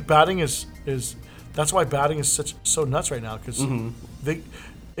 I think batting is that's why batting is so nuts right now because they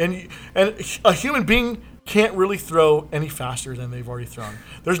and a human being can't really throw any faster than they've already thrown.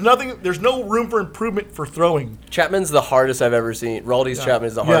 There's no room for improvement for throwing. Chapman's the hardest I've ever seen. Chapman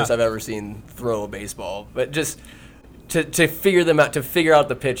is the hardest I've ever seen throw a baseball. But just to figure them out, to figure out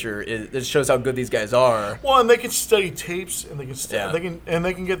the pitcher, it shows how good these guys are. Well, and they can study tapes, and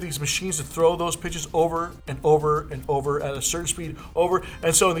they can get these machines to throw those pitches over and over and over at a certain speed over.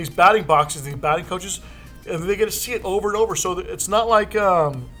 And so in these batting boxes, these batting coaches, they get to see it over and over. So it's not like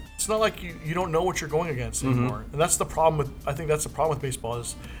It's not like you don't know what you're going against anymore, and that's the problem with. I think that's the problem with baseball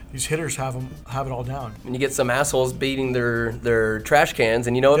is these hitters have it all down. And you get some assholes beating their trash cans,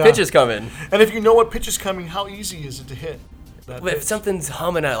 and you know what pitch is coming. And if you know what pitch is coming, how easy is it to hit? But if something's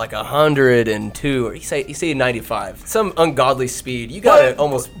humming at like 102, or you say 95, some ungodly speed, you gotta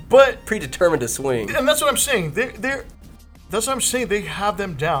almost predetermined to swing. And that's what I'm saying. That's what I'm saying. They have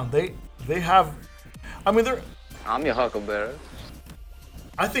them down. They have. I mean, they're. I'm your huckleberry.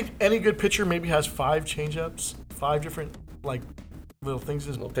 I think any good pitcher maybe has 5 changeups, 5 different like little things,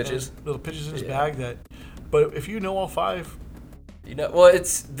 little pitches in his bag. But if you know all 5, well,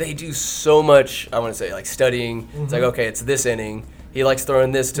 they do so much. I want to say like studying. It's like okay, it's this inning. He likes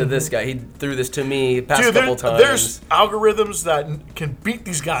throwing this to this guy. He threw this to me past couple times. There's algorithms that can beat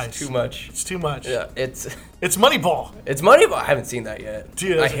these guys. Too much. It's too much. Yeah, it's Moneyball. It's Moneyball. I haven't seen that yet.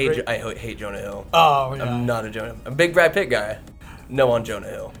 Dude, I hate Jonah Hill. Oh yeah. I'm not I'm a big Brad Pitt guy. No on Jonah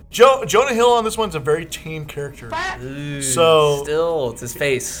Hill. Jonah Hill on this one's a very tame character. Ooh, so still, it's his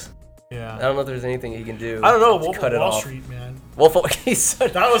face. Yeah. I don't know if there's anything he can do. I don't know. Wolf of Wall Street, man.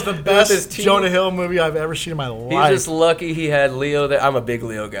 That was the best Jonah Hill movie I've ever seen in my life. He's just lucky he had Leo there. I'm a big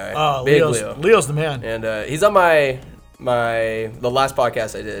Leo guy. Oh, big Leo. Leo's the man. And he's on the last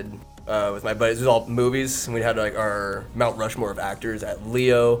podcast I did with my buddies. It was all movies, and we had like our Mount Rushmore of actors at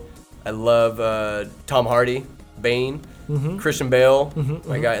Leo. I love Tom Hardy, Bane, Christian Bale,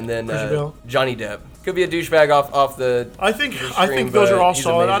 my guy, and then Johnny Depp. Could be a douchebag off the. I think those are all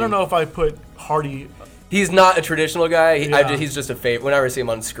solid. Amazing. I don't know if I put Hardy. He's not a traditional guy. He's just a favorite. Whenever I see him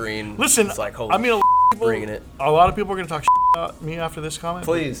on screen, listen, it's like holy. I mean, bringing it. A lot of people are going to talk about me after this comment.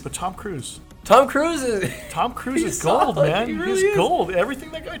 Please, but Tom Cruise. Tom Cruise is gold, man. Really he's gold.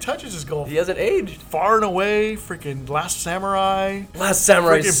 Everything that guy touches is gold. He hasn't aged. Far and Away, freaking Last Samurai. Last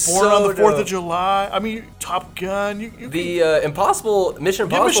Samurai, freaking Born on the 4th of July. I mean, Top Gun. Mission Impossible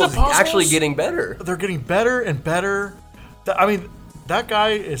is actually getting better. They're getting better and better. I mean, that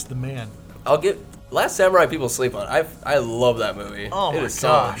guy is the man. Last Samurai people sleep on. I love that movie. Oh my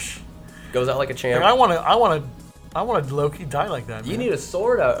gosh. Goes out like a champ. Like, I want to low-key die like that, man. You need a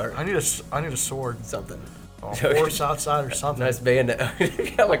sword or I need a sword. Something. A horse outside or something. Nice bayonet.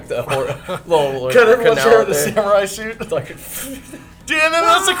 You got like the little cut everyone's hair in the samurai suit. Dude, and then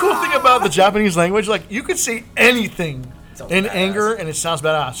that's the cool thing about the Japanese language. Like, you could say anything in anger and it sounds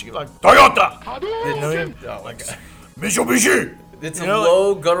badass. You're like, Toyota! You know what I mean? Oh my god. Mitsubishi! It's a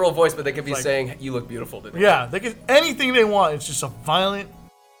low, guttural voice, but they could be saying, you look beautiful today. Yeah, they could anything they want. It's just a violent,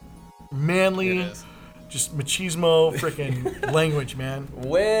 manly, just machismo freaking language, man.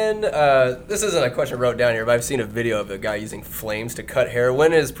 When, this isn't a question I wrote down here, but I've seen a video of a guy using flames to cut hair.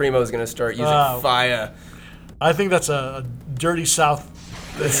 When is Primo's going to start using fire? I think that's a dirty South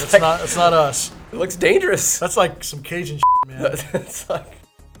thing. It's not us. It looks dangerous. That's like some Cajun shit, man. It's like,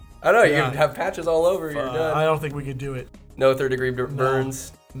 I don't know, you can have patches all over, you're done. I don't think we could do it. No third-degree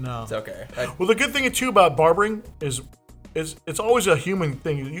burns? No. It's okay. Well, the good thing, too, about barbering is it's always a human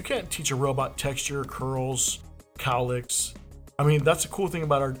thing. You can't teach a robot texture, curls, cowlicks. I mean, that's the cool thing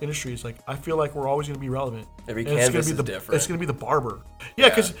about our industry. Is like, I feel like we're always going to be relevant. Every canvas is different. It's going to be the barber.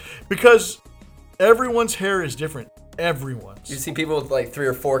 Yeah, because everyone's hair is different. Everyone's. You've seen people with like 3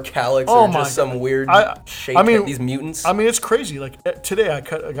 or 4 cowlicks or just some weird shape. I mean, these mutants. I mean, it's crazy. Like today, I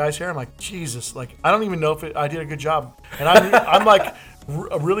cut a guy's hair. I'm like, Jesus. Like, I don't even know if I did a good job. And I'm like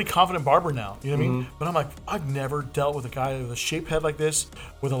a really confident barber now. You know what I mean? But I'm like, I've never dealt with a guy with a shaped head like this,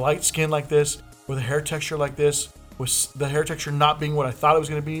 with a light skin like this, with a hair texture like this, with the hair texture not being what I thought it was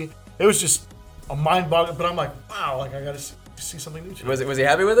going to be. It was just a mind-boggling. But I'm like, wow. Like, I got to see something new today. Was he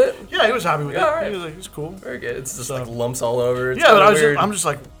happy with it? Yeah, he was happy with it. Right. He was like, it's cool. Very good. It's just like lumps all over. It's but I'm just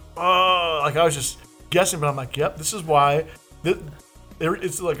like, like I was just guessing, but I'm like, yep, this is why.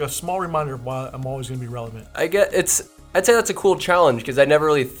 It's like a small reminder of why I'm always going to be relevant. I'd say that's a cool challenge because I never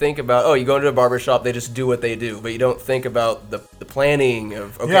really think about, you go into a barbershop, they just do what they do, but you don't think about the planning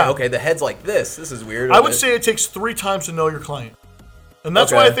of, okay, the head's like this. This is weird. I would say it takes 3 times to know your client. And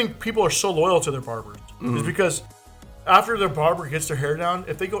that's why I think people are so loyal to their barbers. Is because after their barber gets their hair down,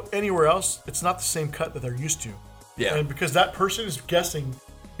 if they go anywhere else, it's not the same cut that they're used to. Yeah. And because that person is guessing,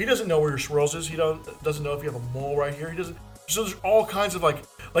 he doesn't know where your swirls is. He doesn't know if you have a mole right here. He doesn't. So there's all kinds of like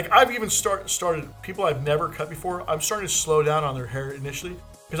I've even started people I've never cut before. I'm starting to slow down on their hair initially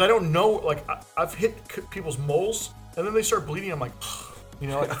because I don't know. Like I've hit people's moles and then they start bleeding. I'm like,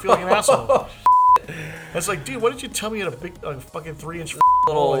 like I feel like an asshole. It's like, dude, why didn't you tell me you had a big fucking 3-inch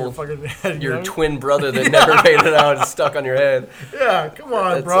hole in your fucking head? Your twin brother that never made it out and stuck on your head. Yeah, come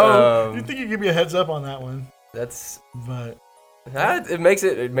on, bro. You think you give me a heads up on that one? But It makes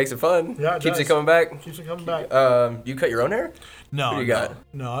it fun. Yeah, it keeps does. it coming back. Keeps it coming back. You cut your own hair? No, Who do you got?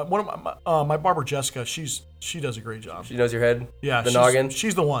 No. One of my barber Jessica. She does a great job. She knows your head. Yeah, the noggin.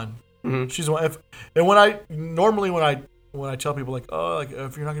 She's the one. Mm-hmm. She's the one. When I tell people like, oh, like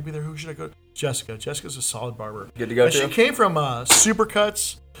if you're not gonna be there, who should I go? Jessica. Jessica's a solid barber. Good to go. And she came from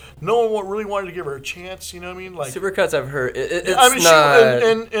Supercuts. No one really wanted to give her a chance. You know what I mean? Like Supercuts, I've heard. It's not.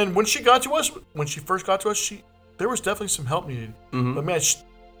 And when she got to us, when she first got to us, there was definitely some help needed. Mm-hmm. But man,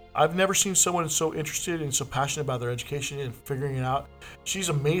 I've never seen someone so interested and so passionate about their education and figuring it out. She's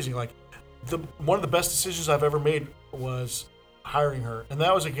amazing. Like one of the best decisions I've ever made was hiring her, and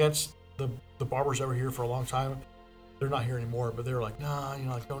that was against the barbers that were here for a long time. They're not here anymore, but they were like, nah,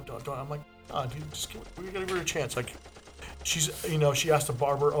 like don't. I'm like, nah, dude, we gotta give her a chance. Like, she asked a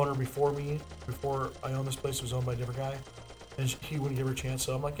barber owner before I owned this place. It was owned by a different guy, and he wouldn't give her a chance.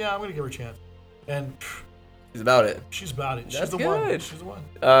 So I'm like, yeah, I'm gonna give her a chance. And she's about it. She's about it. That's She's the good. one. She's the one.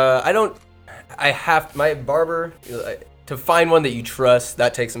 I have my barber to find one that you trust.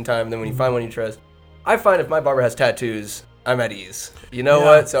 That takes some time. And then when you find one you trust, I find if my barber has tattoos, I'm at ease. You know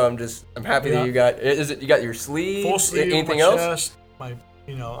what? So I'm happy that you got. You got your sleeve? Full sleeve. Anything my else? Chest, I'm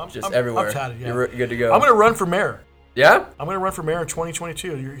everywhere. I'm tatted, yeah. You're good to go. I'm gonna run for mayor. Yeah? I'm gonna run for mayor in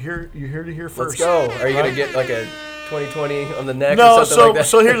 2022. You're here to hear first. Let's go. Are you gonna get like a 2020 on the neck no, or something like that?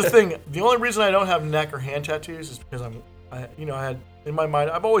 So here's the thing. The only reason I don't have neck or hand tattoos is because I had in my mind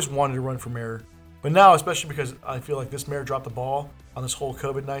I've always wanted to run for mayor, but now especially because I feel like this mayor dropped the ball on this whole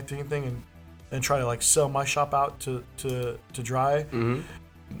COVID-19 thing and try to like sell my shop out to dry. Mm-hmm.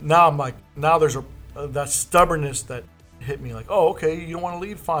 Now there's that stubbornness that hit me like, oh, okay, you don't want to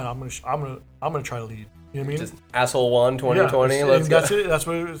lead, fine, I'm gonna try to lead. You know what I mean? Just asshole 1 2020. Yeah, Let's go. that's it. That's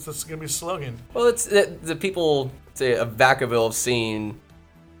gonna be a slogan. Well, it's the people say of Vacaville have seen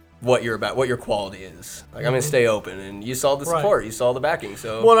what you're about, what your quality is. Like I'm gonna stay open, and you saw the support, you saw the backing.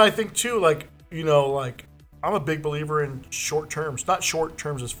 So well, and I think too, like I'm a big believer in short terms, not short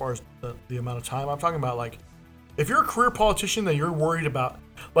terms as far as the amount of time. I'm talking about like if you're a career politician, then you're worried about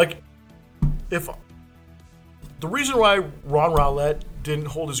like if the reason why Ron Rowlett didn't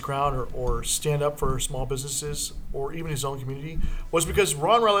hold his ground or stand up for small businesses or even his own community was because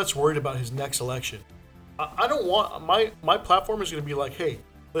Ron Rowlett's worried about his next election. I don't want my platform is going to be like, hey,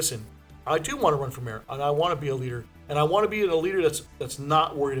 listen, I do want to run for mayor and I want to be a leader and I want to be a leader that's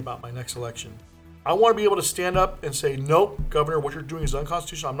not worried about my next election. I want to be able to stand up and say, nope, Governor, what you're doing is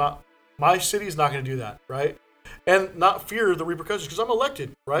unconstitutional. My city is not going to do that, right? And not fear the repercussions because I'm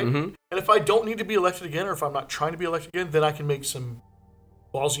elected, right? Mm-hmm. And if I don't need to be elected again, or if I'm not trying to be elected again, then I can make some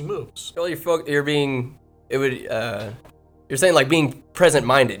ballsy moves. well, you're being you're saying like being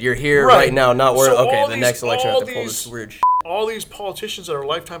present-minded. You're here right now, not worried. So okay, the next election I have to pull this weird. All these politicians that are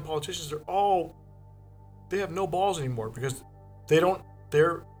lifetime politicians, they have no balls anymore because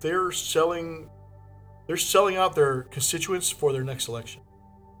they're selling out their constituents for their next election.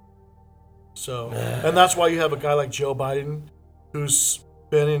 So, and that's why you have a guy like Joe Biden, who's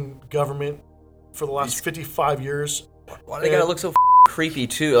been in government for the last 55 years. Why do they gotta look so creepy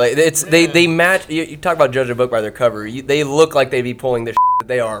too? Like they match. You talk about judge a book by their cover. They look like they be pulling the that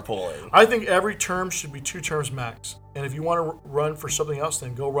they are pulling. I think every term should be 2 terms max. And if you want to run for something else,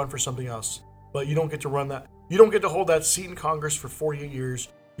 then go run for something else. But you don't get to run that. You don't get to hold that seat in Congress for 48 years.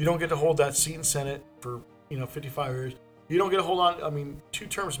 You don't get to hold that seat in Senate for 55 years. You don't get to hold on. 2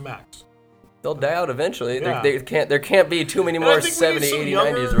 terms max. They'll die out eventually. Yeah. There can't be too many more 70, 80,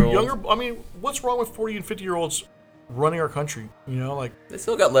 90s rules. What's wrong with 40 and 50 year olds running our country? They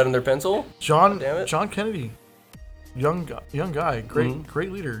still got lead in their pencil. John Kennedy, young guy,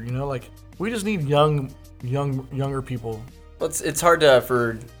 great leader. We just need younger people. It's hard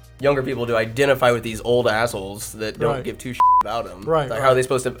for younger people to identify with these old assholes that don't give 2 about them. Right. Like, how are they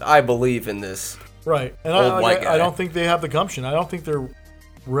supposed to? I believe in this. Right. And old white guy. I don't think they have the gumption. I don't think they're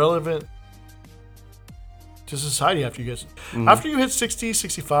relevant to society after you hit 60,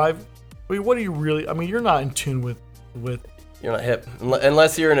 65. What are you really? You're not in tune with. You're not hip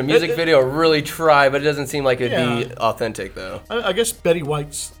unless you're in a music video. Really try, but it doesn't seem like it'd be authentic though. I guess Betty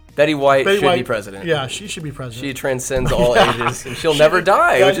White should be president. Yeah, she should be president. She transcends all ages, and she'll never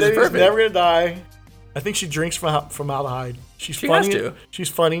die, which is perfect. She's never gonna die. I think she drinks formaldehyde. She funny. Has to. She's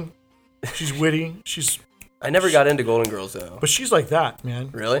funny. She's witty. I never got into Golden Girls though. But she's like that, man.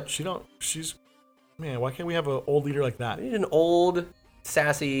 Really? Man, why can't we have an old leader like that? We need an old,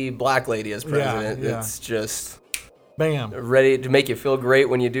 sassy black lady as president. Yeah. That's just bam, ready to make you feel great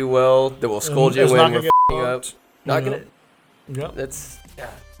when you do well. That will scold you when you're f***ing up. Not gonna. Yep. That's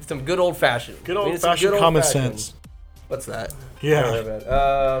some good old fashioned. Good old fashioned common sense. What's that? Yeah.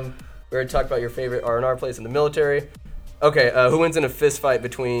 We already talked about your favorite R&R place in the military. Okay, who wins in a fist fight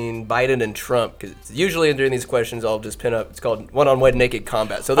between Biden and Trump? Because usually during these questions, I'll just pin up. It's called one-on-one naked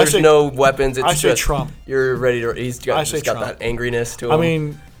combat. So there's no weapons. It's just Trump. You're ready to. He's got that angriness to him. I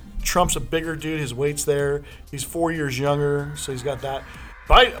mean, Trump's a bigger dude. His weight's there. He's 4 years younger, so he's got that.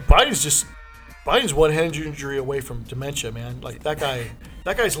 Biden's one hand injury away from dementia, man. Like that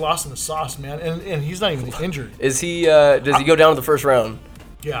guy's lost in the sauce, man, and he's not even injured. Is he? Does he go down to the first round?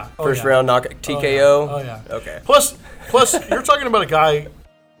 Yeah. First round knock TKO. Oh yeah. Okay. Plus, you're talking about a guy.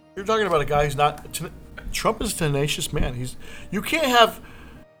 You're talking about a guy who's not. Trump is a tenacious man. You can't have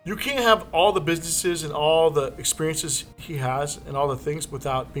all the businesses and all the experiences he has and all the things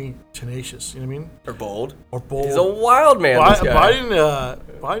without being tenacious. You know what I mean? Or bold. He's a wild man. This guy.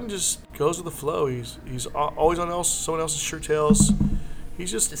 Biden just goes with the flow. He's always on someone else's shirt tails. He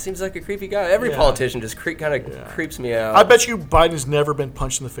just seems like a creepy guy. Every politician just creeps me out. I bet you Biden's never been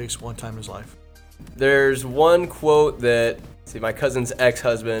punched in the face one time in his life. There's one quote that my cousin's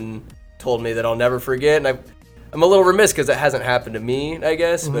ex-husband told me that I'll never forget, and I'm a little remiss because it hasn't happened to me, I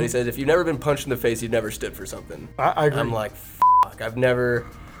guess. Mm-hmm. But he said, if you've never been punched in the face, you've never stood for something. I agree. I'm like, I've never.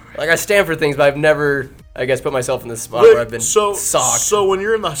 I stand for things, but I've never, I guess, put myself in this spot where I've been socked. So when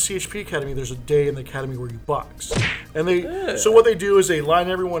you're in the CHP Academy, there's a day in the academy where you box. And so what they do is they line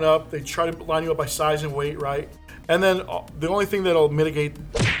everyone up. They try to line you up by size and weight, right? And then the only thing that'll mitigate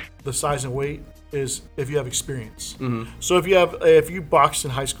the size and weight is if you have experience. Mm-hmm. So if you boxed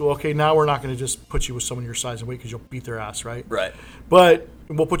in high school, okay, now we're not going to just put you with someone your size and weight because you'll beat their ass, right? Right. But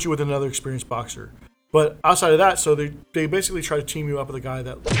we'll put you with another experienced boxer. But outside of that, so they basically try to team you up with a guy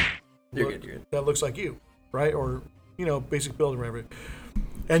that you're good. That looks like you, right? Or basic build or whatever.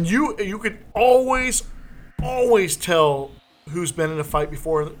 And you could always tell who's been in a fight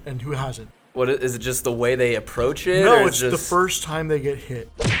before and who hasn't. What is it? Just the way they approach it? No, it's just the first time they get hit.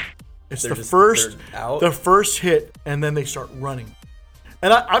 It's the first hit, and then they start running.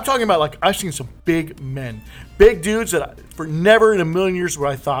 And I'm talking about, like, I've seen some big men, big dudes that for never in a million years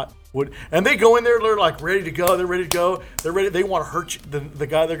what I thought would. And they go in there, they're like ready to go. They're ready to go. They're ready. They want to hurt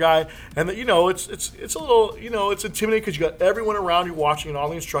the guy. And it's a little, it's intimidating because you got everyone around you watching and all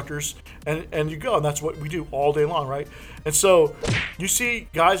the instructors, and you go, and that's what we do all day long, right? And so you see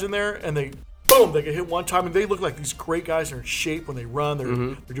guys in there, and they get hit one time, and they look like these great guys. They're in shape when they run.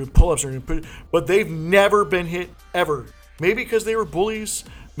 They're doing pull-ups. But they've never been hit ever. Maybe because they were bullies.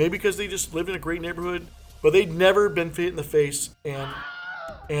 Maybe because they just lived in a great neighborhood. But they'd never been hit in the face.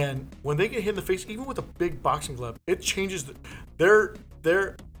 And when they get hit in the face, even with a big boxing glove, it changes. The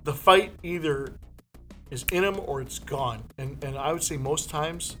fight either is in them or it's gone. And I would say most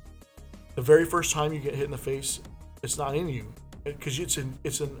times, the very first time you get hit in the face, it's not in you because it's an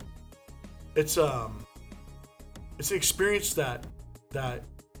experience that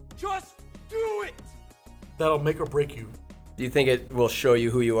just do it. That'll make or break you. Do you think it will show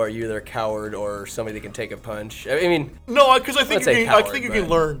you who you are? You're either a coward or somebody that can take a punch. I mean, no, because I think you can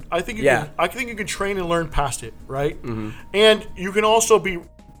learn. I think you can train and learn past it, right? Mm-hmm. And you can also be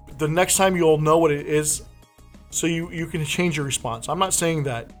the next time you'll know what it is, so you can change your response. I'm not saying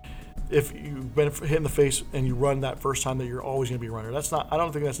that if you've been hit in the face and you run that first time that you're always going to be a runner. That's not. I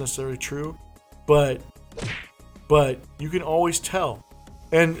don't think that's necessarily true, but you can always tell.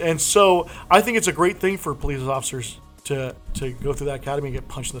 And so I think it's a great thing for police officers to go through that academy and get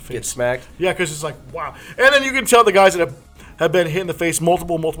punched in the face. Get smacked? Yeah, because it's like, wow. And then you can tell the guys that have been hit in the face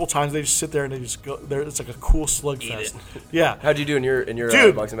multiple times, they just sit there and they just go there. It's like a cool slugfest. Yeah. How'd you do in your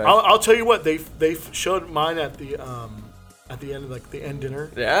Dude, boxing match? I'll tell you what, they showed mine at the end of like the end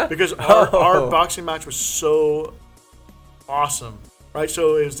dinner. Yeah? Because our boxing match was so awesome. Right?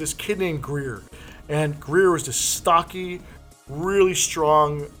 So it was this kid named Greer. And Greer was this stocky, really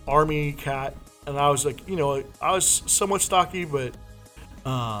strong Army cat. And I was like, I was somewhat stocky, but you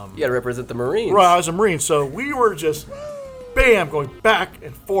gotta represent the Marines. Right, I was a Marine, so we were just bam, going back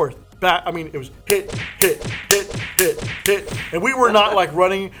and forth. I mean, it was hit, and we were not like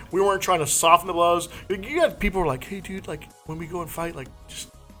running. We weren't trying to soften the blows. You had people who were like, "Hey, dude, like when we go and fight, like just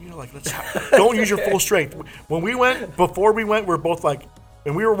let's don't use your full strength." Before we went, we're both like,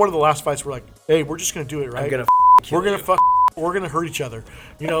 and we were one of the last fights. We're like, "Hey, we're just gonna do it, right? We're gonna hurt each other.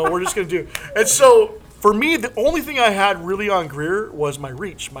 We're just gonna do it." And so for me, the only thing I had really on Greer was my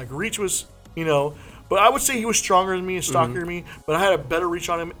reach. My reach was, but I would say he was stronger than me and stockier than me. But I had a better reach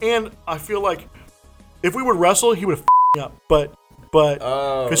on him, and I feel like if we would wrestle, he would have me up. But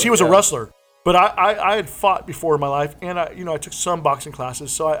because he was a wrestler. But I had fought before in my life, and I took some boxing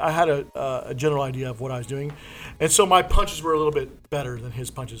classes, so I had a general idea of what I was doing, and so my punches were a little bit better than his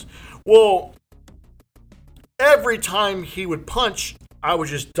punches. Well, every time he would punch, I would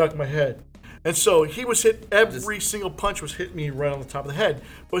just duck my head. And so he was hit, every single punch was hitting me right on the top of the head,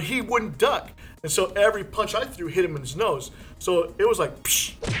 but he wouldn't duck. And so every punch I threw hit him in his nose. So it was like,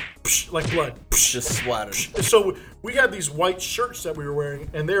 psh, psh, like blood. Psh, just splattered. Psh. And so we had these white shirts that we were wearing,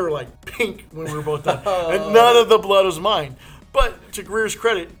 and they were like pink when we were both done. And none of the blood was mine. But to Greer's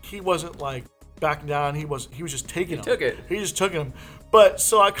credit, he wasn't like backing down. He was just taking them. Took it. He just took them. But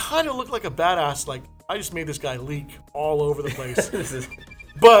so I kind of looked like a badass. Like I just made this guy leak all over the place.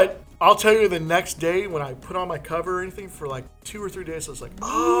 But I'll tell you, the next day when I put on my cover or anything for like 2 or 3 days, I was like,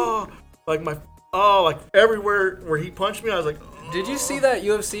 like everywhere where he punched me, I was like, oh. Did you see that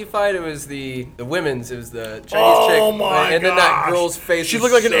UFC fight? It was the women's. It was the Chinese chick. Oh my And then that girl's face. She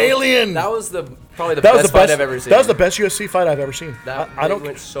looked like an alien. That was probably the best fight I've ever seen. That was the best UFC fight I've ever seen. I don't.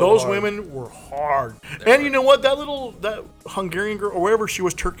 Went so those hard. women were hard. And you know what? That Hungarian girl or wherever she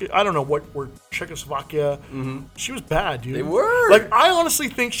was, Turkey. I don't know where Czechoslovakia. Mm-hmm. She was bad, dude. They were. Like I honestly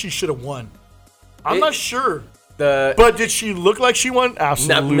think she should have won. I'm not sure. But did she look like she won?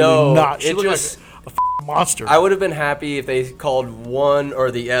 Absolutely not. She looked like a monster. I would have been happy if they called one or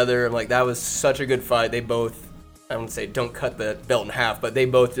the other. I'm like, that was such a good fight. They both, I wouldn't say don't cut the belt in half, but they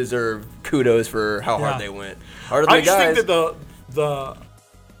both deserve kudos for how hard they went. Harder than I just guys. think that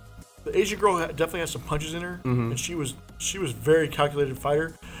the Asian girl definitely has some punches in her, and she was a very calculated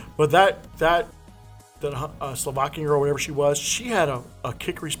fighter. But that Slovakian girl, whatever she was, she had a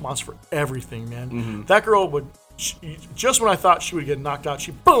kick response for everything, man. That girl would. Just when I thought she would get knocked out,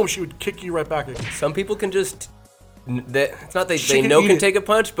 she would kick you right back. Some people can just. It's not they can take a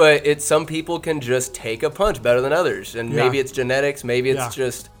punch, but some people can just take a punch better than others, and maybe it's genetics, maybe it's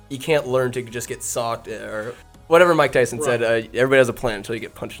just you can't learn to just get socked or whatever Mike Tyson said. Everybody has a plan until you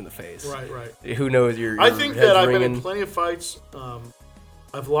get punched in the face. Right. Who knows your I think that I've been ringing. in plenty of fights.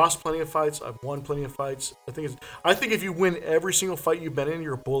 I've lost plenty of fights. I've won plenty of fights. I think if you win every single fight you've been in,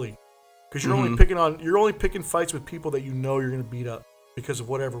 you're a bully. Because you're only picking fights with people that you know you're going to beat up because of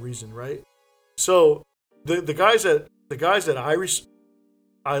whatever reason, right? So the guys that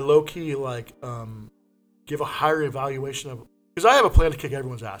I low key like give a higher evaluation of, because I have a plan to kick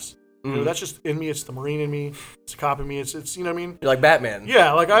everyone's ass. You know, that's just in me. It's the Marine in me. It's the cop in me. It's you know what I mean. You're like Batman.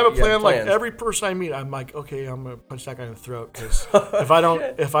 Yeah, like I have a plan. Like every person I meet, I'm like, okay, I'm gonna punch that guy in the throat because if I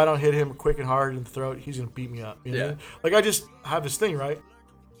don't hit him quick and hard in the throat, he's gonna beat me up. You know what I mean? Like I just have this thing, right?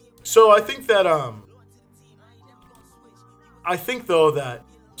 So I think that I think though that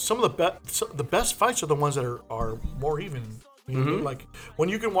some of the best fights are the ones that are more even. You know what I mean? Like when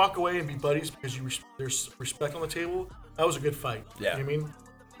you can walk away and be buddies because there's respect on the table. That was a good fight. Yeah. You know what I mean?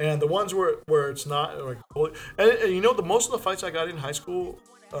 And the ones where it's not like, and you know, most of the fights I got in high school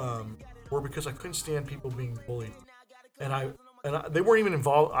were because I couldn't stand people being bullied, and they weren't even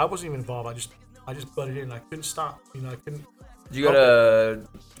involved. I wasn't even involved. I just butted in. I couldn't stop. You know, I couldn't. Did you go to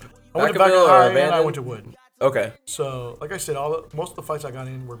I went to Vacaville or and I went to Wood. Okay. So, like I said, most of the fights I got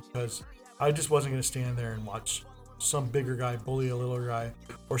in were because I just wasn't going to stand there and watch some bigger guy bully a littler guy,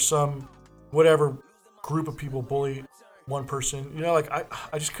 or some whatever group of people bully one person. You know, like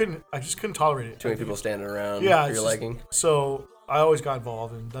I just couldn't tolerate it. Too many people standing around. Yeah, for your liking. So I always got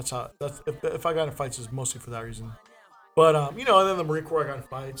involved, and that's if I got in fights, it's mostly for that reason. But you know, and then the Marine Corps I got in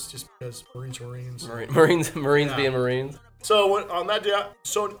fights just because Marines. Marines being Marines. So on that day,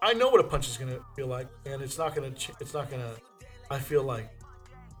 so I know what a punch is gonna feel like, and it's not gonna. I feel like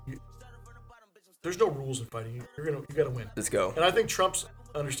there's no rules in fighting. You gotta win. Let's go. And I think Trump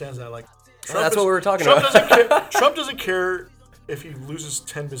understands that. Like, that's what we were talking about. Trump doesn't care if he loses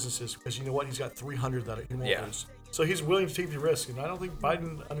 10 businesses because you know what? He's got 300 that he won't lose. So he's willing to take the risk, and I don't think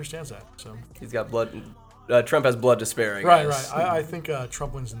Biden understands that. So he's got blood. Trump has blood to spare. Right. I think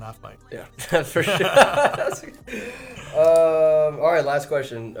Trump wins in that fight. Yeah, for sure. All right, last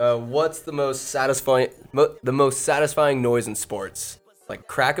question. What's the most satisfying noise in sports? Like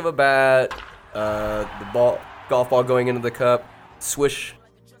crack of a bat, the golf ball going into the cup, swish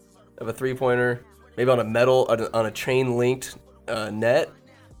of a 3-pointer, maybe on a chain linked net.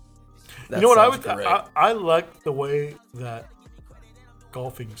 You know what I like the way that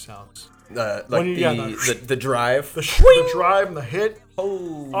golfing sounds. Like the drive, the drive and the hit.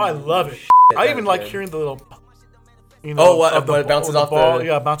 Oh, I love it. I even like hearing the little, when it bounces off the ball.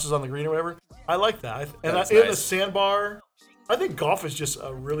 Yeah, it bounces on the green or whatever. I like that. In the sandbar, I think golf is just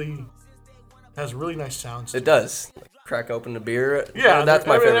has really nice sounds. It does. Like, crack open a beer. Yeah, that's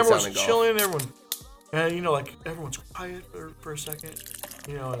my favorite sound in golf. Everyone's chilling. And you know, like everyone's quiet for a second.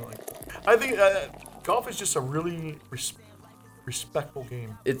 You know, and, like I think golf is just a really respectful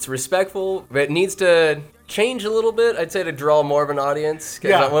game. It's respectful, but it needs to change a little bit. I'd say to draw more of an audience.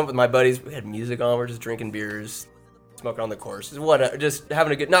 Because I went with my buddies. We had music on. We're just drinking beers, smoking on the course. What? Just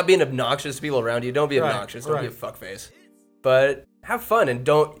having a good, not being obnoxious to people around you. Don't be obnoxious. Don't be a fuckface. But have fun and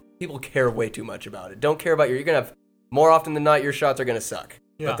people care way too much about it. Don't care about you're going to have, more often than not, your shots are going to suck.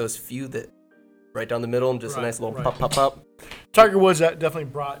 Yeah. But those few that right down the middle and just a nice little pop. Tiger Woods definitely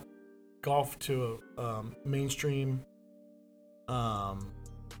brought golf to a mainstream. A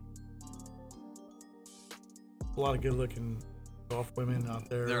lot of good-looking golf women out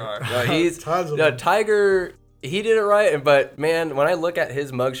there. There are. No, Tiger, he did it right. But, man, when I look at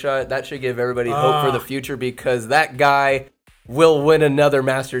his mugshot, that should give everybody hope for the future because that guy will win another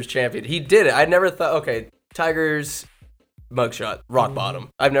Masters champion. He did it. I never thought, okay, Tiger's mugshot, rock bottom.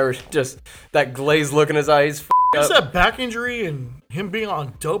 I've never that glazed look in his eyes. It's that back injury and him being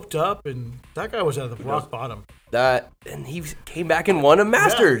on doped up, and that guy was at the rock bottom. And he came back and won a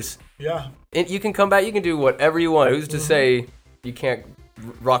Masters. Yeah. And you can come back, you can do whatever you want. Who's to say you can't?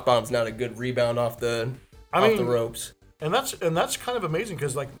 Rock bottom's not a good rebound off the ropes. And that's kind of amazing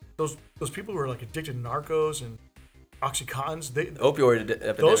because like those people who are like addicted to narcos and Oxycontins, opioid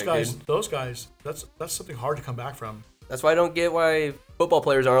epidemic. Those guys, that's something hard to come back from. That's why I don't get why football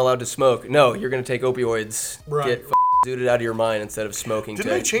players aren't allowed to smoke. No, you're going to take opioids, get zooted out of your mind instead of smoking. Did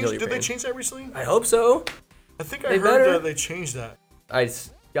they change that recently? I hope so. I think I heard that they changed that.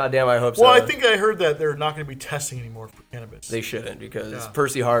 Goddamn, I hope so. Well, I think I heard that they're not going to be testing anymore for cannabis. They shouldn't because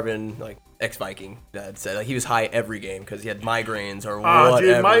Percy Harvin, like ex-Viking, dad said like, he was high every game because he had migraines or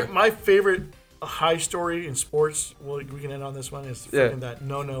whatever. Dude, my favorite high story in sports. Well, we can end on this one. Is that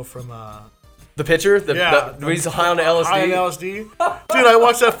no from. The pitcher? He's high on LSD? High on LSD. Dude, I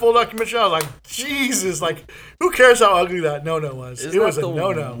watched that full documentary. I was like, Jesus, like, who cares how ugly that no-no was? It was a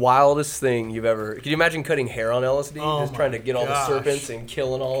no-no. Wildest thing you've ever... Can you imagine cutting hair on LSD? Just trying to get all the serpents and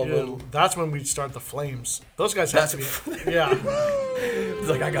killing all of them? That's when we'd start the flames. Those guys have to be... Yeah. It's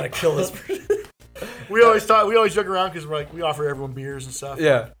like, I gotta kill this person. We always joke around because we offer everyone beers and stuff.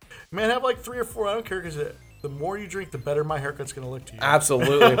 Yeah. Man, have like 3 or 4. I don't care because the more you drink, the better my haircut's going to look to you.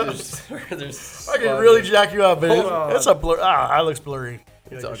 Absolutely. I can really jack you up, man. It's a blur. That looks blurry.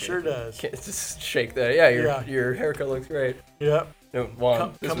 Yeah, it sure does. Just shake that. Yeah, your haircut looks great. Yeah. No,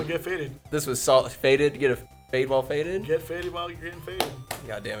 Juan, come and get faded. This was faded. Get a fade while faded. Get faded while you're getting faded.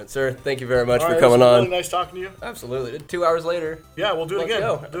 God damn it, sir. Thank you very much for coming on. Really nice talking to you. Absolutely. 2 hours later. Yeah, we'll do it again.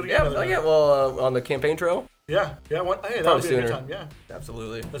 Go. Do it again. Yeah. Well, on the campaign trail. Yeah. Hey, that would be a good time. Yeah.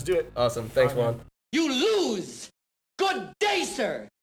 Absolutely. Let's do it. Awesome. Thanks, Juan. You lose. Good day, sir.